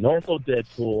mentioned. Also,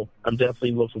 Deadpool. I'm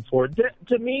definitely looking forward.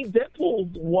 To me,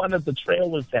 Deadpool's one of the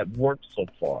trailers that worked so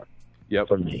far. Yep.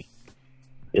 For me,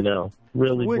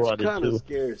 really Which brought it kind to. of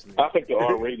scares me. I think the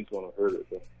R rating's going to hurt it,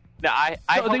 though. No, I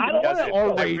hope it doesn't.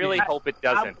 I really hope it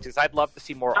doesn't, because I'd love to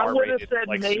see more I would have R-rated said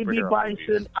maybe superhero Bison.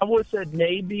 movies. I would have said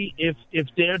maybe if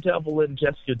Daredevil and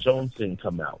Jessica Jones didn't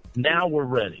come out. Now we're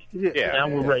ready. Yeah. Now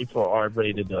we're ready for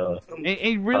R-rated.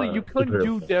 and really, you couldn't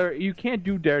you can't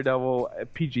do Daredevil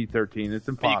at PG-13. It's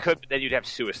But impossible. you could, but then you'd have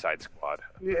Suicide Squad.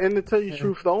 Yeah, and to tell you the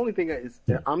truth, the only thing is,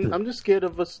 I'm just scared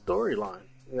of a storyline.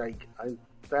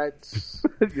 That's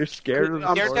You're scared of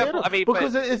I'm the scared of, I mean,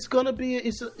 because but- it's gonna be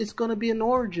an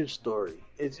origin story.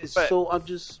 I'm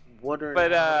just wondering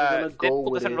But how they're gonna go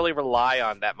Deadpool with doesn't it. really rely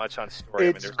on that much on story.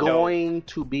 It's going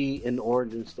to be an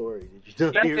origin story.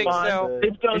 Did you You think so?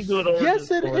 It's going to do an origin Yes,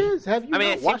 it story. is. Have you I mean,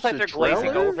 not it seems watched like the they're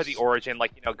glazing trailers? over the origin,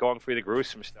 going through the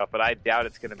gruesome stuff. But I doubt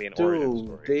it's going to be an origin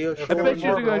story. They are I showing bet you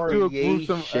they're more gonna do a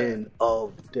gruesome- variation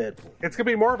of Deadpool. It's gonna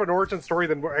be more of an origin story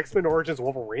than X-Men Origins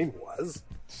Wolverine was.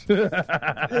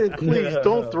 And please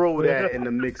don't throw that in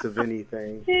the mix of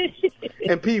anything.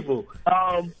 And people,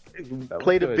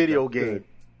 play the good, video that was game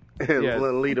and Yes.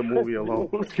 leave the movie alone.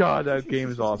 God, that game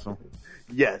is awesome.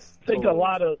 Yes, I think a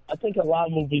lot of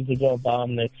movies are going to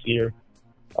bomb next year.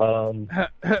 Batman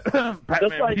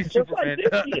v just like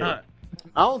this year.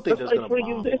 I don't think Just that's like gonna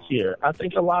freaking bomb. this year. I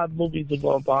think a lot of movies are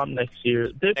going to bomb next year.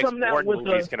 They're Next coming out Bourne with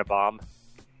movie's going to bomb.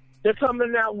 They're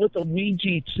coming out with a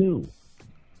Ouija 2.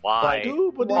 Why?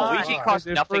 Dude, but Well, these- Ouija cost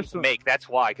Their nothing first to one- make. That's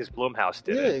why, because Blumhouse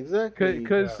did Yeah, it.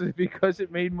 exactly. Because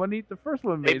it made money. The first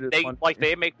one made it.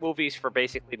 They make movies for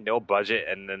basically no budget,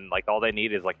 and then all they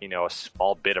need is a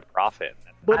small bit of profit.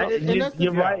 But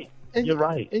You're right. You're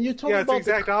right. And you're talking Yeah, it's the about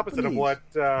exact opposite of what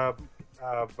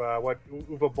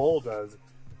Uwe Boll does.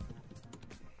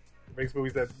 He makes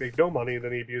movies that make no money, and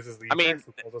then he abuses the tax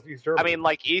loopholes. He's German. I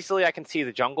mean, easily I can see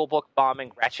the Jungle Book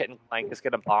bombing. Ratchet and Clank is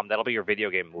going to bomb. That'll be your video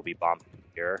game movie bomb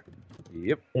here.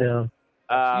 Yep. Yeah.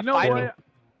 You know what?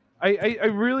 I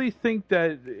really think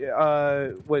that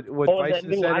what that Bison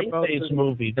new said Ice about Age the,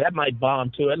 movie, that might bomb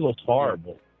too. That looks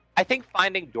horrible. I think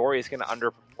Finding Dory is going to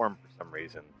underperform for some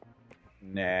reason.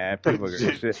 Nah, people are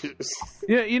gonna shit.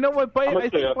 Yeah, you know what?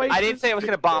 I didn't say it was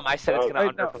going to bomb. I said it's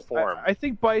going to underperform. I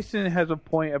think Bison has a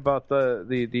point about the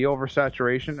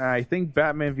oversaturation, and I think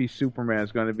Batman v Superman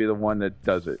is going to be the one that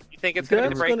does it. You think it's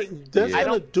going to break? That's I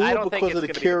gonna don't- do I it don't think because of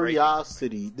it's the gonna be breaking.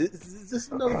 curiosity. This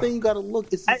is another thing you got to look.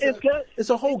 It's a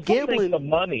whole It's gonna make gambling. some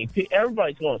money.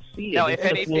 Everybody's going to see it. No, It's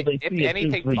if just will they see it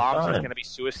anything 2-3 bombs, it's times. going to be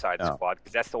Suicide Squad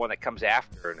because that's the one that comes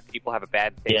after. And if people have a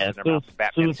bad taste Yeah, in their mouth for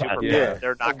Batman and Suicide Superman, Yeah,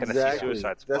 they're not going to see exactly.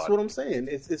 Suicide Squad. That's what I'm saying.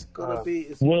 It's gonna be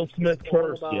it's, Will Smith it's all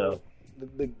curse, about yo.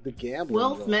 the gambling.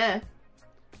 Will though. Smith.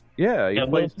 Yeah, he Yeah,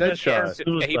 plays Will Smith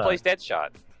Deadshot. Yeah, he plays Deadshot.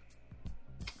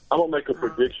 I'm gonna make a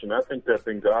prediction. I think that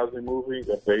Benghazi movie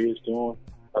that Bay is doing,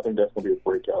 I think that's gonna be a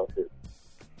breakout hit.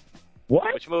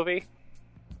 What? Which movie?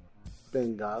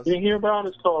 Benghazi. You hear about it?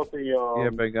 It's called the Yeah,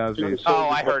 Benghazi. Oh,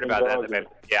 I heard about that.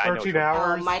 Yeah, I know. 13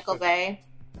 hours. Michael Bay.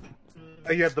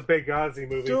 Yeah, the Benghazi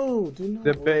movie. Dude, do not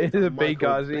The Bay, let the Michael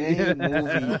Benghazi Bay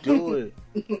movie do it.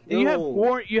 You have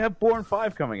No. Born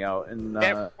 5 coming out, and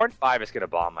Yeah, Born 5 is going to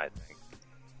bomb, I think.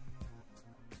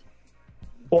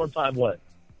 4 and 5 what?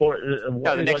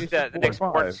 No, the next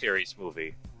Born Born 5. series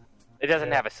movie. It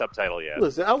doesn't have a subtitle yet.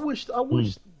 Listen, I wish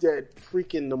that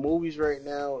freaking the movies right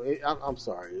now. I'm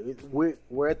sorry,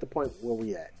 we're at the point where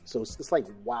we at. So it's like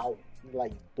wow,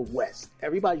 like the West.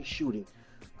 Everybody's shooting.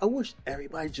 I wish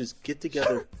everybody just get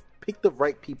together, pick the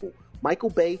right people. Michael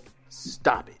Bay,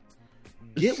 stop it.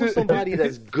 Get with somebody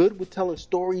that's good with telling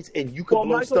stories, and you can blow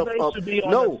Michael stuff Bay up. should be on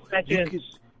No, the second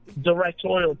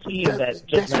directorial team that's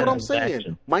what I'm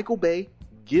saying. Michael Bay,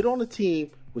 get on a team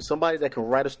with somebody that can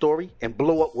write a story and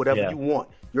blow up whatever you want.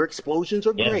 Your explosions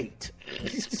are great.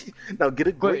 Now get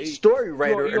a great story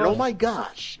writer, and oh my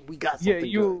gosh, we got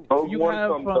something good. Rogue One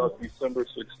comes out December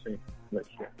 16th next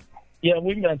year. Yeah,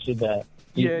 we mentioned that.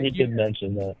 Yeah, we did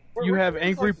mention that. You have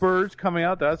Angry Birds coming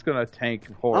out. That's going to tank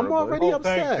horribly. I'm already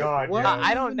upset. Why?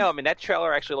 I don't know. I mean, that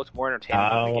trailer actually looks more entertaining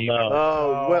than the game.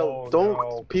 Oh well,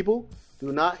 don't people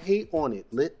do not hate on it.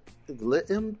 Let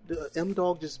M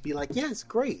Dog just be like, yeah, it's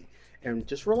great, and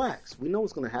just relax. We know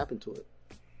what's going to happen to it.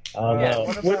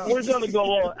 No. We're going to go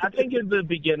on. I think in the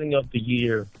beginning of the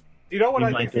year, You know what we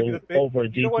I might think is go going to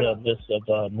be the over a detailed list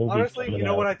of movies. Honestly, you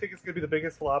know out. what I think is going to be the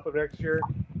biggest flop of next year?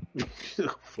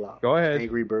 Flop. Go ahead.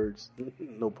 Angry Birds.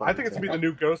 No pun I think it's going to be the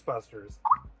new Ghostbusters.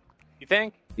 You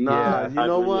think? Nah, you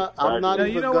know what? I'm not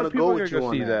even going to go with you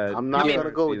on that. I'm not going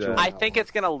to go with you on that. I think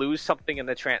it's going to lose something in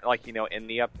the in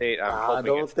the update. I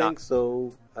don't think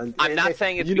so. I'm not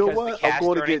saying it's because of the cast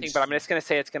or anything, but I'm just going to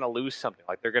say it's going to lose something.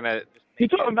 Like they're going to. You're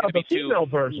talking about the female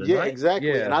version, yeah, right? exactly.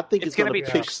 Yeah. And I think it's going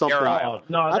to pick something up.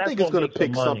 No, I think it's going to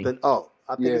pick something up.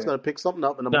 I think it's going to pick something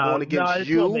up, and I'm going against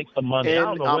you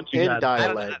and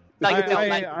Dialect.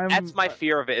 That's my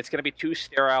fear of it. It's going to be too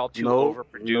sterile, too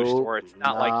overproduced, or it's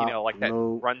not like that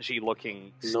grungy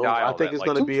looking style. I think it's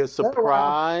going to be a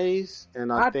surprise,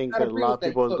 and I think that a lot of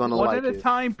people are going to like it. One at a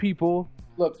time, people.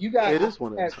 Look, you guys. It is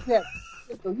one at a time.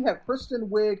 You have Kristen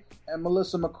Wiig and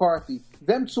Melissa McCarthy.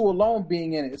 Them two alone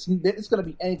being in it, it's going to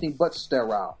be anything but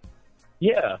sterile.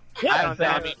 Yeah. I don't know.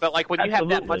 I mean, but like when you have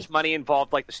that much money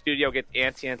involved, like the studio gets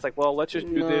antsy, and it's like, well, let's just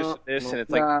do this, and it's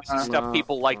like this is stuff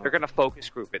people like. They're going to focus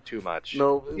group it too much.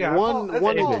 No, yeah, one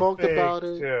who talked about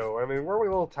it too. I mean, weren't we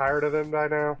a little tired of them by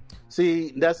now?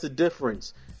 See, that's the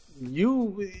difference.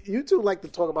 You two like to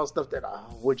talk about stuff that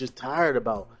we're just tired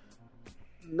about.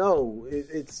 No,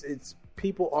 it's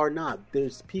people are not.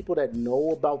 There's people that know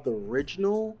about the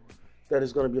original that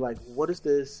is going to be like, what is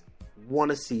this?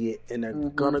 Want to see it, and they're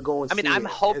gonna go and see it. I'm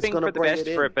hoping for the best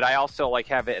for it, but I also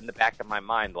have it in the back of my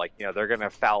mind, they're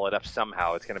gonna foul it up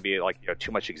somehow. It's gonna be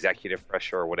too much executive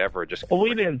pressure or whatever. Well,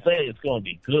 we didn't say it's gonna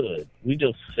be good. We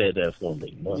just said that it's gonna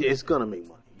make money. Yeah, it's gonna make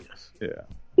money. Yes. Yeah.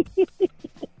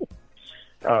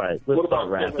 All right, let's start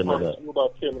wrapping it up. What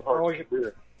about Kevin Hart's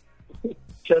career?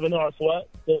 Kevin Hart's what?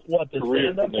 What the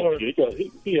stand-up or?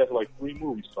 He has like 3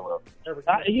 movies coming up.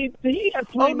 He has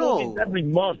 3 movies every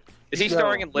month. Is he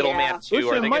starring in Little Man too?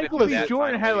 Listen, Michael B.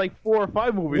 Jordan had like 4 or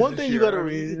 5 movies. One thing you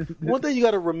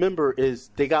gotta remember is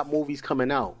they got movies coming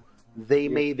out. They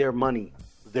made their money.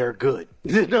 They're good.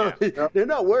 They're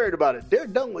not worried about it. They're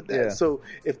done with that. Yeah. So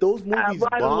if those movies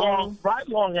bomb, Ride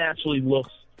Along actually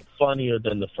looks funnier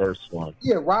than the first one.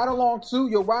 Yeah, Ride Along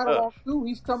 2. Ride Along 2.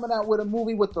 He's coming out with a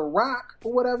movie with The Rock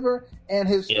or whatever, and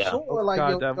his tour,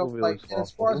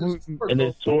 as far as his tour,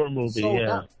 his tour movie,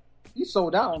 yeah. He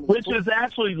sold out. Which is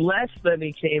actually less than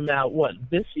he came out,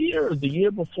 this year or the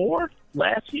year before?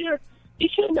 Last year? He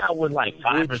came out with like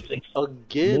 5 or 6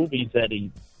 movies that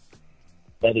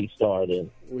he starred in.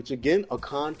 Which again are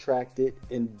contracted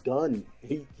and done.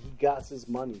 He got his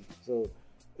money. So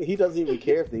he doesn't even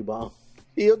care if they bomb.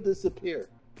 He'll disappear.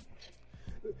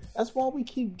 That's why we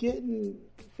keep getting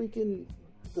freaking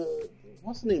the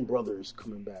what's the name brothers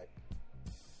coming back.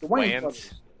 The Wayans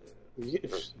brothers.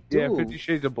 Yeah, 50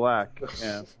 Shades of Black.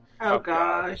 Yeah. Oh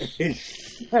gosh. Yo,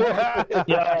 there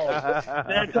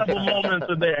are a couple moments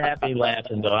of they're happy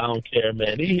laughing though. I don't care,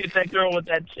 man. He hit that girl with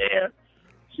that chair.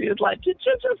 She was like, "Did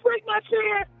you just break my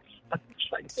chair?"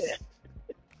 Like that.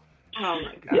 Oh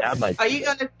my god. Yeah, I might. Are you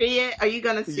gonna see it? Are you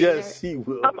gonna see it? Yes, he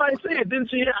will. I might see it. Didn't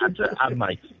see it. I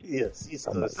might. Yes, he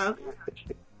does.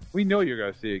 Okay. We know you're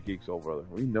gonna see it, Geek Soul Brother.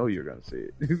 We know you're gonna see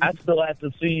it. I still have to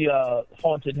see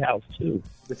Haunted House 2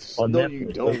 on Netflix.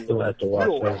 You don't. I still have to watch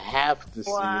You don't that. have to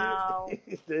see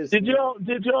it.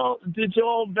 Did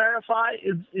y'all verify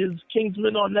is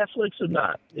Kingsman on Netflix or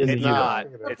not? It's not.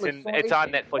 It's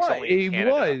on Netflix only. It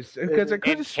was because I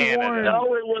could have sworn.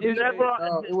 No, it was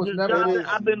never. It was never.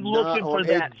 I've been looking for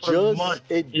that for months.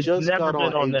 It It's just never got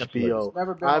been on on HBO.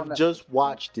 Netflix. I've just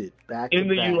watched it back In to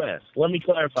the back. U.S. Let me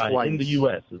clarify. Twice. In the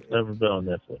U.S. It's never been on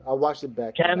Netflix. I watched it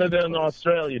back to Canada back and twice.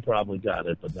 Australia probably got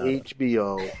it, but not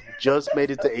HBO just made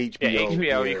it to HBO. Yeah,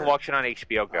 HBO. You can watch it on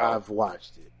HBO Go. I've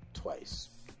watched it twice.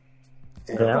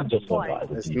 Yeah, I'm just gonna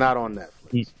It's not on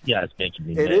Netflix. Yeah, it's making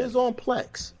me It mad. is on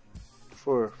Plex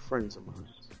for friends of mine.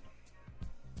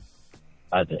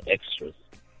 The extras.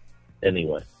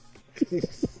 Anyway.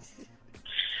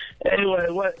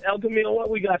 What El Camino,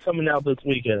 what we got coming out this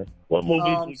weekend? What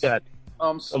movies we got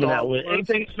coming out with?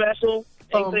 Anything special?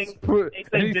 Anything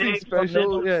big?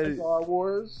 special? Yeah. Star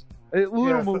Wars. A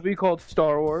little movie called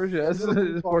Star Wars. Yes,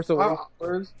 Force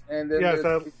Awakens. And then there's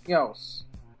everything else.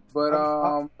 But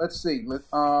let's see.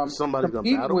 Somebody's gonna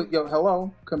competing battle?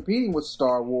 with competing with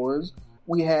Star Wars,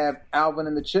 we have Alvin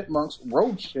and the Chipmunks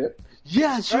Road Trip.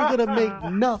 Yes, you're gonna make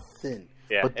nothing.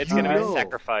 Yeah, But it's you going to be a know,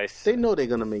 sacrifice. They know they're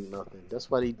gonna make nothing. That's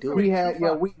why they do We it. had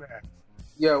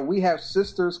we have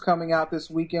Sisters coming out this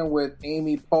weekend with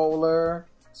Amy Poehler,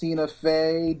 Tina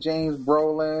Fey, James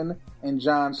Brolin, and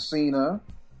John Cena.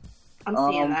 I'm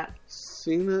seeing that.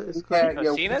 Cena is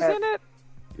Cena's in it?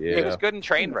 Yeah. He was good in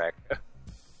Trainwreck.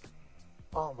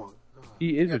 Oh my god.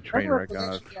 He is a train wreck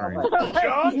on a train.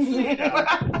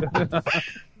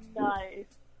 Nice.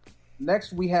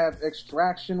 Next, we have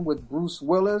Extraction with Bruce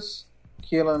Willis,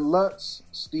 Keelan Lutz,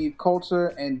 Steve Coulter,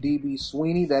 and D.B.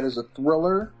 Sweeney. That is a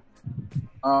thriller.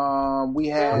 We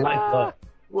have...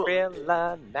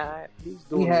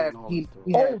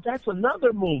 that's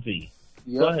another movie.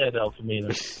 Yep. Go ahead,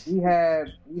 Elfamina. We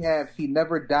have He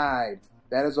Never Died.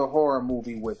 That is a horror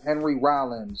movie with Henry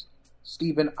Rollins,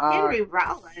 Stephen Henry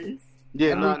Rollins?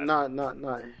 Yeah, not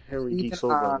Henry Geek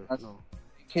Soul Brother. No.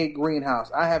 Kate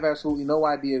Greenhouse. I have absolutely no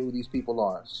idea who these people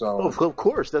are. So of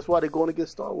course, that's why they're going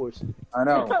against Star Wars. I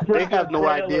know. They have no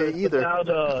idea either.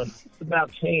 It's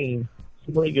about Kane. It's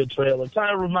a pretty good trailer.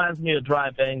 Kind of reminds me of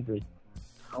Drive Angry.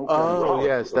 Okay. Oh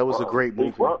yes, that was a great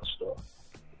movie.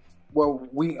 Well,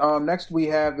 we next we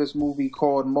have this movie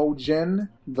called Mojin,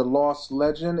 The Lost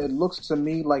Legend. It looks to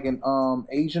me like an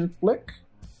Asian flick.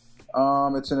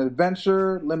 It's an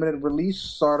adventure, limited release,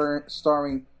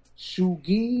 starring Shu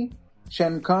Gi,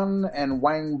 Chen Kun, and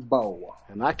Wang Bo.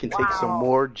 And I can take some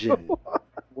more gin.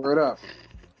 Word up.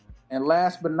 And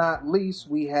last but not least,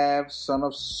 we have Son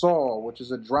of Saul, which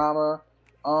is a drama,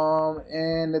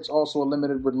 and it's also a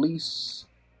limited release,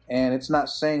 and it's not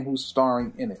saying who's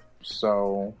starring in it.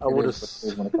 So it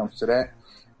is when it comes to that.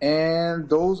 And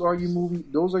those are your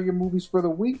movies for the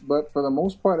week. But for the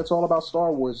most part, it's all about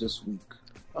Star Wars this week.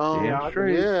 Yeah. Sounds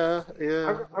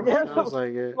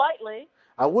like it. Slightly.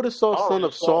 I would have saw Son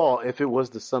of Saul if it was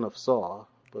the Son of Saul.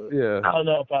 But yeah, I don't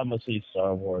know if I'm gonna see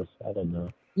Star Wars. I don't know.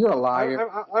 You're a liar.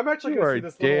 I'm actually you going are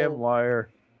to see this damn liar.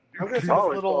 I'm going to see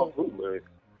this little.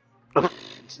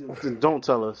 Don't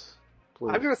tell us.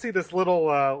 Please. I'm going to see this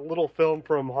little film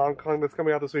from Hong Kong that's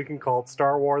coming out this weekend called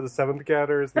Star Wars: The Seventh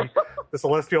Gathers. The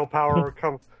celestial power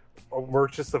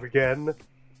emerges again.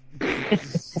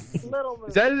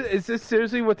 Is this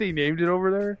seriously what they named it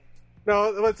over there?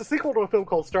 No, it's a sequel to a film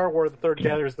called Star Wars: The Third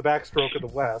Gathers, The Backstroke of the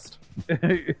West.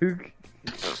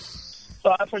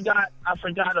 So I forgot.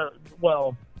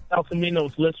 Well, El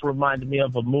Camino's list reminded me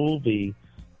of a movie,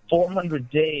 400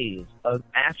 Days, an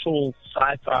actual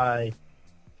sci-fi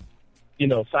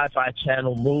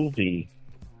channel movie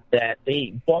that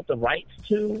they bought the rights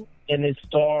to, and it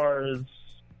stars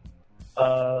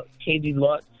Katie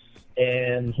Lutz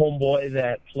and homeboy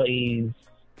that plays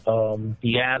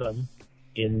the Atom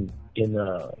in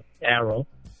Arrow.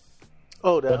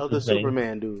 Oh, that other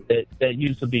Superman dude. That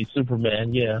used to be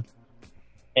Superman, yeah.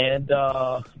 And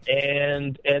the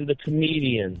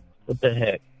comedian. What the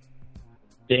heck?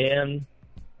 Dan.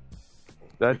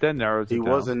 That narrows it down. He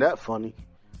wasn't that funny.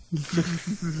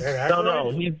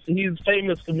 No, he's a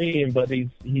famous comedian, but he's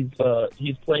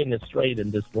playing it straight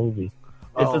in this movie.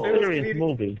 It's a serious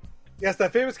movie. Yes,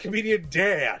 that famous comedian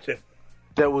Dan.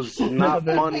 That was not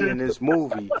funny in this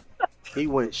movie. He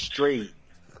went straight.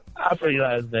 I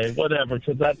forget his name. Whatever,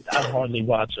 because I hardly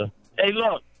watch him. Hey,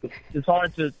 look, it's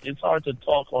hard to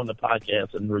talk on the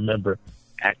podcast and remember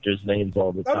actors' names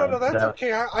all the time. No, that's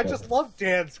okay. I just love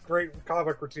Dan's great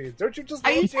comic routines. Don't you just?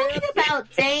 Are you talking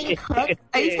about Dan Cook?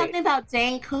 Are you talking about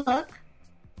Dan Cook?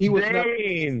 He was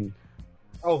Dane.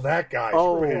 Oh, that guy.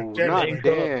 Oh, not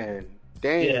Dan.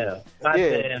 Dan.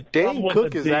 Dan. Dan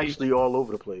Cook is actually all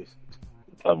over the place.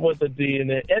 I'm with the D in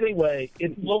it. Anyway,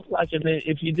 it looks like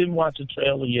if you didn't watch the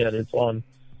trailer yet, it's on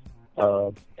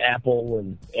Apple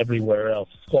and everywhere else.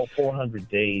 It's called 400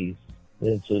 Days.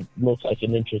 It looks like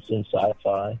an interesting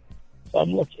sci-fi. So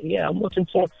I'm looking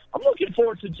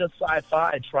forward to just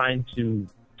sci-fi trying to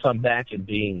come back and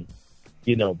being,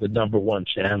 the number one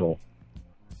channel.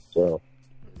 So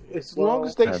as long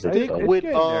as they stick with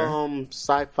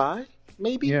sci-fi,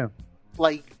 maybe. Yeah.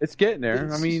 Like it's getting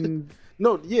there. I mean.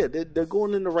 No, yeah, they're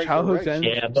going in the right direction.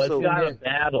 Yeah, but it's got a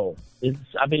battle.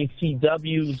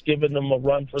 CW's giving them a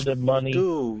run for their money.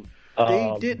 Dude,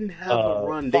 they didn't have a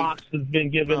run. Fox has been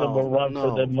giving them a run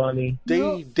for their money.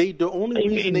 The only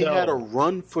reason they had a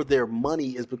run for their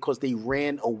money is because they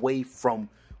ran away from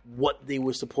what they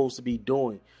were supposed to be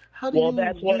doing.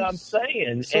 That's what I'm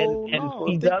saying. So, and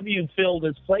CW filled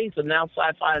its place, and now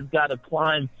Sci-Fi has got to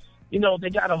climb. They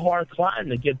got a hard climb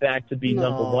to get back to be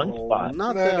number one spot.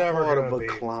 Not that hard of a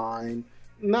climb.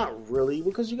 Not really,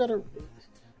 because you got to.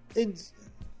 It's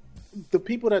the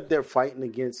people that they're fighting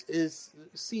against is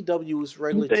CW's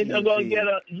regular TV. You think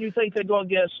they're going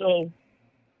to get a show?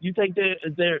 You think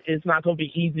it's not going to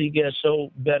be easy to get a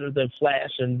show better than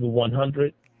Flash and the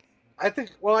 100? I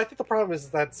think the problem is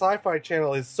that Sci-Fi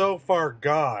Channel is so far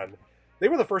gone. They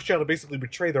were the first channel to basically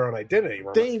betray their own identity.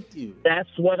 Remember? Thank you.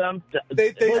 That's what I'm.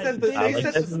 They set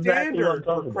the standard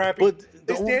for crappy.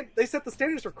 They set the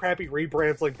standards for crappy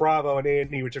rebrands like Bravo and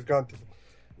A&E, which have gone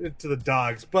to the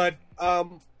dogs. But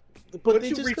once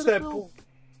you reach that,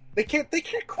 they can't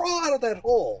crawl out of that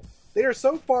hole. They are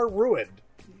so far ruined.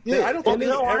 Yeah, I don't think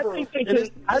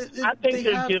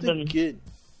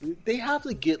they have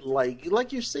to get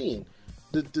like you're saying,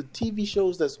 the TV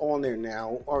shows that's on there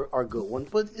now are good ones,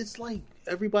 but it's like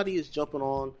everybody is jumping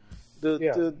on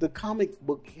the comic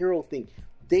book hero thing.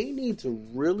 They need to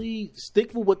really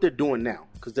stick with what they're doing now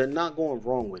because they're not going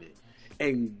wrong with it,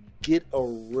 and get a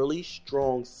really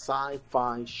strong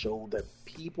sci-fi show that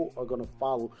people are going to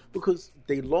follow because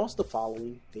they lost the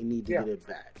following. They need to get it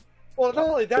back. Well, not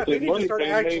only that, they need to start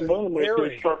actually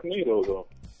airing. Sharknado, though.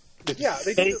 Yeah,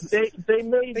 they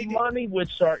made money with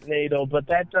Sharknado, but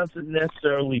that doesn't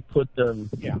necessarily put them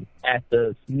at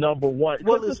the number one.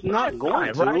 Well, it's not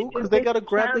going to because they got to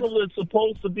grab the channel is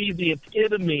supposed to be the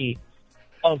epitome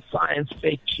of science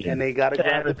fiction, and they got to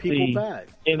grab the people back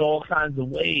in all kinds of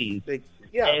ways.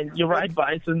 And you're right,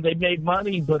 Bison. They made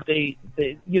money, but they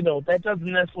that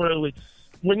doesn't necessarily.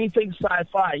 When you think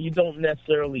sci-fi, you don't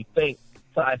necessarily think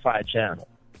Sci-Fi Channel.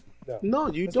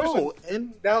 No, you don't.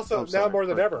 And now more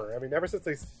than ever. I mean, ever since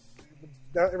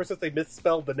they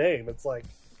misspelled the name, it's like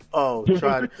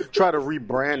try to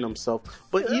rebrand themselves.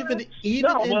 But even they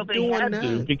doing had that,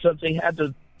 to, because they had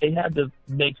to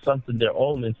make something their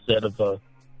own instead of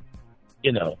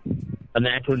an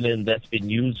acronym that's been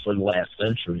used for the last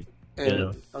century.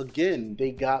 And again,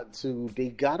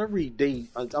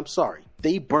 I'm sorry,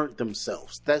 they burnt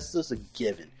themselves. That's just a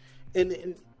given.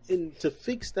 And to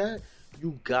fix that,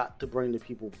 you got to bring the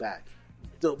people back.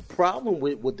 The problem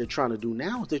with what they're trying to do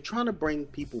now is they're trying to bring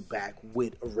people back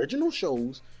with original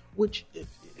shows, which if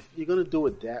you're going to do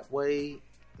it that way,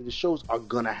 the shows are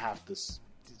going to have to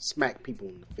smack people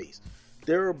in the face.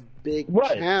 They're a big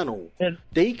channel. And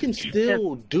they can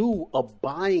still do a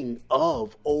buying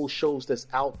of old shows that's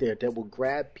out there that will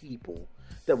grab people,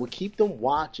 that will keep them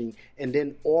watching, and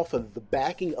then off of the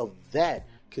backing of that,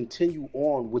 continue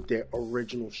on with their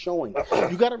original showing.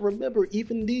 You got to remember,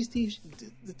 even the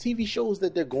TV shows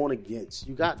that they're going against,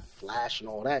 you got Flash and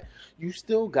all that, you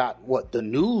still got the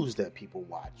news that people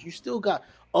watch. You still got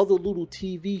other little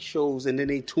TV shows, and then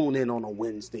they tune in on a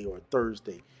Wednesday or a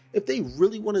Thursday. If they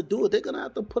really want to do it, they're going to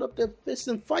have to put up their fists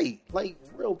and fight, like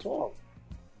real talk.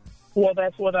 Well,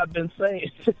 that's what I've been saying.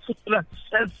 That's what I've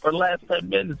said for the last 10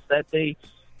 minutes, that they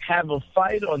have a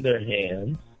fight on their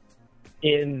hands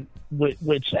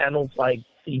with channels like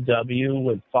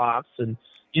CW and Fox. And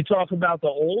you talk about the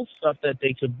old stuff that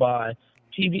they could buy,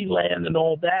 TV Land and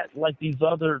all that, like these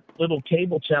other little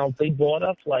cable channels they bought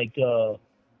up, like the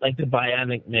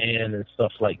Bionic Man and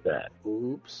stuff like that.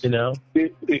 Oops.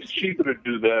 It's cheaper to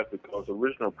do that because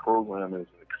original programming is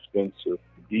expensive.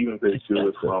 Even if they do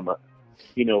it from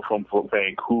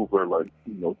Vancouver, like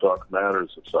Dark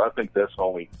Matters. So I think that's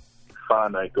only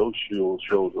finite. Those shows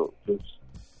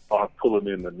aren't pulling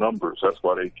in the numbers. That's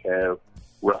why they have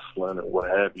wrestling and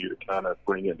what have you to kind of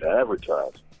bring in the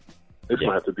advertising. It's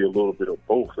going to have to be a little bit of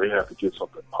both. They have to get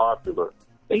something popular.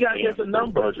 They got to get the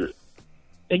numbers. Budget.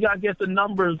 They got to get the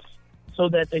numbers so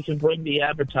that they can bring the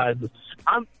advertisers.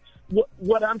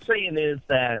 What I'm saying is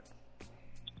that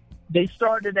they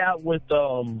started out with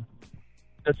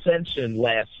Ascension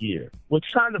last year,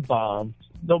 which kind of bombed.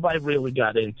 Nobody really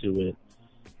got into it.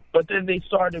 But then they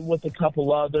started with a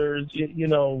couple others.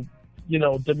 Dominion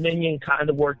kind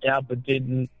of worked out but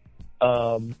didn't.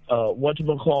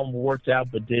 Whatchamacallit worked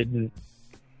out but didn't.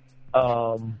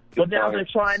 But now they're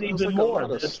trying even more. A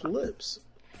lot of slips.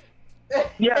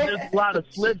 Yeah, there's a lot of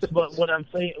slips, but what I'm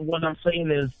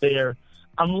saying is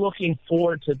I'm looking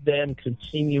forward to them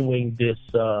continuing this,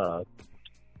 sort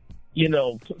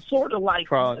of like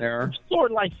trial and error,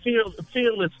 sort of like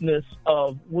fearlessness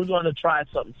of we're going to try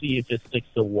something, see if it sticks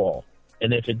to the wall,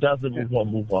 and if it doesn't, we're going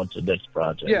to move on to the next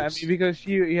project. Yeah, I mean, because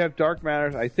you have Dark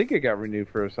Matters. I think it got renewed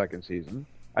for a second season.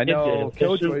 I know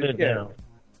Killjoys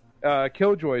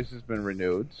has been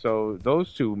renewed, so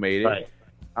those two made it.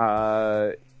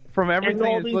 Right. From everything,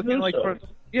 it's looking like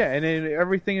and then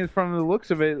everything is from the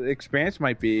looks of it. Expanse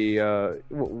might be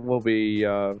will be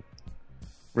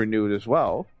renewed as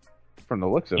well, from the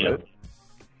looks of it.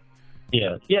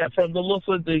 Yeah. From the looks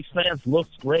of the Expanse,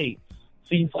 looks great.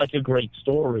 Seems like a great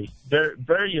story. Very,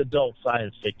 very adult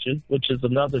science fiction, which is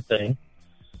another thing.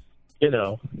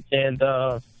 And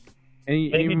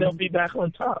maybe they'll be back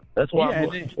on top. That's what I'm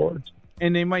looking forward to.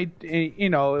 And they might,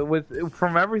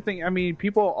 from everything. I mean,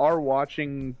 people are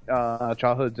watching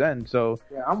Childhood's End, so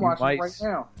I'm watching right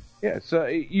now. Yeah, so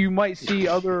you might see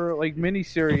other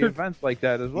miniseries events like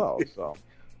that as well. So,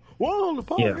 well, on the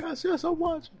podcast, yes, I'm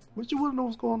watching. But you wouldn't know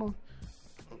what's going on.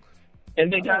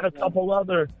 And they got a couple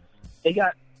other. They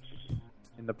got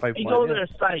in the pipeline. You go to their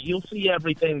site, you'll see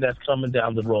everything that's coming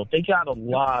down the road. They got a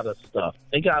lot of stuff.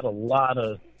 They got a lot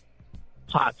of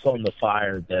pots on the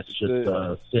fire that's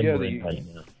just simmering right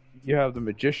now. You have the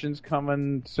Magicians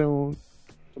coming soon.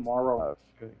 Tomorrow.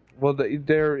 Well,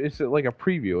 it's like a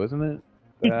preview, isn't it?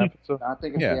 The episode? I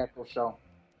think it's the actual show.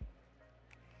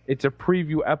 It's a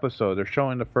preview episode. They're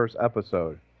showing the first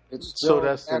episode. So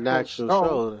that's the actual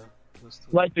show.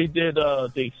 Like they did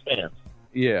The Expanse.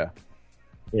 Yeah.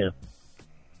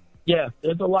 Yeah,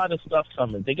 there's a lot of stuff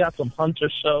coming. They got some hunter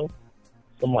show.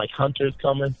 Some, like, hunters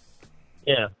coming.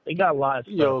 Yeah, they got a lot of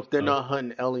stuff. Yo, if they're not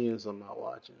hunting aliens, I'm not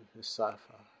watching. It's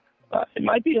sci-fi. It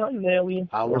might be hunting aliens.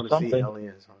 I want to see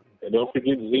aliens hunting. And don't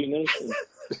forget Z Nation.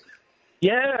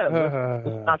 Yeah,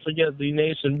 let's not forget Z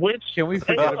Nation. Which can we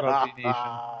forget about Z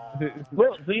Nation?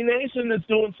 Well, Z Nation is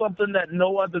doing something that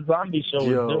no other zombie show is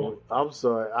doing. I'm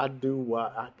sorry, I do.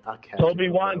 I can't. Toby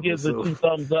Wan gives it 2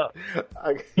 thumbs up.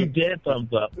 He did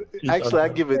thumbs up. Actually, I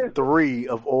give it 3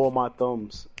 of all my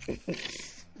thumbs.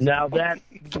 Now that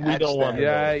we don't want.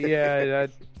 Yeah,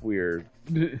 that's weird.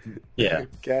 Yeah,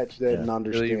 catch that and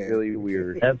understand. Really, really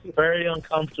weird. That's very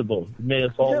uncomfortable. It made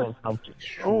us all uncomfortable.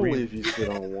 Only if you sit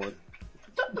on one.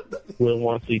 We'll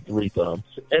want to see 3 thumbs.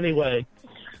 Anyway,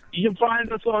 you can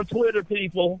find us on Twitter,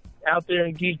 people, out there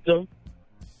in Geekdom.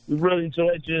 We really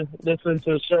enjoyed you listening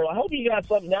to the show. I hope you got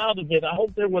something out of it. I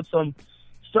hope there was some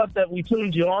stuff that we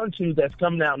tuned you on to that's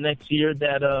coming out next year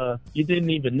that you didn't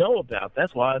even know about.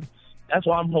 That's why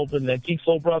I'm hoping that Geek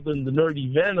Soul Brother and the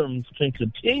Nerdy Venoms can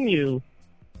continue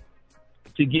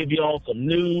to give you all some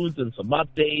news and some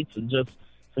updates and just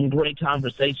some great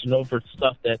conversation over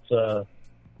stuff that's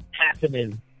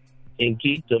happening in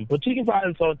geekdom. But you can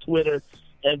find us on Twitter,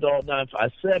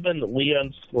 Endall957,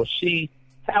 Leah_she,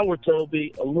 Howard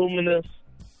Toby, Illuminous,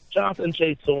 Jonathan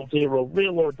J. Soul Zero,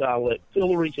 Real or Dalek,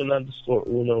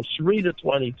 Philarican_Uno,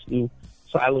 Sharita22,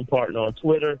 Silent Partner on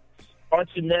Twitter,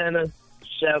 Archie Nana,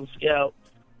 Shadow Scout,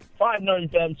 5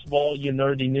 Nerdy Venoms for all your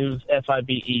nerdy news,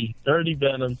 FIBE, Nerdy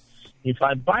Venoms. You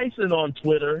find Bison on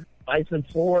Twitter,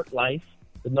 Bison4Life,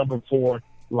 the number 4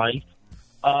 life.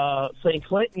 St.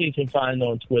 Clinton you can find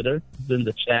on Twitter, it's in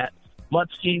the chat.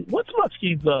 Mutsky, what's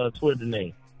Mutsky's Twitter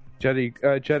name? Jedi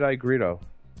Greedo.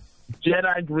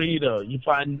 Jedi Greedo. You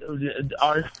find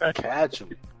our catch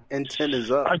him. Antennas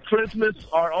up.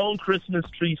 Our own Christmas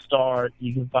tree star.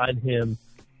 You can find him,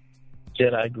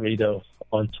 Jedi Greedo,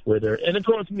 on Twitter, and of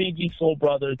course me, Geek Soul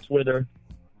Brother, Twitter,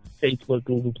 Facebook,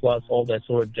 Google Plus, all that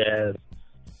sort of jazz.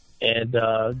 And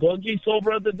go to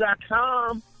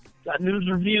geeksoulbrother.com. Got news,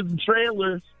 reviews, and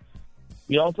trailers.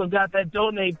 We also got that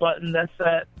donate button. That's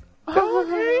that.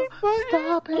 Donate button.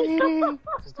 Stop hating.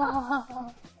 Stop.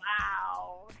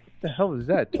 Wow. What the hell is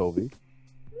that, Toby?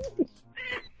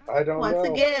 I don't know. Once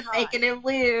again, making it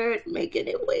weird.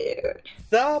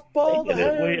 Stop all the Making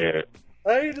it weird.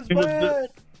 Hate is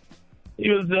bad. He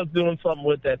was just doing something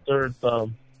with that third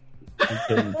thumb.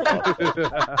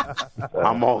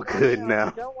 I'm all good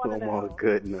now. All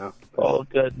good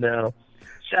now.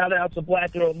 Shout out to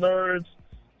Black Girl Nerds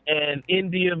and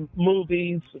Indian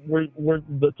movies. We're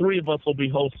the 3 of us will be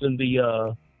hosting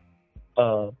the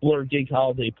Blur Geek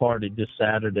Holiday Party this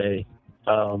Saturday.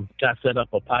 Got set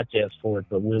up a podcast for it,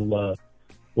 but we'll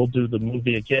do the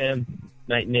movie again.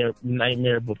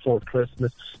 Nightmare Before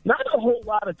Christmas. Not a whole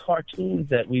lot of cartoons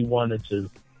that we wanted to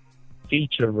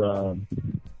feature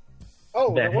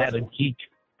that had a geek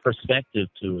perspective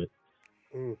to it.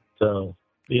 So,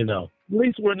 at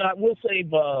least we'll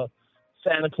save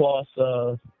Santa Claus,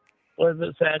 what is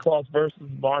it, Santa Claus versus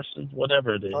Martians,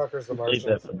 whatever it is. Conquers the Save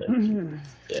that for next.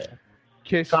 Yeah.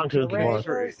 Conquers the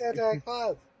Martians. Santa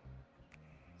Claus.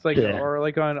 It's like, or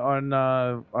like on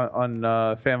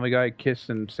Family Guy, Kiss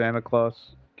and Santa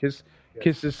Claus. Kiss's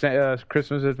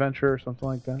Christmas Adventure or something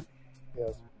like that.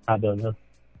 Yes. I don't know.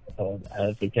 I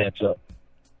have to catch up.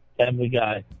 Family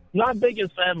Guy. Not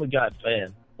biggest Family Guy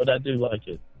fan, but I do like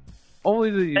it.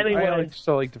 Anyway, I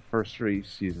still like the first 3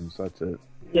 seasons. That's it.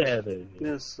 Yeah, there you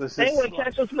go. Yes, anyway,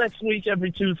 catch us next week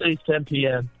every Tuesdays, 10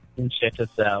 p.m. and check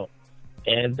us out.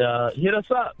 And hit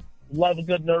us up. Love a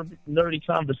good nerdy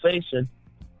conversation.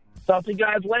 Talk to you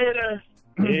guys later.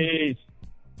 Peace.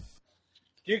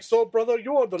 Geek Soul Brother,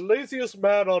 you are the laziest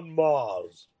man on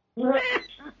Mars.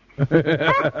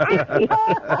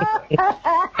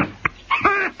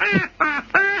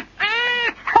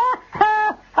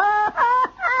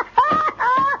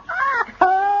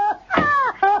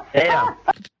 Damn.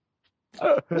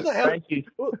 Who the hell? Thank you.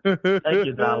 Thank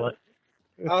you, Dalek.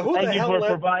 Thank you for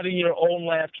providing your own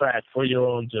laugh track for your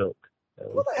own joke.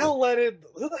 Who the hell let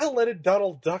in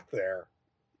Donald Duck there?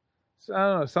 I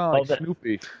don't know. It sounded like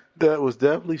Snoopy. That was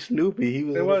definitely Snoopy. He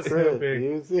was. It was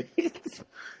Snoopy.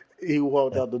 He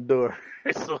walked out the door.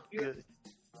 So good.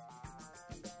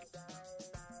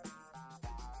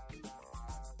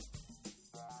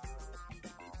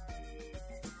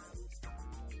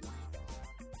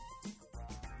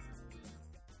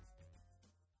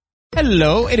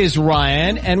 Hello, it is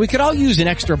Ryan, and we could all use an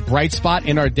extra bright spot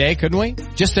in our day, couldn't we?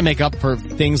 Just to make up for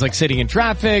things like sitting in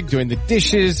traffic, doing the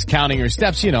dishes, counting your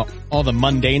steps, you know, all the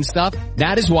mundane stuff.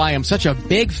 That is why I'm such a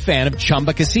big fan of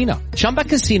Chumba Casino. Chumba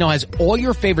Casino has all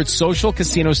your favorite social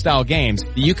casino-style games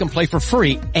that you can play for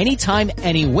free anytime,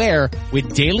 anywhere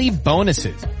with daily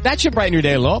bonuses. That should brighten your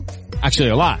day a little. Actually,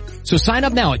 a lot. So sign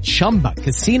up now at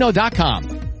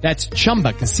ChumbaCasino.com. That's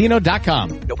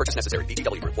ChumbaCasino.com. No purchase necessary.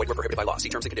 VGW Group. Void where prohibited by law. See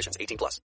terms and conditions. 18+.